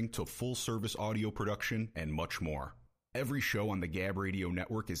engineering to full-service audio production and much more. Every show on the Gab Radio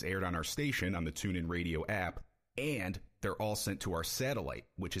Network is aired on our station on the TuneIn Radio app, and they're all sent to our satellite,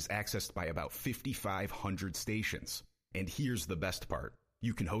 which is accessed by about 5,500 stations. And here's the best part.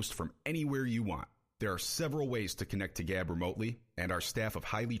 You can host from anywhere you want. There are several ways to connect to Gab remotely, and our staff of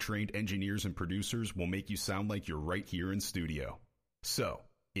highly trained engineers and producers will make you sound like you're right here in studio. So,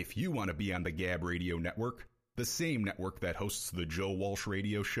 if you want to be on the Gab Radio Network, the same network that hosts the Joe Walsh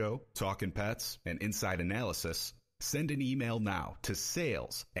Radio Show, Talkin Pets, and Inside Analysis, send an email now to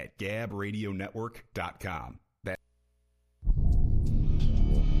sales@gabradionetwork.com.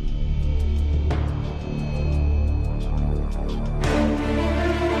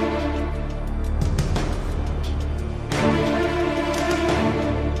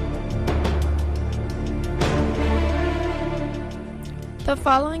 The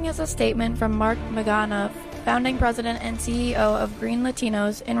following is a statement from Mark Magana, founding president and CEO of Green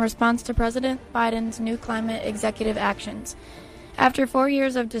Latinos, in response to President Biden's new climate executive actions. After 4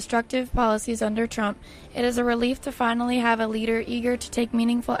 years of destructive policies under Trump, it is a relief to finally have a leader eager to take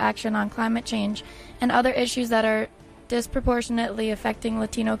meaningful action on climate change and other issues that are disproportionately affecting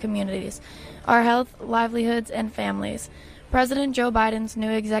Latino communities, our health, livelihoods, and families. President Joe Biden's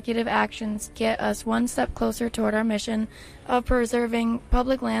new executive actions get us one step closer toward our mission of preserving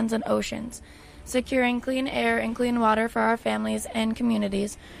public lands and oceans, securing clean air and clean water for our families and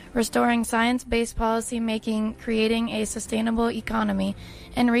communities, restoring science-based policy making, creating a sustainable economy,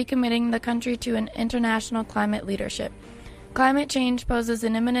 and recommitting the country to an international climate leadership. Climate change poses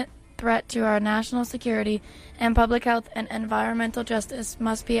an imminent threat to our national security, and public health and environmental justice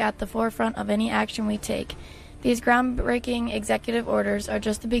must be at the forefront of any action we take. These groundbreaking executive orders are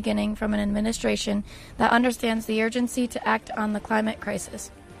just the beginning from an administration that understands the urgency to act on the climate crisis.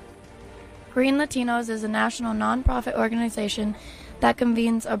 Green Latinos is a national nonprofit organization that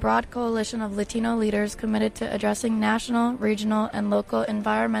convenes a broad coalition of Latino leaders committed to addressing national, regional, and local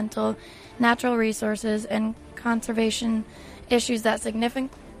environmental, natural resources, and conservation issues that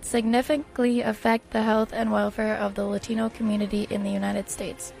significantly affect the health and welfare of the Latino community in the United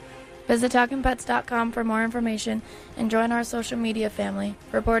States. Visit TalkinPets.com for more information and join our social media family.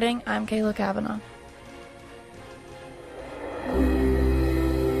 Reporting, I'm Kayla Kavanaugh.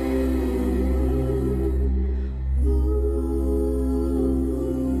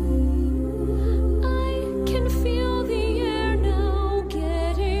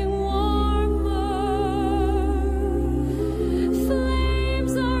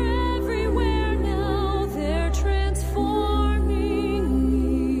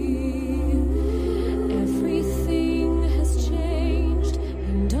 Everything has changed,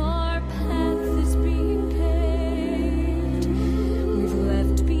 and our path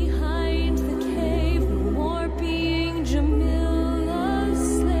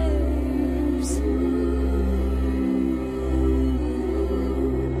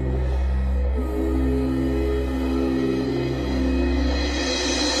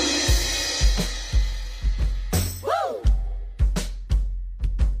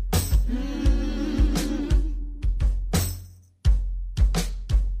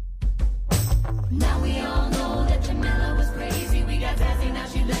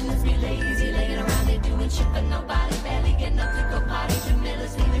shit, but nobody barely get enough to go party.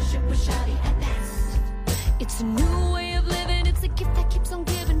 Jamila's leadership was shoddy, and that's it's a new way of living. It's a gift that keeps on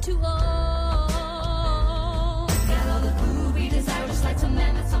giving to all. Got all the food we desire, just like some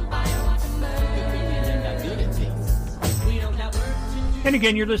man that's on fire, want to murder. We don't have work to do. And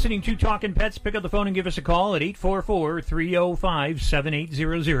again, you're listening to Talkin Pets. Pick up the phone and give us a call at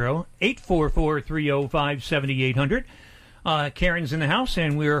 844-305-7800, 844-305-7800. Karen's in the house,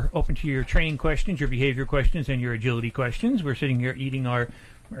 and we're open to your training questions, your behavior questions, and your agility questions. We're sitting here drinking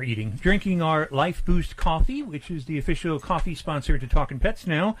our Life Boost coffee, which is the official coffee sponsor to Talkin Pets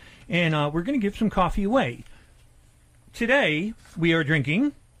now, and we're going to give some coffee away. Today, we are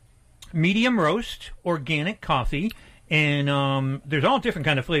drinking medium roast organic coffee, and there's all different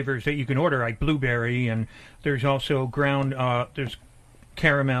kind of flavors that you can order, like blueberry, and there's also ground, there's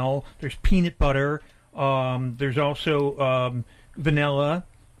caramel, there's peanut butter, there's also vanilla.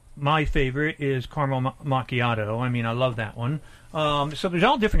 My favorite is caramel macchiato. I mean, I love that one. So there's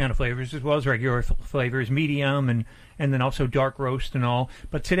all different kind of flavors, as well as regular flavors, medium, and then also dark roast and all.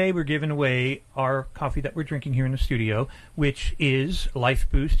 But today we're giving away our coffee that we're drinking here in the studio, which is Life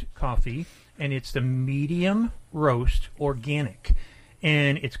Boost coffee, and it's the medium roast organic.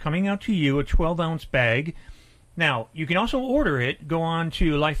 And it's coming out to you, a 12-ounce bag. Now, you can also order it. Go on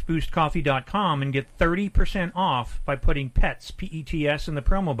to lifeboostcoffee.com and get 30% off by putting PETS, P-E-T-S, in the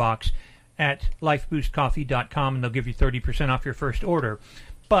promo box at lifeboostcoffee.com, and they'll give you 30% off your first order.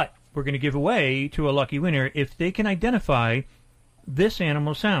 But we're going to give away to a lucky winner if they can identify this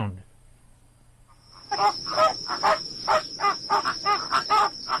animal sound.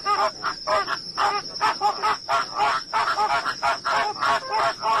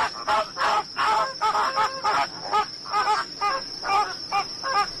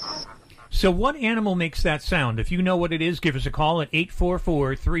 So what animal makes that sound? If you know what it is, give us a call at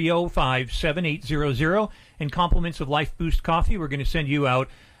 844-305-7800. And compliments of Life Boost coffee, we're going to send you out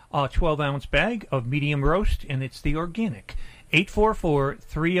a 12-ounce bag of medium roast, and it's the organic.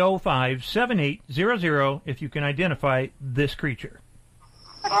 844-305-7800 if you can identify this creature.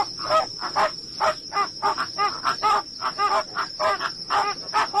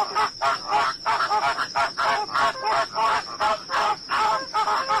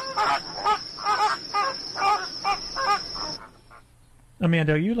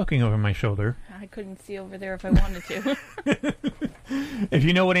 Amanda, are you looking over my shoulder? I couldn't see over there if I wanted to. If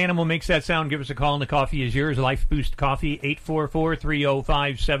you know what animal makes that sound, give us a call, and the coffee is yours. Life Boost Coffee,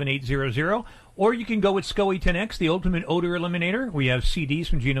 844-305-7800. Or you can go with SCOE 10X, the ultimate odor eliminator. We have CDs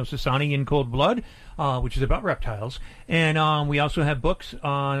from Gino Sassani, In Cold Blood, which is about reptiles. And we also have books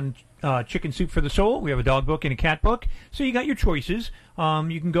on Chicken Soup for the Soul. We have a dog book and a cat book. So you got your choices.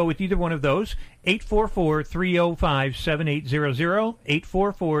 You can go with either one of those. 844-305-7800,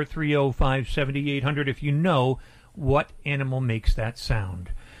 844-305-7800 if you know what animal makes that sound.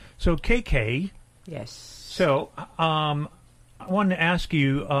 So, KK. Yes. So, I wanted to ask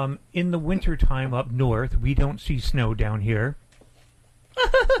you, in the wintertime up north, we don't see snow down here.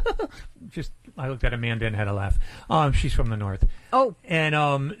 I looked at Amanda and had a laugh. She's from the north. Oh.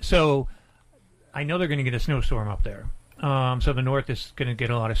 And so I know they're going to get a snowstorm up there. So the north is going to get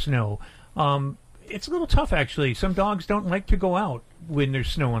a lot of snow. It's a little tough, actually. Some dogs don't like to go out when there's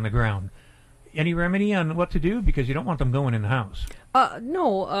snow on the ground. Any remedy on what to do? Because you don't want them going in the house.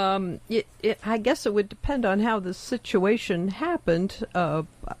 No. I guess it would depend on how the situation happened.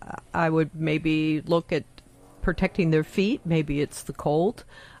 I would maybe look at protecting their feet. Maybe it's the cold.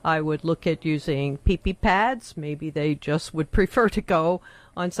 I would look at using pee-pee pads. Maybe they just would prefer to go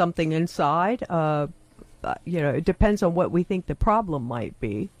on something inside. It depends on what we think the problem might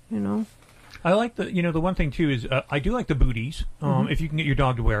be, I like the one thing, too, is I do like the booties, if you can get your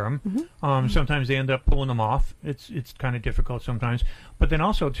dog to wear them. Sometimes they end up pulling them off. It's kind of difficult sometimes. But then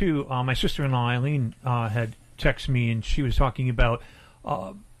also, too, my sister-in-law, Eileen, had texted me, and she was talking about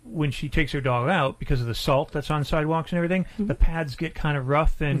when she takes her dog out, because of the salt that's on sidewalks and everything, the pads get kind of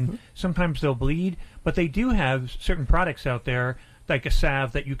rough, and sometimes they'll bleed. But they do have certain products out there, like a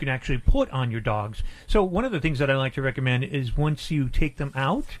salve that you can actually put on your dogs. So one of the things that I like to recommend is once you take them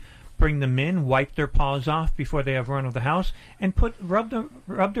out, bring them in, wipe their paws off before they have run of the house, and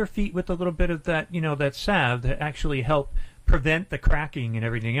rub their feet with a little bit of that, that salve that actually help prevent the cracking and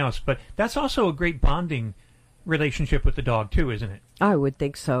everything else. But that's also a great bonding relationship with the dog too, isn't it? I would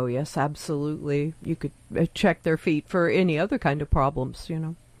think so. Yes, absolutely. You could check their feet for any other kind of problems,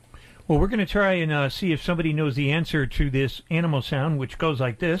 Well, we're going to try and see if somebody knows the answer to this animal sound, which goes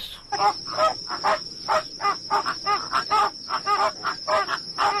like this.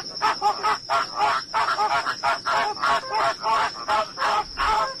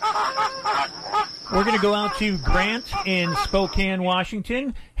 We're going to to go out to Grant in Spokane,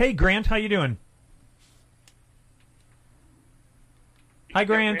 Washington. Hey, Grant, how you doing? Hi,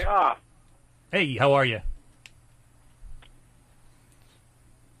 Grant. Hey, how are you?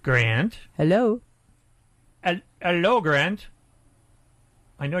 Grant? Hello? Hello, Grant.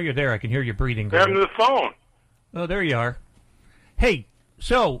 I know you're there. I can hear you breathing, Grant. Grab the phone. Oh, there you are. Hey,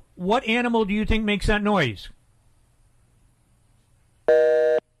 so, what animal do you think makes that noise?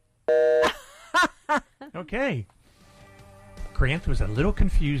 Okay. Grant was a little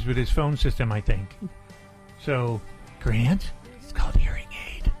confused with his phone system, I think. So, Grant, it's called hearing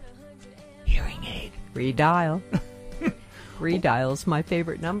aid. Hearing aid. Redial. Redial's my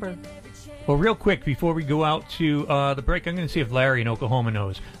favorite number. Well, real quick, before we go out to the break, I'm going to see if Larry in Oklahoma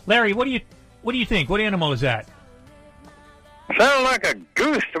knows. Larry, what do you think? What animal is that? Sounds like a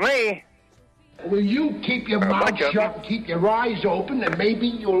goose to me. Will you keep your mouth shut and keep your eyes open, and maybe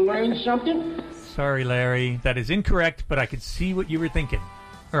you'll learn something? Sorry, Larry. That is incorrect, but I could see what you were thinking.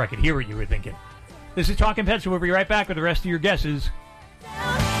 Or I could hear what you were thinking. This is Talkin Pets, so we'll be right back with the rest of your guesses.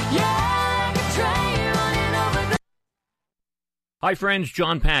 Hi friends,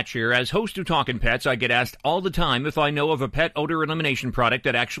 John Patch here. As host of Talkin Pets, I get asked all the time if I know of a pet odor elimination product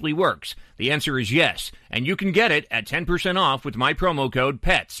that actually works. The answer is yes, and you can get it at 10% off with my promo code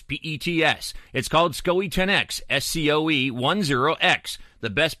PETS, P-E-T-S. It's called SCOE 10X, S-C-O-E 10X, the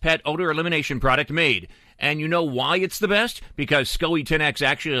best pet odor elimination product made. And you know why it's the best? Because SCOE 10X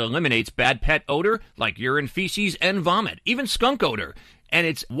actually eliminates bad pet odor like urine, feces, and vomit, even skunk odor. And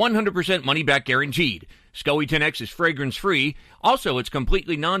it's 100% money-back guaranteed. SCOE 10X is fragrance-free. Also, it's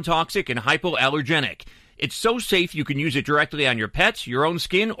completely non-toxic and hypoallergenic. It's so safe you can use it directly on your pets, your own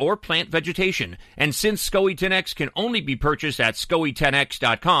skin, or plant vegetation. And since SCOE 10X can only be purchased at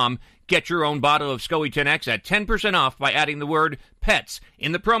SCOE10X.com, get your own bottle of SCOE 10X at 10% off by adding the word PETS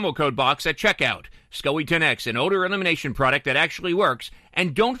in the promo code box at checkout. SCOE 10X, an odor elimination product that actually works.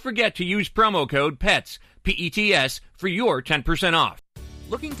 And don't forget to use promo code PETS, P-E-T-S, for your 10% off.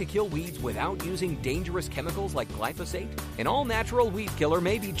 Looking to kill weeds without using dangerous chemicals like glyphosate? An all-natural weed killer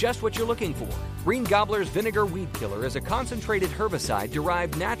may be just what you're looking for. Green Gobbler's Vinegar Weed Killer is a concentrated herbicide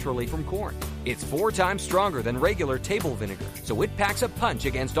derived naturally from corn. It's 4 times stronger than regular table vinegar, so it packs a punch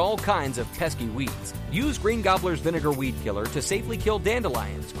against all kinds of pesky weeds. Use Green Gobbler's Vinegar Weed Killer to safely kill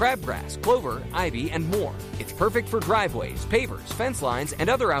dandelions, crabgrass, clover, ivy, and more. It's perfect for driveways, pavers, fence lines, and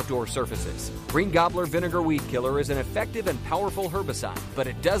other outdoor surfaces. Green Gobbler Vinegar Weed Killer is an effective and powerful herbicide, but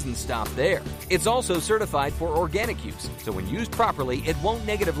it doesn't stop there. It's also certified for organic use, so when used properly, it won't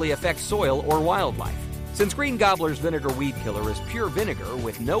negatively affect soil or wildlife. Since Green Gobbler's Vinegar Weed Killer is pure vinegar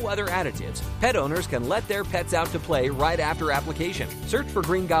with no other additives, pet owners can let their pets out to play right after application. Search for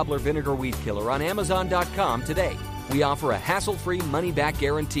Green Gobbler Vinegar Weed Killer on Amazon.com today. We offer a hassle-free money-back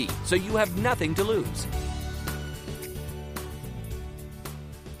guarantee, so you have nothing to lose.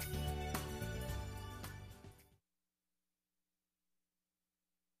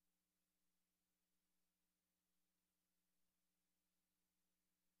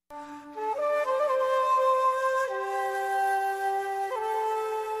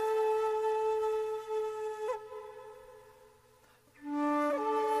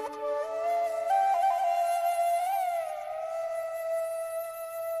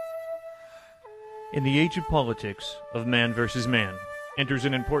 In the age of politics, of man versus man, enters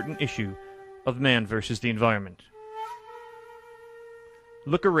an important issue of man versus the environment.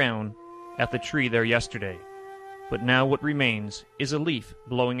 Look around at the tree there yesterday, but now what remains is a leaf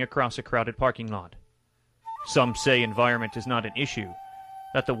blowing across a crowded parking lot. Some say environment is not an issue,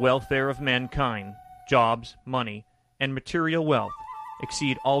 that the welfare of mankind, jobs, money, and material wealth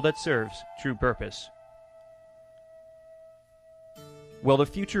exceed all that serves true purpose. Well, the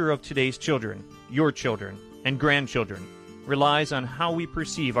future of today's children, your children, and grandchildren relies on how we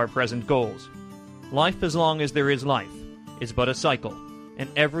perceive our present goals. Life, as long as there is life, is but a cycle, and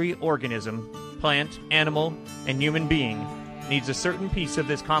every organism, plant, animal, and human being needs a certain piece of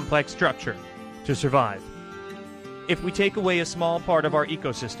this complex structure to survive. If we take away a small part of our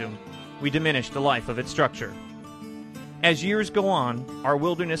ecosystem, we diminish the life of its structure. As years go on, our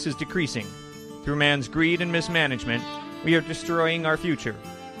wilderness is decreasing. Through man's greed and mismanagement, we are destroying our future.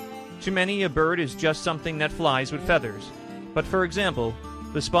 To many, a bird is just something that flies with feathers. But for example,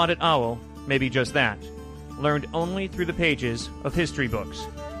 the spotted owl may be just that, learned only through the pages of history books.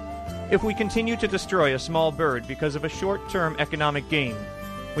 If we continue to destroy a small bird because of a short-term economic gain,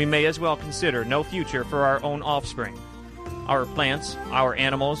 we may as well consider no future for our own offspring. Our plants, our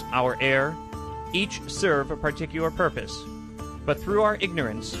animals, our air, each serve a particular purpose. But through our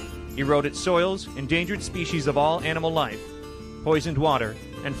ignorance, eroded soils, endangered species of all animal life, poisoned water,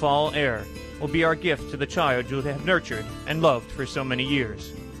 and foul air, will be our gift to the child you'll have nurtured and loved for so many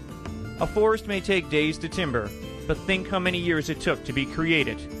years. A forest may take days to timber, but think how many years it took to be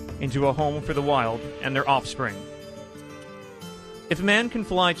created into a home for the wild and their offspring. If man can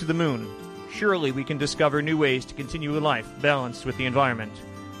fly to the moon, surely we can discover new ways to continue a life balanced with the environment.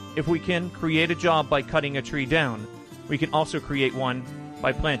 If we can create a job by cutting a tree down, we can also create one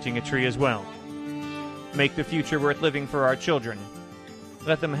by planting a tree as well. Make the future worth living for our children.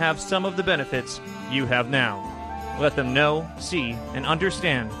 Let them have some of the benefits you have now. Let them know, see, and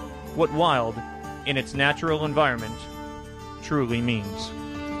understand what wild, in its natural environment, truly means.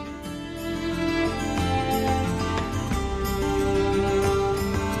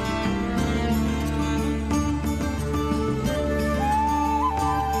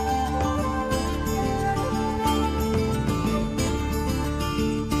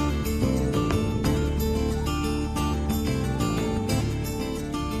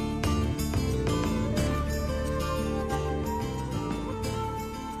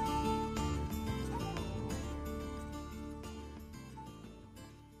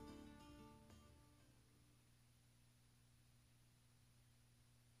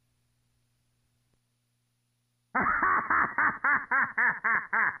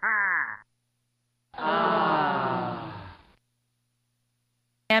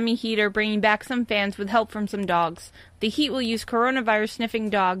 Miami Heat are bringing back some fans with help from some dogs. The Heat will use coronavirus-sniffing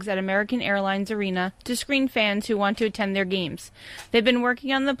dogs at American Airlines Arena to screen fans who want to attend their games. They've been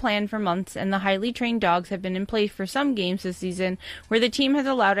working on the plan for months, and the highly trained dogs have been in place for some games this season where the team has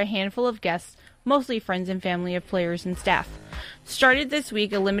allowed a handful of guests, mostly friends and family of players and staff. Started this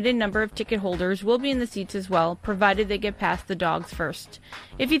week, a limited number of ticket holders will be in the seats as well, provided they get past the dogs first.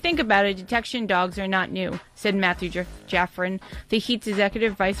 If you think about it, detection dogs are not new, said Matthew Jaffrin, the Heat's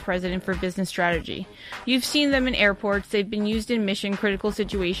Executive Vice President for Business Strategy. You've seen them in airports. They've been used in mission-critical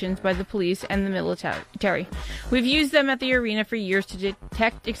situations by the police and the military. We've used them at the arena for years to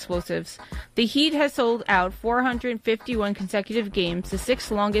detect explosives. The Heat has sold out 451 consecutive games, the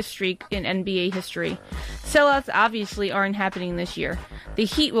sixth longest streak in NBA history. Sellouts obviously aren't happening this year. The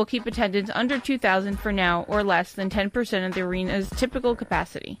Heat will keep attendance under 2,000 for now, or less than 10% of the arena's typical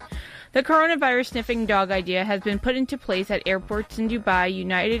capacity. The coronavirus sniffing dog idea has been put into place at airports in Dubai,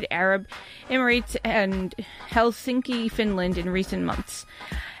 United Arab Emirates, and Helsinki, Finland in recent months.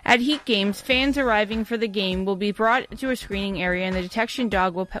 At Heat games, fans arriving for the game will be brought to a screening area and the detection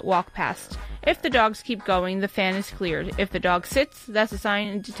dog will walk past. If the dogs keep going, the fan is cleared. If the dog sits, that's a sign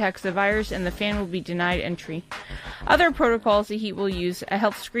it detects the virus and the fan will be denied entry. Other protocols the Heat will use: a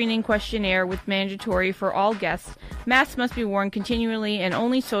health screening questionnaire with mandatory for all guests, masks must be worn continually, and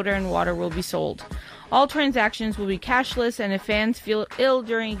only soda and water will be sold. All transactions will be cashless, and if fans feel ill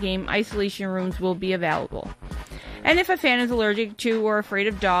during a game, isolation rooms will be available. And if a fan is allergic to or afraid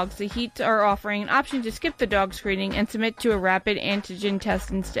of dogs, the Heat are offering an option to skip the dog screening and submit to a rapid antigen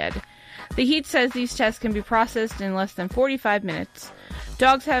test instead. The Heat says these tests can be processed in less than 45 minutes.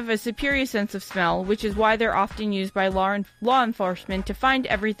 Dogs have a superior sense of smell, which is why they're often used by law enforcement to find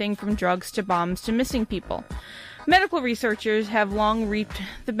everything from drugs to bombs to missing people. Medical researchers have long reaped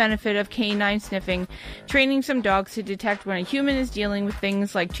the benefit of canine sniffing, training some dogs to detect when a human is dealing with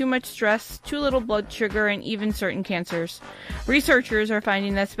things like too much stress, too little blood sugar, and even certain cancers. Researchers are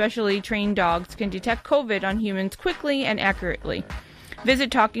finding that specially trained dogs can detect COVID on humans quickly and accurately.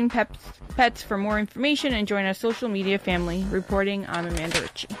 Visit Talkin Pets for more information and join our social media family. Reporting, I'm Amanda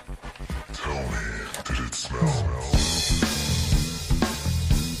Ritchie. Tell me, did it smell?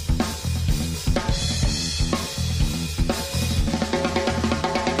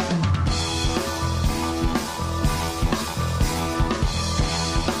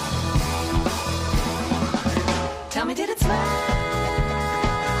 Tell me, did it smell?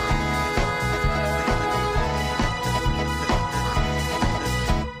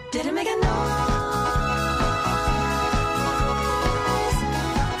 Did it make a noise?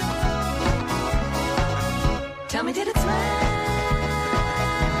 Tell me, did it smell?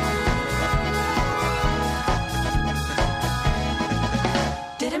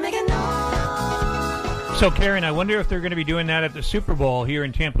 Did it make a noise? So, Karen, I wonder if they're going to be doing that at the Super Bowl here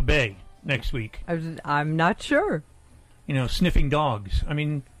in Tampa Bay next week. I'm not sure. You know, sniffing dogs. I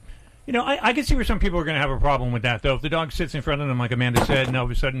mean, you know, I can see where some people are going to have a problem with that, though. If the dog sits in front of them, like Amanda said, and all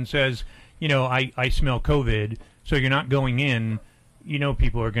of a sudden says, you know, I smell COVID, so you're not going in, you know,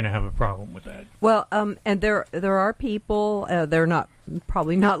 people are going to have a problem with that. Well, and there are people, they're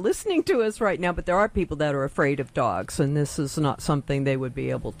probably not listening to us right now, but there are people that are afraid of dogs, and this is not something they would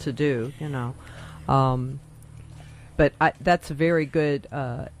be able to do, you know. But that's a very good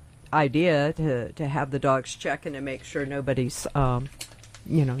idea to have the dogs check and to make sure nobody's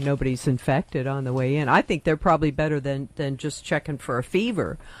nobody's infected on the way in. I think they're probably better than just checking for a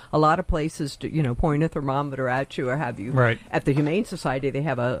fever. A lot of places, point a thermometer at you or have you. Right. At the Humane Society, they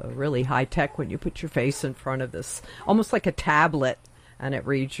have a really high tech when you put your face in front of this, almost like a tablet, and it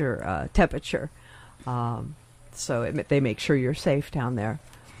reads your temperature. So they make sure you're safe down there.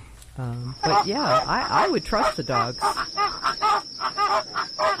 But yeah, I would trust the dogs.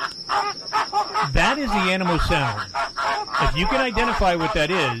 That is the animal sound. If you can identify what that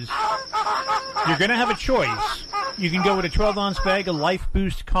is, you're going to have a choice. You can go with a 12-ounce bag of Life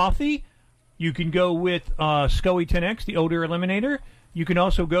Boost coffee. You can go with SCOE 10X, the odor eliminator. You can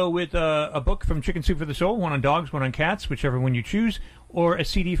also go with a book from Chicken Soup for the Soul, one on dogs, one on cats, whichever one you choose, or a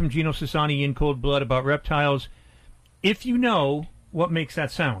CD from Gino Sassani, In Cold Blood, about reptiles. If you know what makes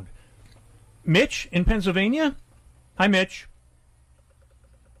that sound. Mitch in Pennsylvania? Hi, Mitch.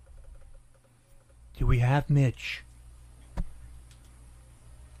 Do we have Mitch?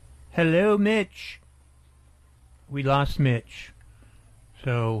 Hello, Mitch. We lost Mitch.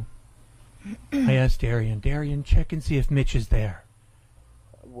 So I asked Darian. Darian, check and see if Mitch is there.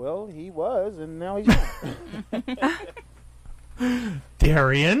 Well, he was, and now he's not.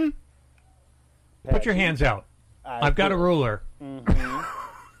 Darian, put your hands out. I've got a ruler. Mm-hmm.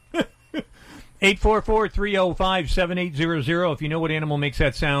 844-305-7800. If you know what animal makes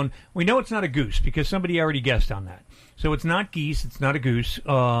that sound. We know it's not a goose because somebody already guessed on that. So it's not geese. It's not a goose.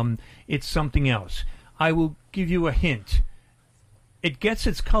 It's something else. I will give you a hint. It gets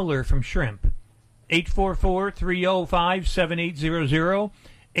its color from shrimp. 844-305-7800.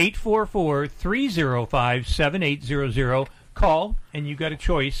 844-305-7800. Call, and you got a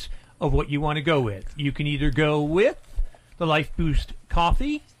choice of what you want to go with. You can either go with the Life Boost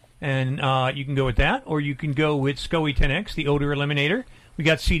coffee, and you can go with that, or you can go with SCOE 10X, the odor eliminator. We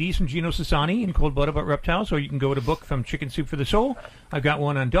got CDs from Gino Sassani, In Cold Blood, about reptiles, or you can go with a book from Chicken Soup for the Soul. I've got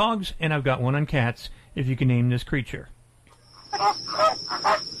one on dogs, and I've got one on cats, if you can name this creature.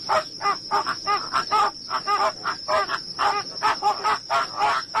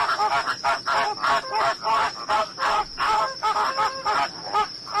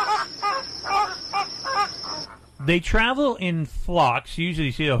 They travel in flocks. Usually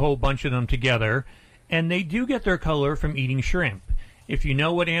you see a whole bunch of them together, and they do get their color from eating shrimp. If you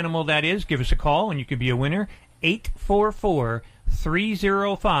know what animal that is, give us a call, and you could be a winner.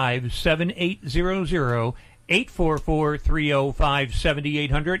 844-305-7800.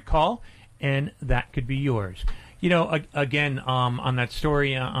 844-305-7800. Call, and that could be yours. Again, on that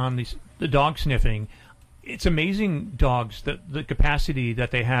story on the dog sniffing, it's amazing dogs, the capacity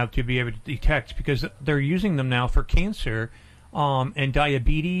that they have to be able to detect, because they're using them now for cancer and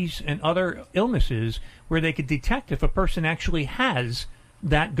diabetes and other illnesses where they could detect if a person actually has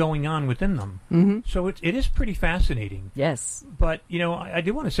that going on within them. Mm-hmm. So it is pretty fascinating. Yes. But, I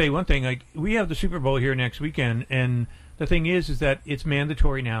do want to say one thing. We have the Super Bowl here next weekend, and the thing is that it's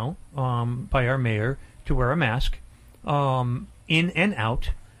mandatory now by our mayor to wear a mask in and out.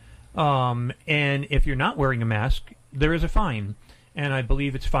 And if you're not wearing a mask, there is a fine, and I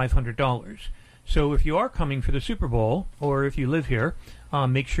believe it's $500. So if you are coming for the Super Bowl, or if you live here,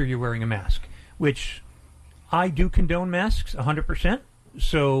 make sure you're wearing a mask, which I do condone masks 100%.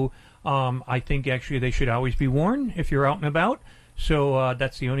 So I think actually they should always be worn if you're out and about. So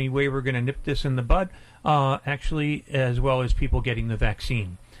that's the only way we're going to nip this in the bud, actually, as well as people getting the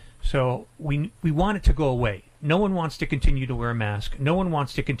vaccine. So we want it to go away. No one wants to continue to wear a mask. No one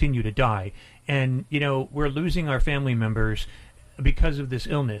wants to continue to die. And, we're losing our family members because of this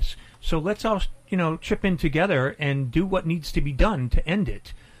illness. So let's all, chip in together and do what needs to be done to end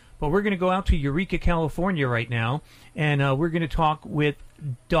it. But we're going to go out to Eureka, California right now, and we're going to talk with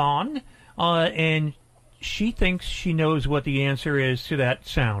Dawn, and she thinks she knows what the answer is to that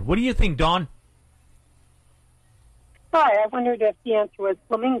sound. What do you think, Dawn? Hi, I wondered if the answer was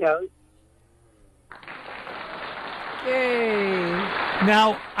flamingos. Yay.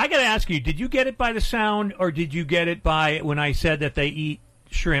 Now, I got to ask you, did you get it by the sound, or did you get it by when I said that they eat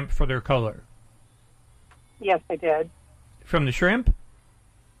shrimp for their color? Yes, I did. From the shrimp?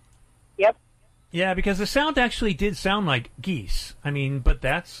 Yep. Yeah, because the sound actually did sound like geese. But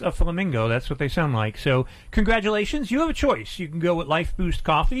that's a flamingo. That's what they sound like. So, congratulations. You have a choice. You can go with Life Boost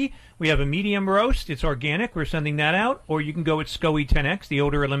coffee. We have a medium roast. It's organic. We're sending that out. Or you can go with SCOE 10X, the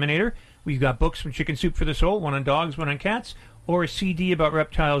odor eliminator. We've got books from Chicken Soup for the Soul, one on dogs, one on cats, or a CD about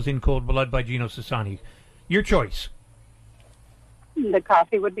reptiles, In Cold Blood by Gino Sassani. Your choice. The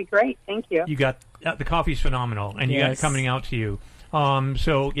coffee would be great. Thank you. You got the coffee's phenomenal, and you got it coming out to you.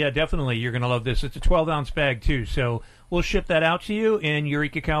 So, yeah, definitely, you're going to love this. It's a 12-ounce bag, too. So we'll ship that out to you in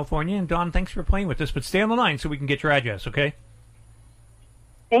Eureka, California. And, Dawn, thanks for playing with us. But stay on the line so we can get your address, okay?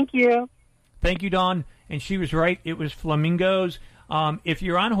 Thank you. Thank you, Dawn. And she was right. It was flamingos. If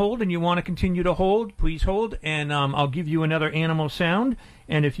you're on hold and you want to continue to hold, please hold, and I'll give you another animal sound.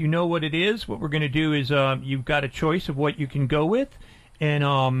 And if you know what it is, what we're going to do is you've got a choice of what you can go with,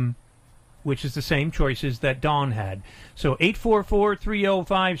 and which is the same choices that Dawn had. So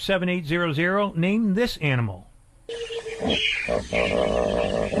 844-305-7800. Name this animal.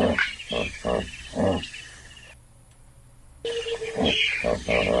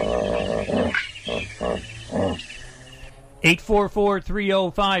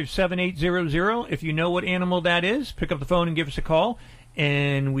 844-305-7800. If you know what animal that is, pick up the phone and give us a call,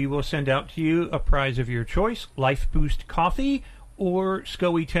 and we will send out to you a prize of your choice, Life Boost Coffee or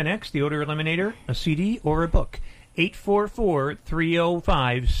SCOE 10X, the odor eliminator, a CD, or a book.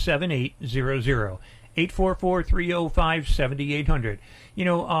 844-305-7800. 844-305-7800. You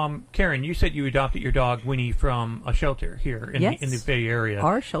know, Karen, you said you adopted your dog, Winnie, from a shelter here in, yes. in the Bay Area.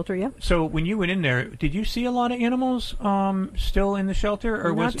 Our shelter, yeah. So when you went in there, did you see a lot of animals still in the shelter?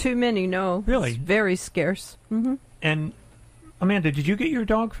 Or Not too many, no. Really? It's very scarce. Mm-hmm. And, Amanda, did you get your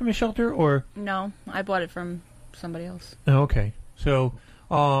dog from a shelter? Or? No, I bought it from somebody else. Oh, okay. So,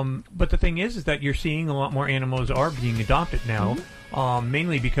 but the thing is that you're seeing a lot more animals are being adopted now,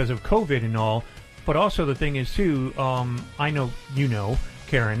 mainly because of COVID and all. But also the thing is, too, I know you know,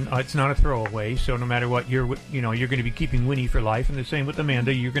 Karen, it's not a throwaway, so no matter what, you're going to be keeping Winnie for life, and the same with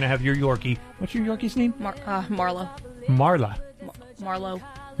Amanda. You're going to have your Yorkie. What's your Yorkie's name? Marlo. Marla. Marlo.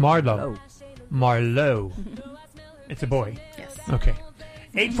 Marlo. Marlo. It's a boy. Yes. Okay.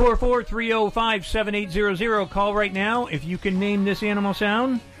 844-305-7800. Call right now if you can name this animal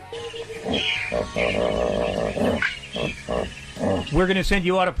sound. We're going to send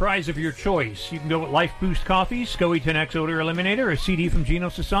you out a prize of your choice. You can go with Life Boost Coffee, SCOE 10X Odor Eliminator, a CD from Gino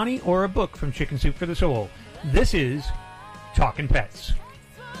Sassani, or a book from Chicken Soup for the Soul. This is Talkin Pets.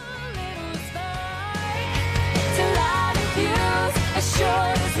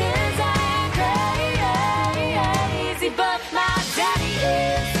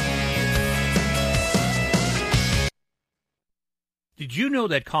 Did you know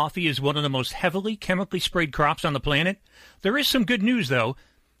that coffee is one of the most heavily chemically sprayed crops on the planet? There is some good news, though.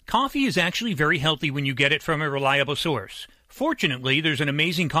 Coffee is actually very healthy when you get it from a reliable source. Fortunately, there's an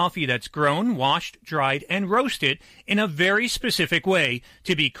amazing coffee that's grown, washed, dried, and roasted in a very specific way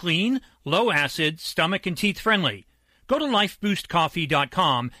to be clean, low acid, stomach and teeth friendly. Go to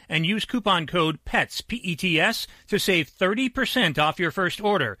lifeboostcoffee.com and use coupon code PETS, P-E-T-S, to save 30% off your first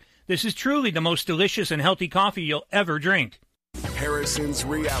order. This is truly the most delicious and healthy coffee you'll ever drink. Harrison's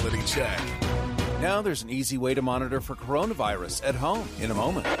Reality Check. Now there's an easy way to monitor for coronavirus at home in a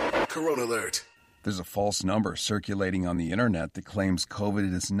moment. Corona Alert. There's a false number circulating on the internet that claims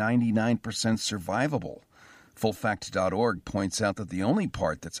COVID is 99% survivable. Fullfact.org points out that the only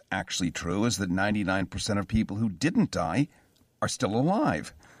part that's actually true is that 99% of people who didn't die are still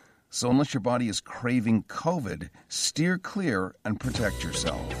alive. So unless your body is craving COVID, steer clear and protect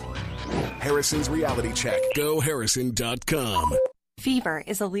yourself. Harrison's Reality Check. GoHarrison.com. Fever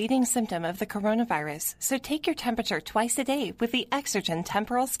is a leading symptom of the coronavirus, so take your temperature twice a day with the Exergen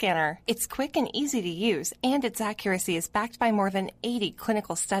Temporal Scanner. It's quick and easy to use, and its accuracy is backed by more than 80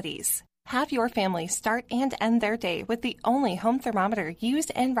 clinical studies. Have your family start and end their day with the only home thermometer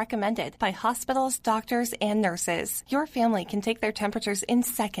used and recommended by hospitals, doctors, and nurses. Your family can take their temperatures in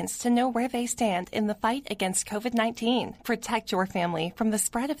seconds to know where they stand in the fight against COVID-19. Protect your family from the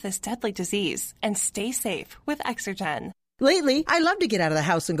spread of this deadly disease and stay safe with Exergen. Lately, I love to get out of the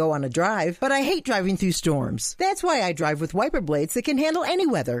house and go on a drive, but I hate driving through storms. That's why I drive with wiper blades that can handle any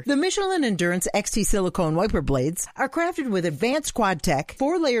weather. The Michelin Endurance XT silicone wiper blades are crafted with advanced quad tech,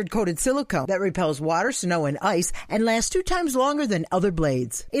 4-layered coated silicone that repels water, snow, and ice and lasts 2 times longer than other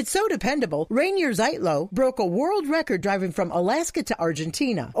blades. It's so dependable, Rainier Zeitlo broke a world record driving from Alaska to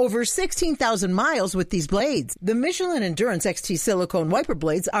Argentina. Over 16,000 miles with these blades. The Michelin Endurance XT silicone wiper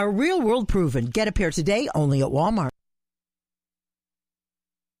blades are real-world proven. Get a pair today only at Walmart.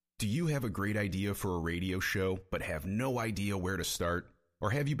 Do you have a great idea for a radio show but have no idea where to start? Or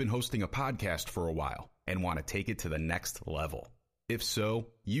have you been hosting a podcast for a while and want to take it to the next level? If so,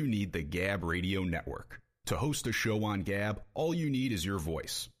 you need the Gab Radio Network. To host a show on Gab, all you need is your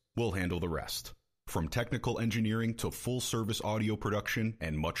voice. We'll handle the rest. From technical engineering to full-service audio production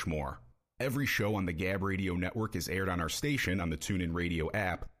and much more. Every show on the Gab Radio Network is aired on our station on the TuneIn Radio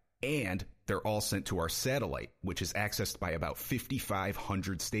app, and they're all sent to our satellite, which is accessed by about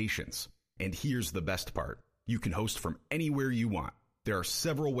 5,500 stations. And here's the best part. You can host from anywhere you want. There are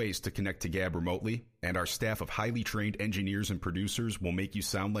several ways to connect to Gab remotely, and our staff of highly trained engineers and producers will make you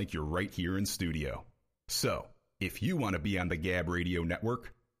sound like you're right here in studio. So, if you want to be on the Gab Radio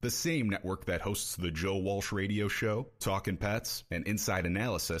Network, the same network that hosts the Joe Walsh Radio Show, Talkin Pets, and Inside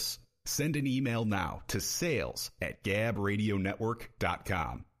Analysis. Send an email now to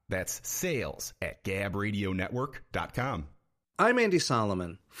sales@gabradionetwork.com. That's sales@gabradionetwork.com. I'm Andy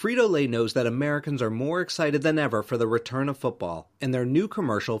Solomon. Frito-Lay knows that Americans are more excited than ever for the return of football, and their new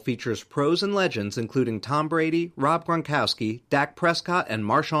commercial features pros and legends including Tom Brady, Rob Gronkowski, Dak Prescott, and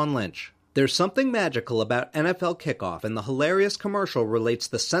Marshawn Lynch. There's something magical about NFL kickoff, and the hilarious commercial relates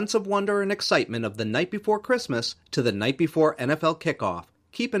the sense of wonder and excitement of the night before Christmas to the night before NFL kickoff.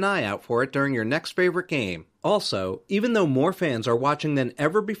 Keep an eye out for it during your next favorite game. Also, even though more fans are watching than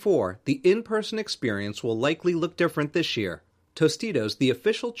ever before, the in-person experience will likely look different this year. Tostitos, the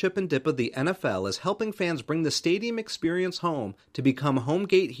official chip and dip of the NFL, is helping fans bring the stadium experience home to become home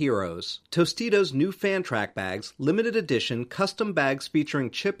gate heroes. Tostitos' new fan track bags, limited edition custom bags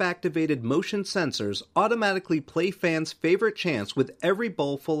featuring chip-activated motion sensors, automatically play fans' favorite chants with every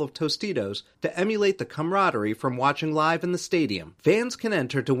bowl full of Tostitos to emulate the camaraderie from watching live in the stadium. Fans can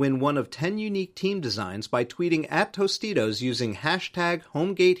enter to win one of 10 unique team designs by tweeting at Tostitos using hashtag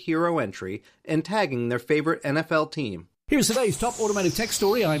HomeGateHeroEntry and tagging their favorite NFL team. Here's today's top automotive tech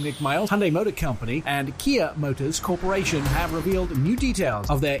story. I'm Nick Miles. Hyundai Motor Company and Kia Motors Corporation have revealed new details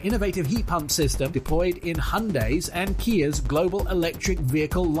of their innovative heat pump system deployed in Hyundai's and Kia's global electric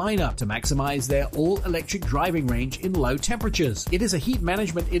vehicle lineup to maximize their all-electric driving range in low temperatures. It is a heat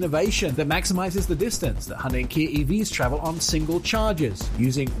management innovation that maximizes the distance that Hyundai and Kia EVs travel on single charges,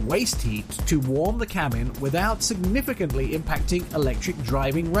 using waste heat to warm the cabin without significantly impacting electric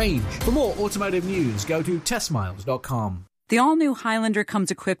driving range. For more automotive news, go to testmiles.com. The all-new Highlander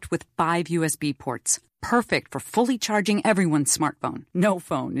comes equipped with 5 USB ports, perfect for fully charging everyone's smartphone. No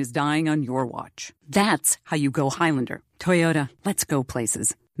phone is dying on your watch. That's how you go Highlander. Toyota, let's go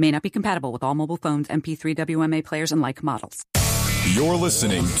places. May not be compatible with all mobile phones, MP3 WMA players, and like models. You're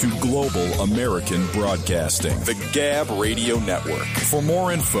listening to Global American Broadcasting, the Gab Radio Network. For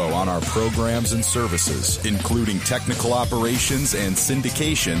more info on our programs and services, including technical operations and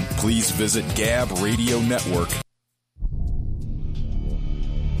syndication, please visit gabradionetwork.com.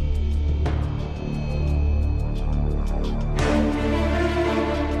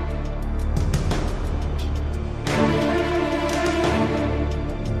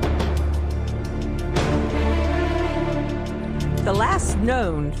 The last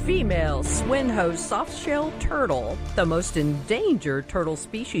known female swin-hose soft-shell turtle, the most endangered turtle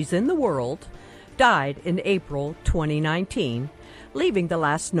species in the world, died in April 2019, leaving the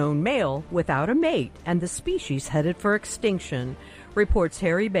last known male without a mate and the species headed for extinction, reports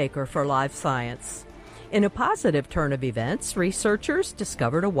Harry Baker for Live Science. In a positive turn of events, researchers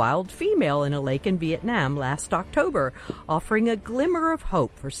discovered a wild female in a lake in Vietnam last October, offering a glimmer of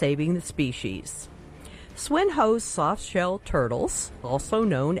hope for saving the species. Swin-hose soft-shell turtles, also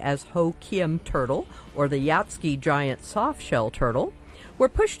known as Ho Kiem turtle or the Yatski giant soft-shell turtle, were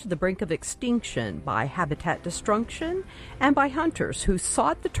pushed to the brink of extinction by habitat destruction and by hunters who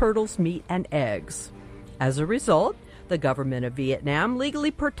sought the turtle's meat and eggs. As a result, the government of Vietnam legally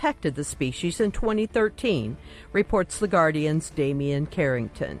protected the species in 2013, reports The Guardian's Damian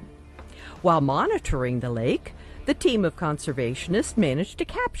Carrington. While monitoring the lake, the team of conservationists managed to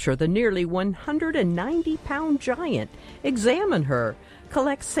capture the nearly 190-pound giant, examine her,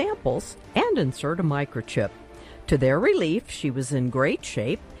 collect samples, and insert a microchip. To their relief, she was in great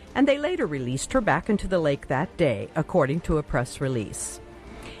shape, and they later released her back into the lake that day, according to a press release.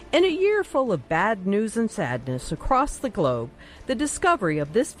 In a year full of bad news and sadness across the globe, the discovery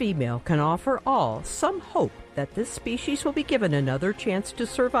of this female can offer all some hope that this species will be given another chance to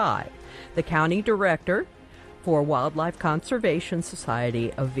survive, the county director for Wildlife Conservation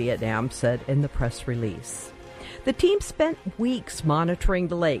Society of Vietnam said in the press release. The team spent weeks monitoring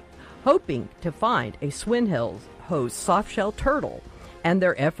the lake, hoping to find a swin-hose soft-shell turtle, and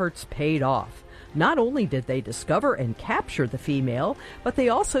their efforts paid off. Not only did they discover and capture the female, but they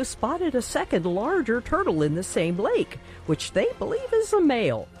also spotted a second larger turtle in the same lake, which they believe is a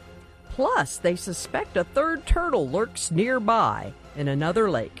male. Plus, they suspect a third turtle lurks nearby in another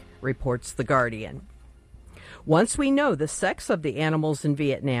lake, reports The Guardian. Once we know the sex of the animals in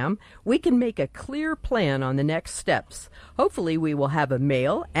Vietnam, we can make a clear plan on the next steps. Hopefully we will have a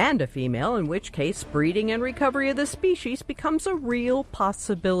male and a female, in which case breeding and recovery of the species becomes a real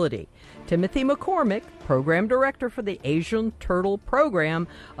possibility. Timothy McCormick, Program Director for the Asian Turtle Program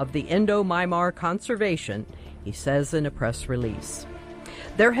of the Indo-Myanmar Conservation, he says in a press release.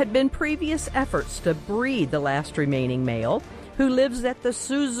 There had been previous efforts to breed the last remaining male, who lives at the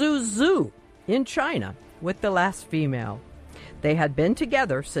Suzhou Zoo in China, with the last female. They had been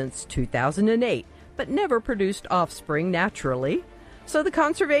together since 2008, but never produced offspring naturally. So the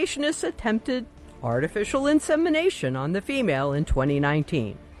conservationists attempted artificial insemination on the female in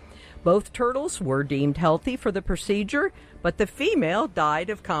 2019. Both turtles were deemed healthy for the procedure, but the female died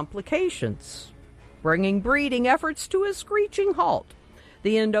of complications, bringing breeding efforts to a screeching halt,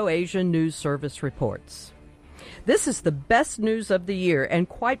 the Indo-Asian News Service reports. This is the best news of the year and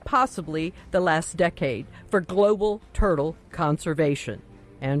quite possibly the last decade for global turtle conservation.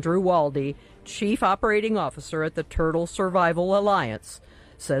 Andrew Waldy, Chief Operating Officer at the Turtle Survival Alliance,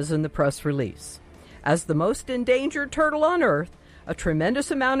 says in the press release. As the most endangered turtle on Earth, a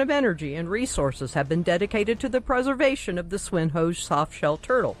tremendous amount of energy and resources have been dedicated to the preservation of the Swinhoe softshell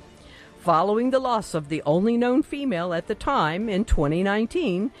turtle. Following the loss of the only known female at the time in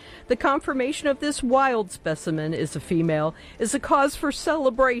 2019, the confirmation of this wild specimen is a female is a cause for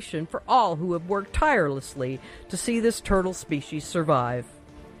celebration for all who have worked tirelessly to see this turtle species survive.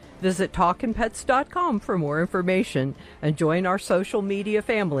 Visit talkinpets.com for more information and join our social media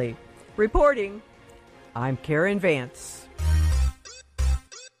family. Reporting, I'm Karen Vance.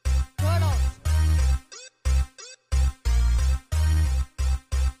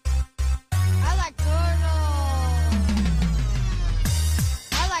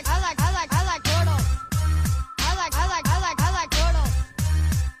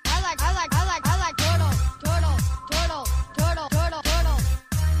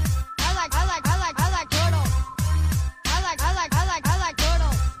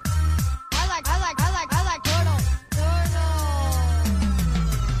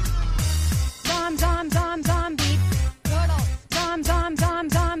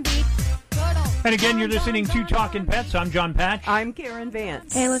 And again, you're listening to Talkin Pets. I'm John Patch. I'm Karen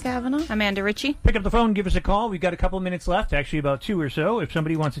Vance. Ayla Kavanaugh. Amanda Ritchie. Pick up the phone, give us a call. We've got a couple minutes left, actually about 2 or so. If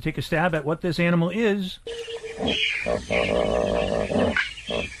somebody wants to take a stab at what this animal is,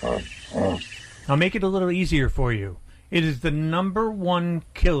 I'll make it a little easier for you. It is the #1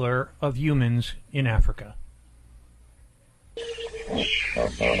 killer of humans in Africa.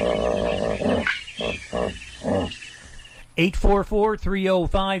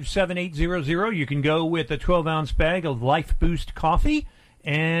 (844-305-7800). You can go with a 12-ounce bag of Life Boost coffee,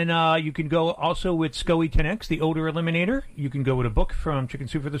 and you can go also with SCOE 10X, the odor eliminator. You can go with a book from Chicken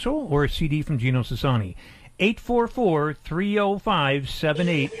Soup for the Soul or a CD from Gino Sassani.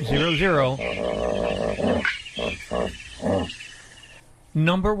 844-305-7800.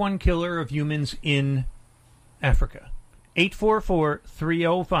 #1 killer of humans in Africa.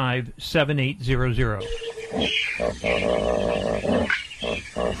 844-305-7800.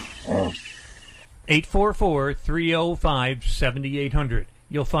 844-305-7800.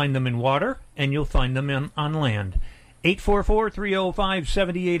 You'll find them in water, and you'll find them on land.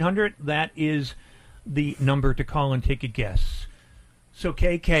 844-305-7800. That is the number to call and take a guess. So,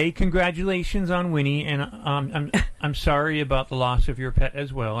 KK, congratulations on Winnie, and I'm sorry about the loss of your pet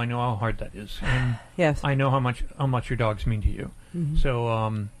as well. I know how hard that is. And yes, I know how much your dogs mean to you. Mm-hmm.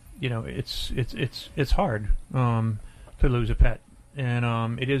 So, you know, it's hard to lose a pet,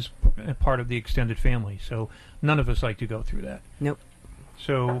 and it is part of the extended family. So none of us like to go through that. Nope.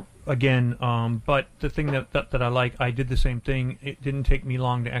 So again, but the thing that I like, I did the same thing. It didn't take me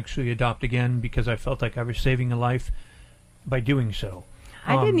long to actually adopt again because I felt like I was saving a life by doing so.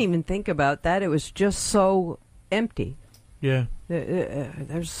 I didn't even think about that. It was just so empty. Yeah.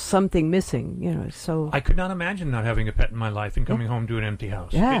 There's something missing, you know. So I could not imagine not having a pet in my life and coming home to an empty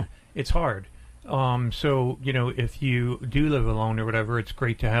house. Yeah. It's hard. So, you know, if you do live alone or whatever, it's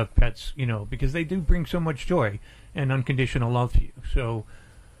great to have pets, you know, because they do bring so much joy and unconditional love to you. So,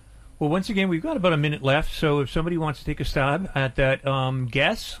 well, once again, we've got about a minute left. So if somebody wants to take a stab at that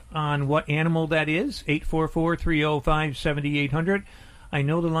guess on what animal that is, 844-305-7800. I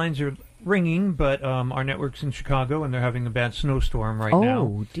know the lines are ringing, but our network's in Chicago, and they're having a bad snowstorm right now.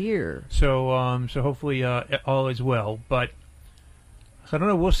 Oh, dear. So hopefully all is well. But I don't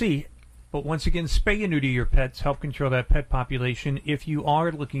know. We'll see. But once again, spay and neuter your pets. Help control that pet population. If you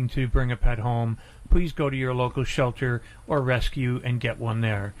are looking to bring a pet home, please go to your local shelter or rescue and get one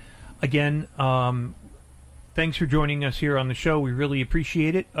there. Again, thanks for joining us here on the show. We really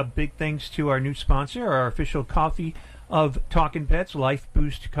appreciate it. A big thanks to our new sponsor, our official coffee of Talkin Pets, Life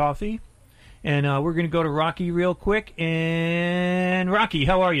Boost Coffee. And we're going to go to Rocky real quick. And Rocky,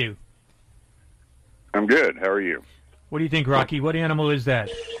 how are you? I'm good. How are you? What do you think, Rocky? What animal is that?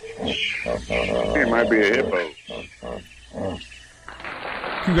 It might be a hippo.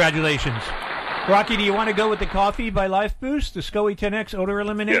 Congratulations. Rocky, do you want to go with the coffee by Life Boost, the SCOE 10X odor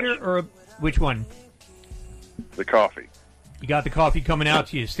eliminator, yes, or which one? The coffee. You got the coffee coming out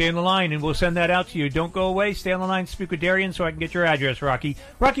to you. Stay on the line, and we'll send that out to you. Don't go away. Stay on the line. Speak with Darian so I can get your address, Rocky.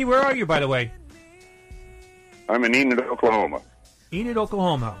 Rocky, where are you, by the way? I'm in Enid, Oklahoma. Enid,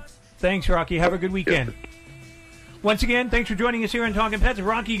 Oklahoma. Thanks, Rocky. Have a good weekend. Once again, thanks for joining us here on Talkin Pets.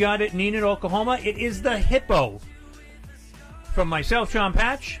 Rocky got it in Enid, Oklahoma. It is the hippo. From myself, Sean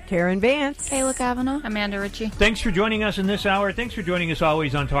Patch. Karen Vance. Kayla Kavanaugh. Amanda Ritchie. Thanks for joining us in this hour. Thanks for joining us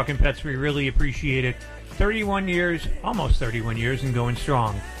always on Talkin Pets. We really appreciate it. 31 years, almost 31 years, and going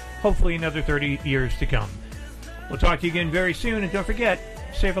strong. Hopefully another 30 years to come. We'll talk to you again very soon. And don't forget,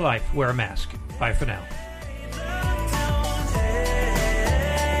 save a life, wear a mask. Bye for now.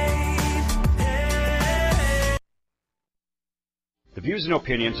 The views and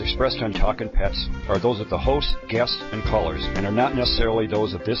opinions expressed on Talkin Pets are those of the hosts, guests, and callers, and are not necessarily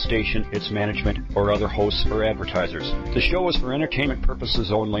those of this station, its management, or other hosts or advertisers. The show is for entertainment purposes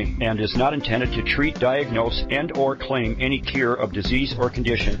only and is not intended to treat, diagnose, and or claim any cure of disease or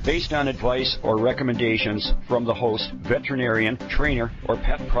condition based on advice or recommendations from the host, veterinarian, trainer, or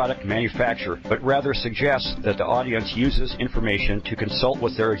pet product manufacturer, but rather suggests that the audience uses information to consult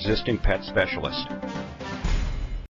with their existing pet specialist.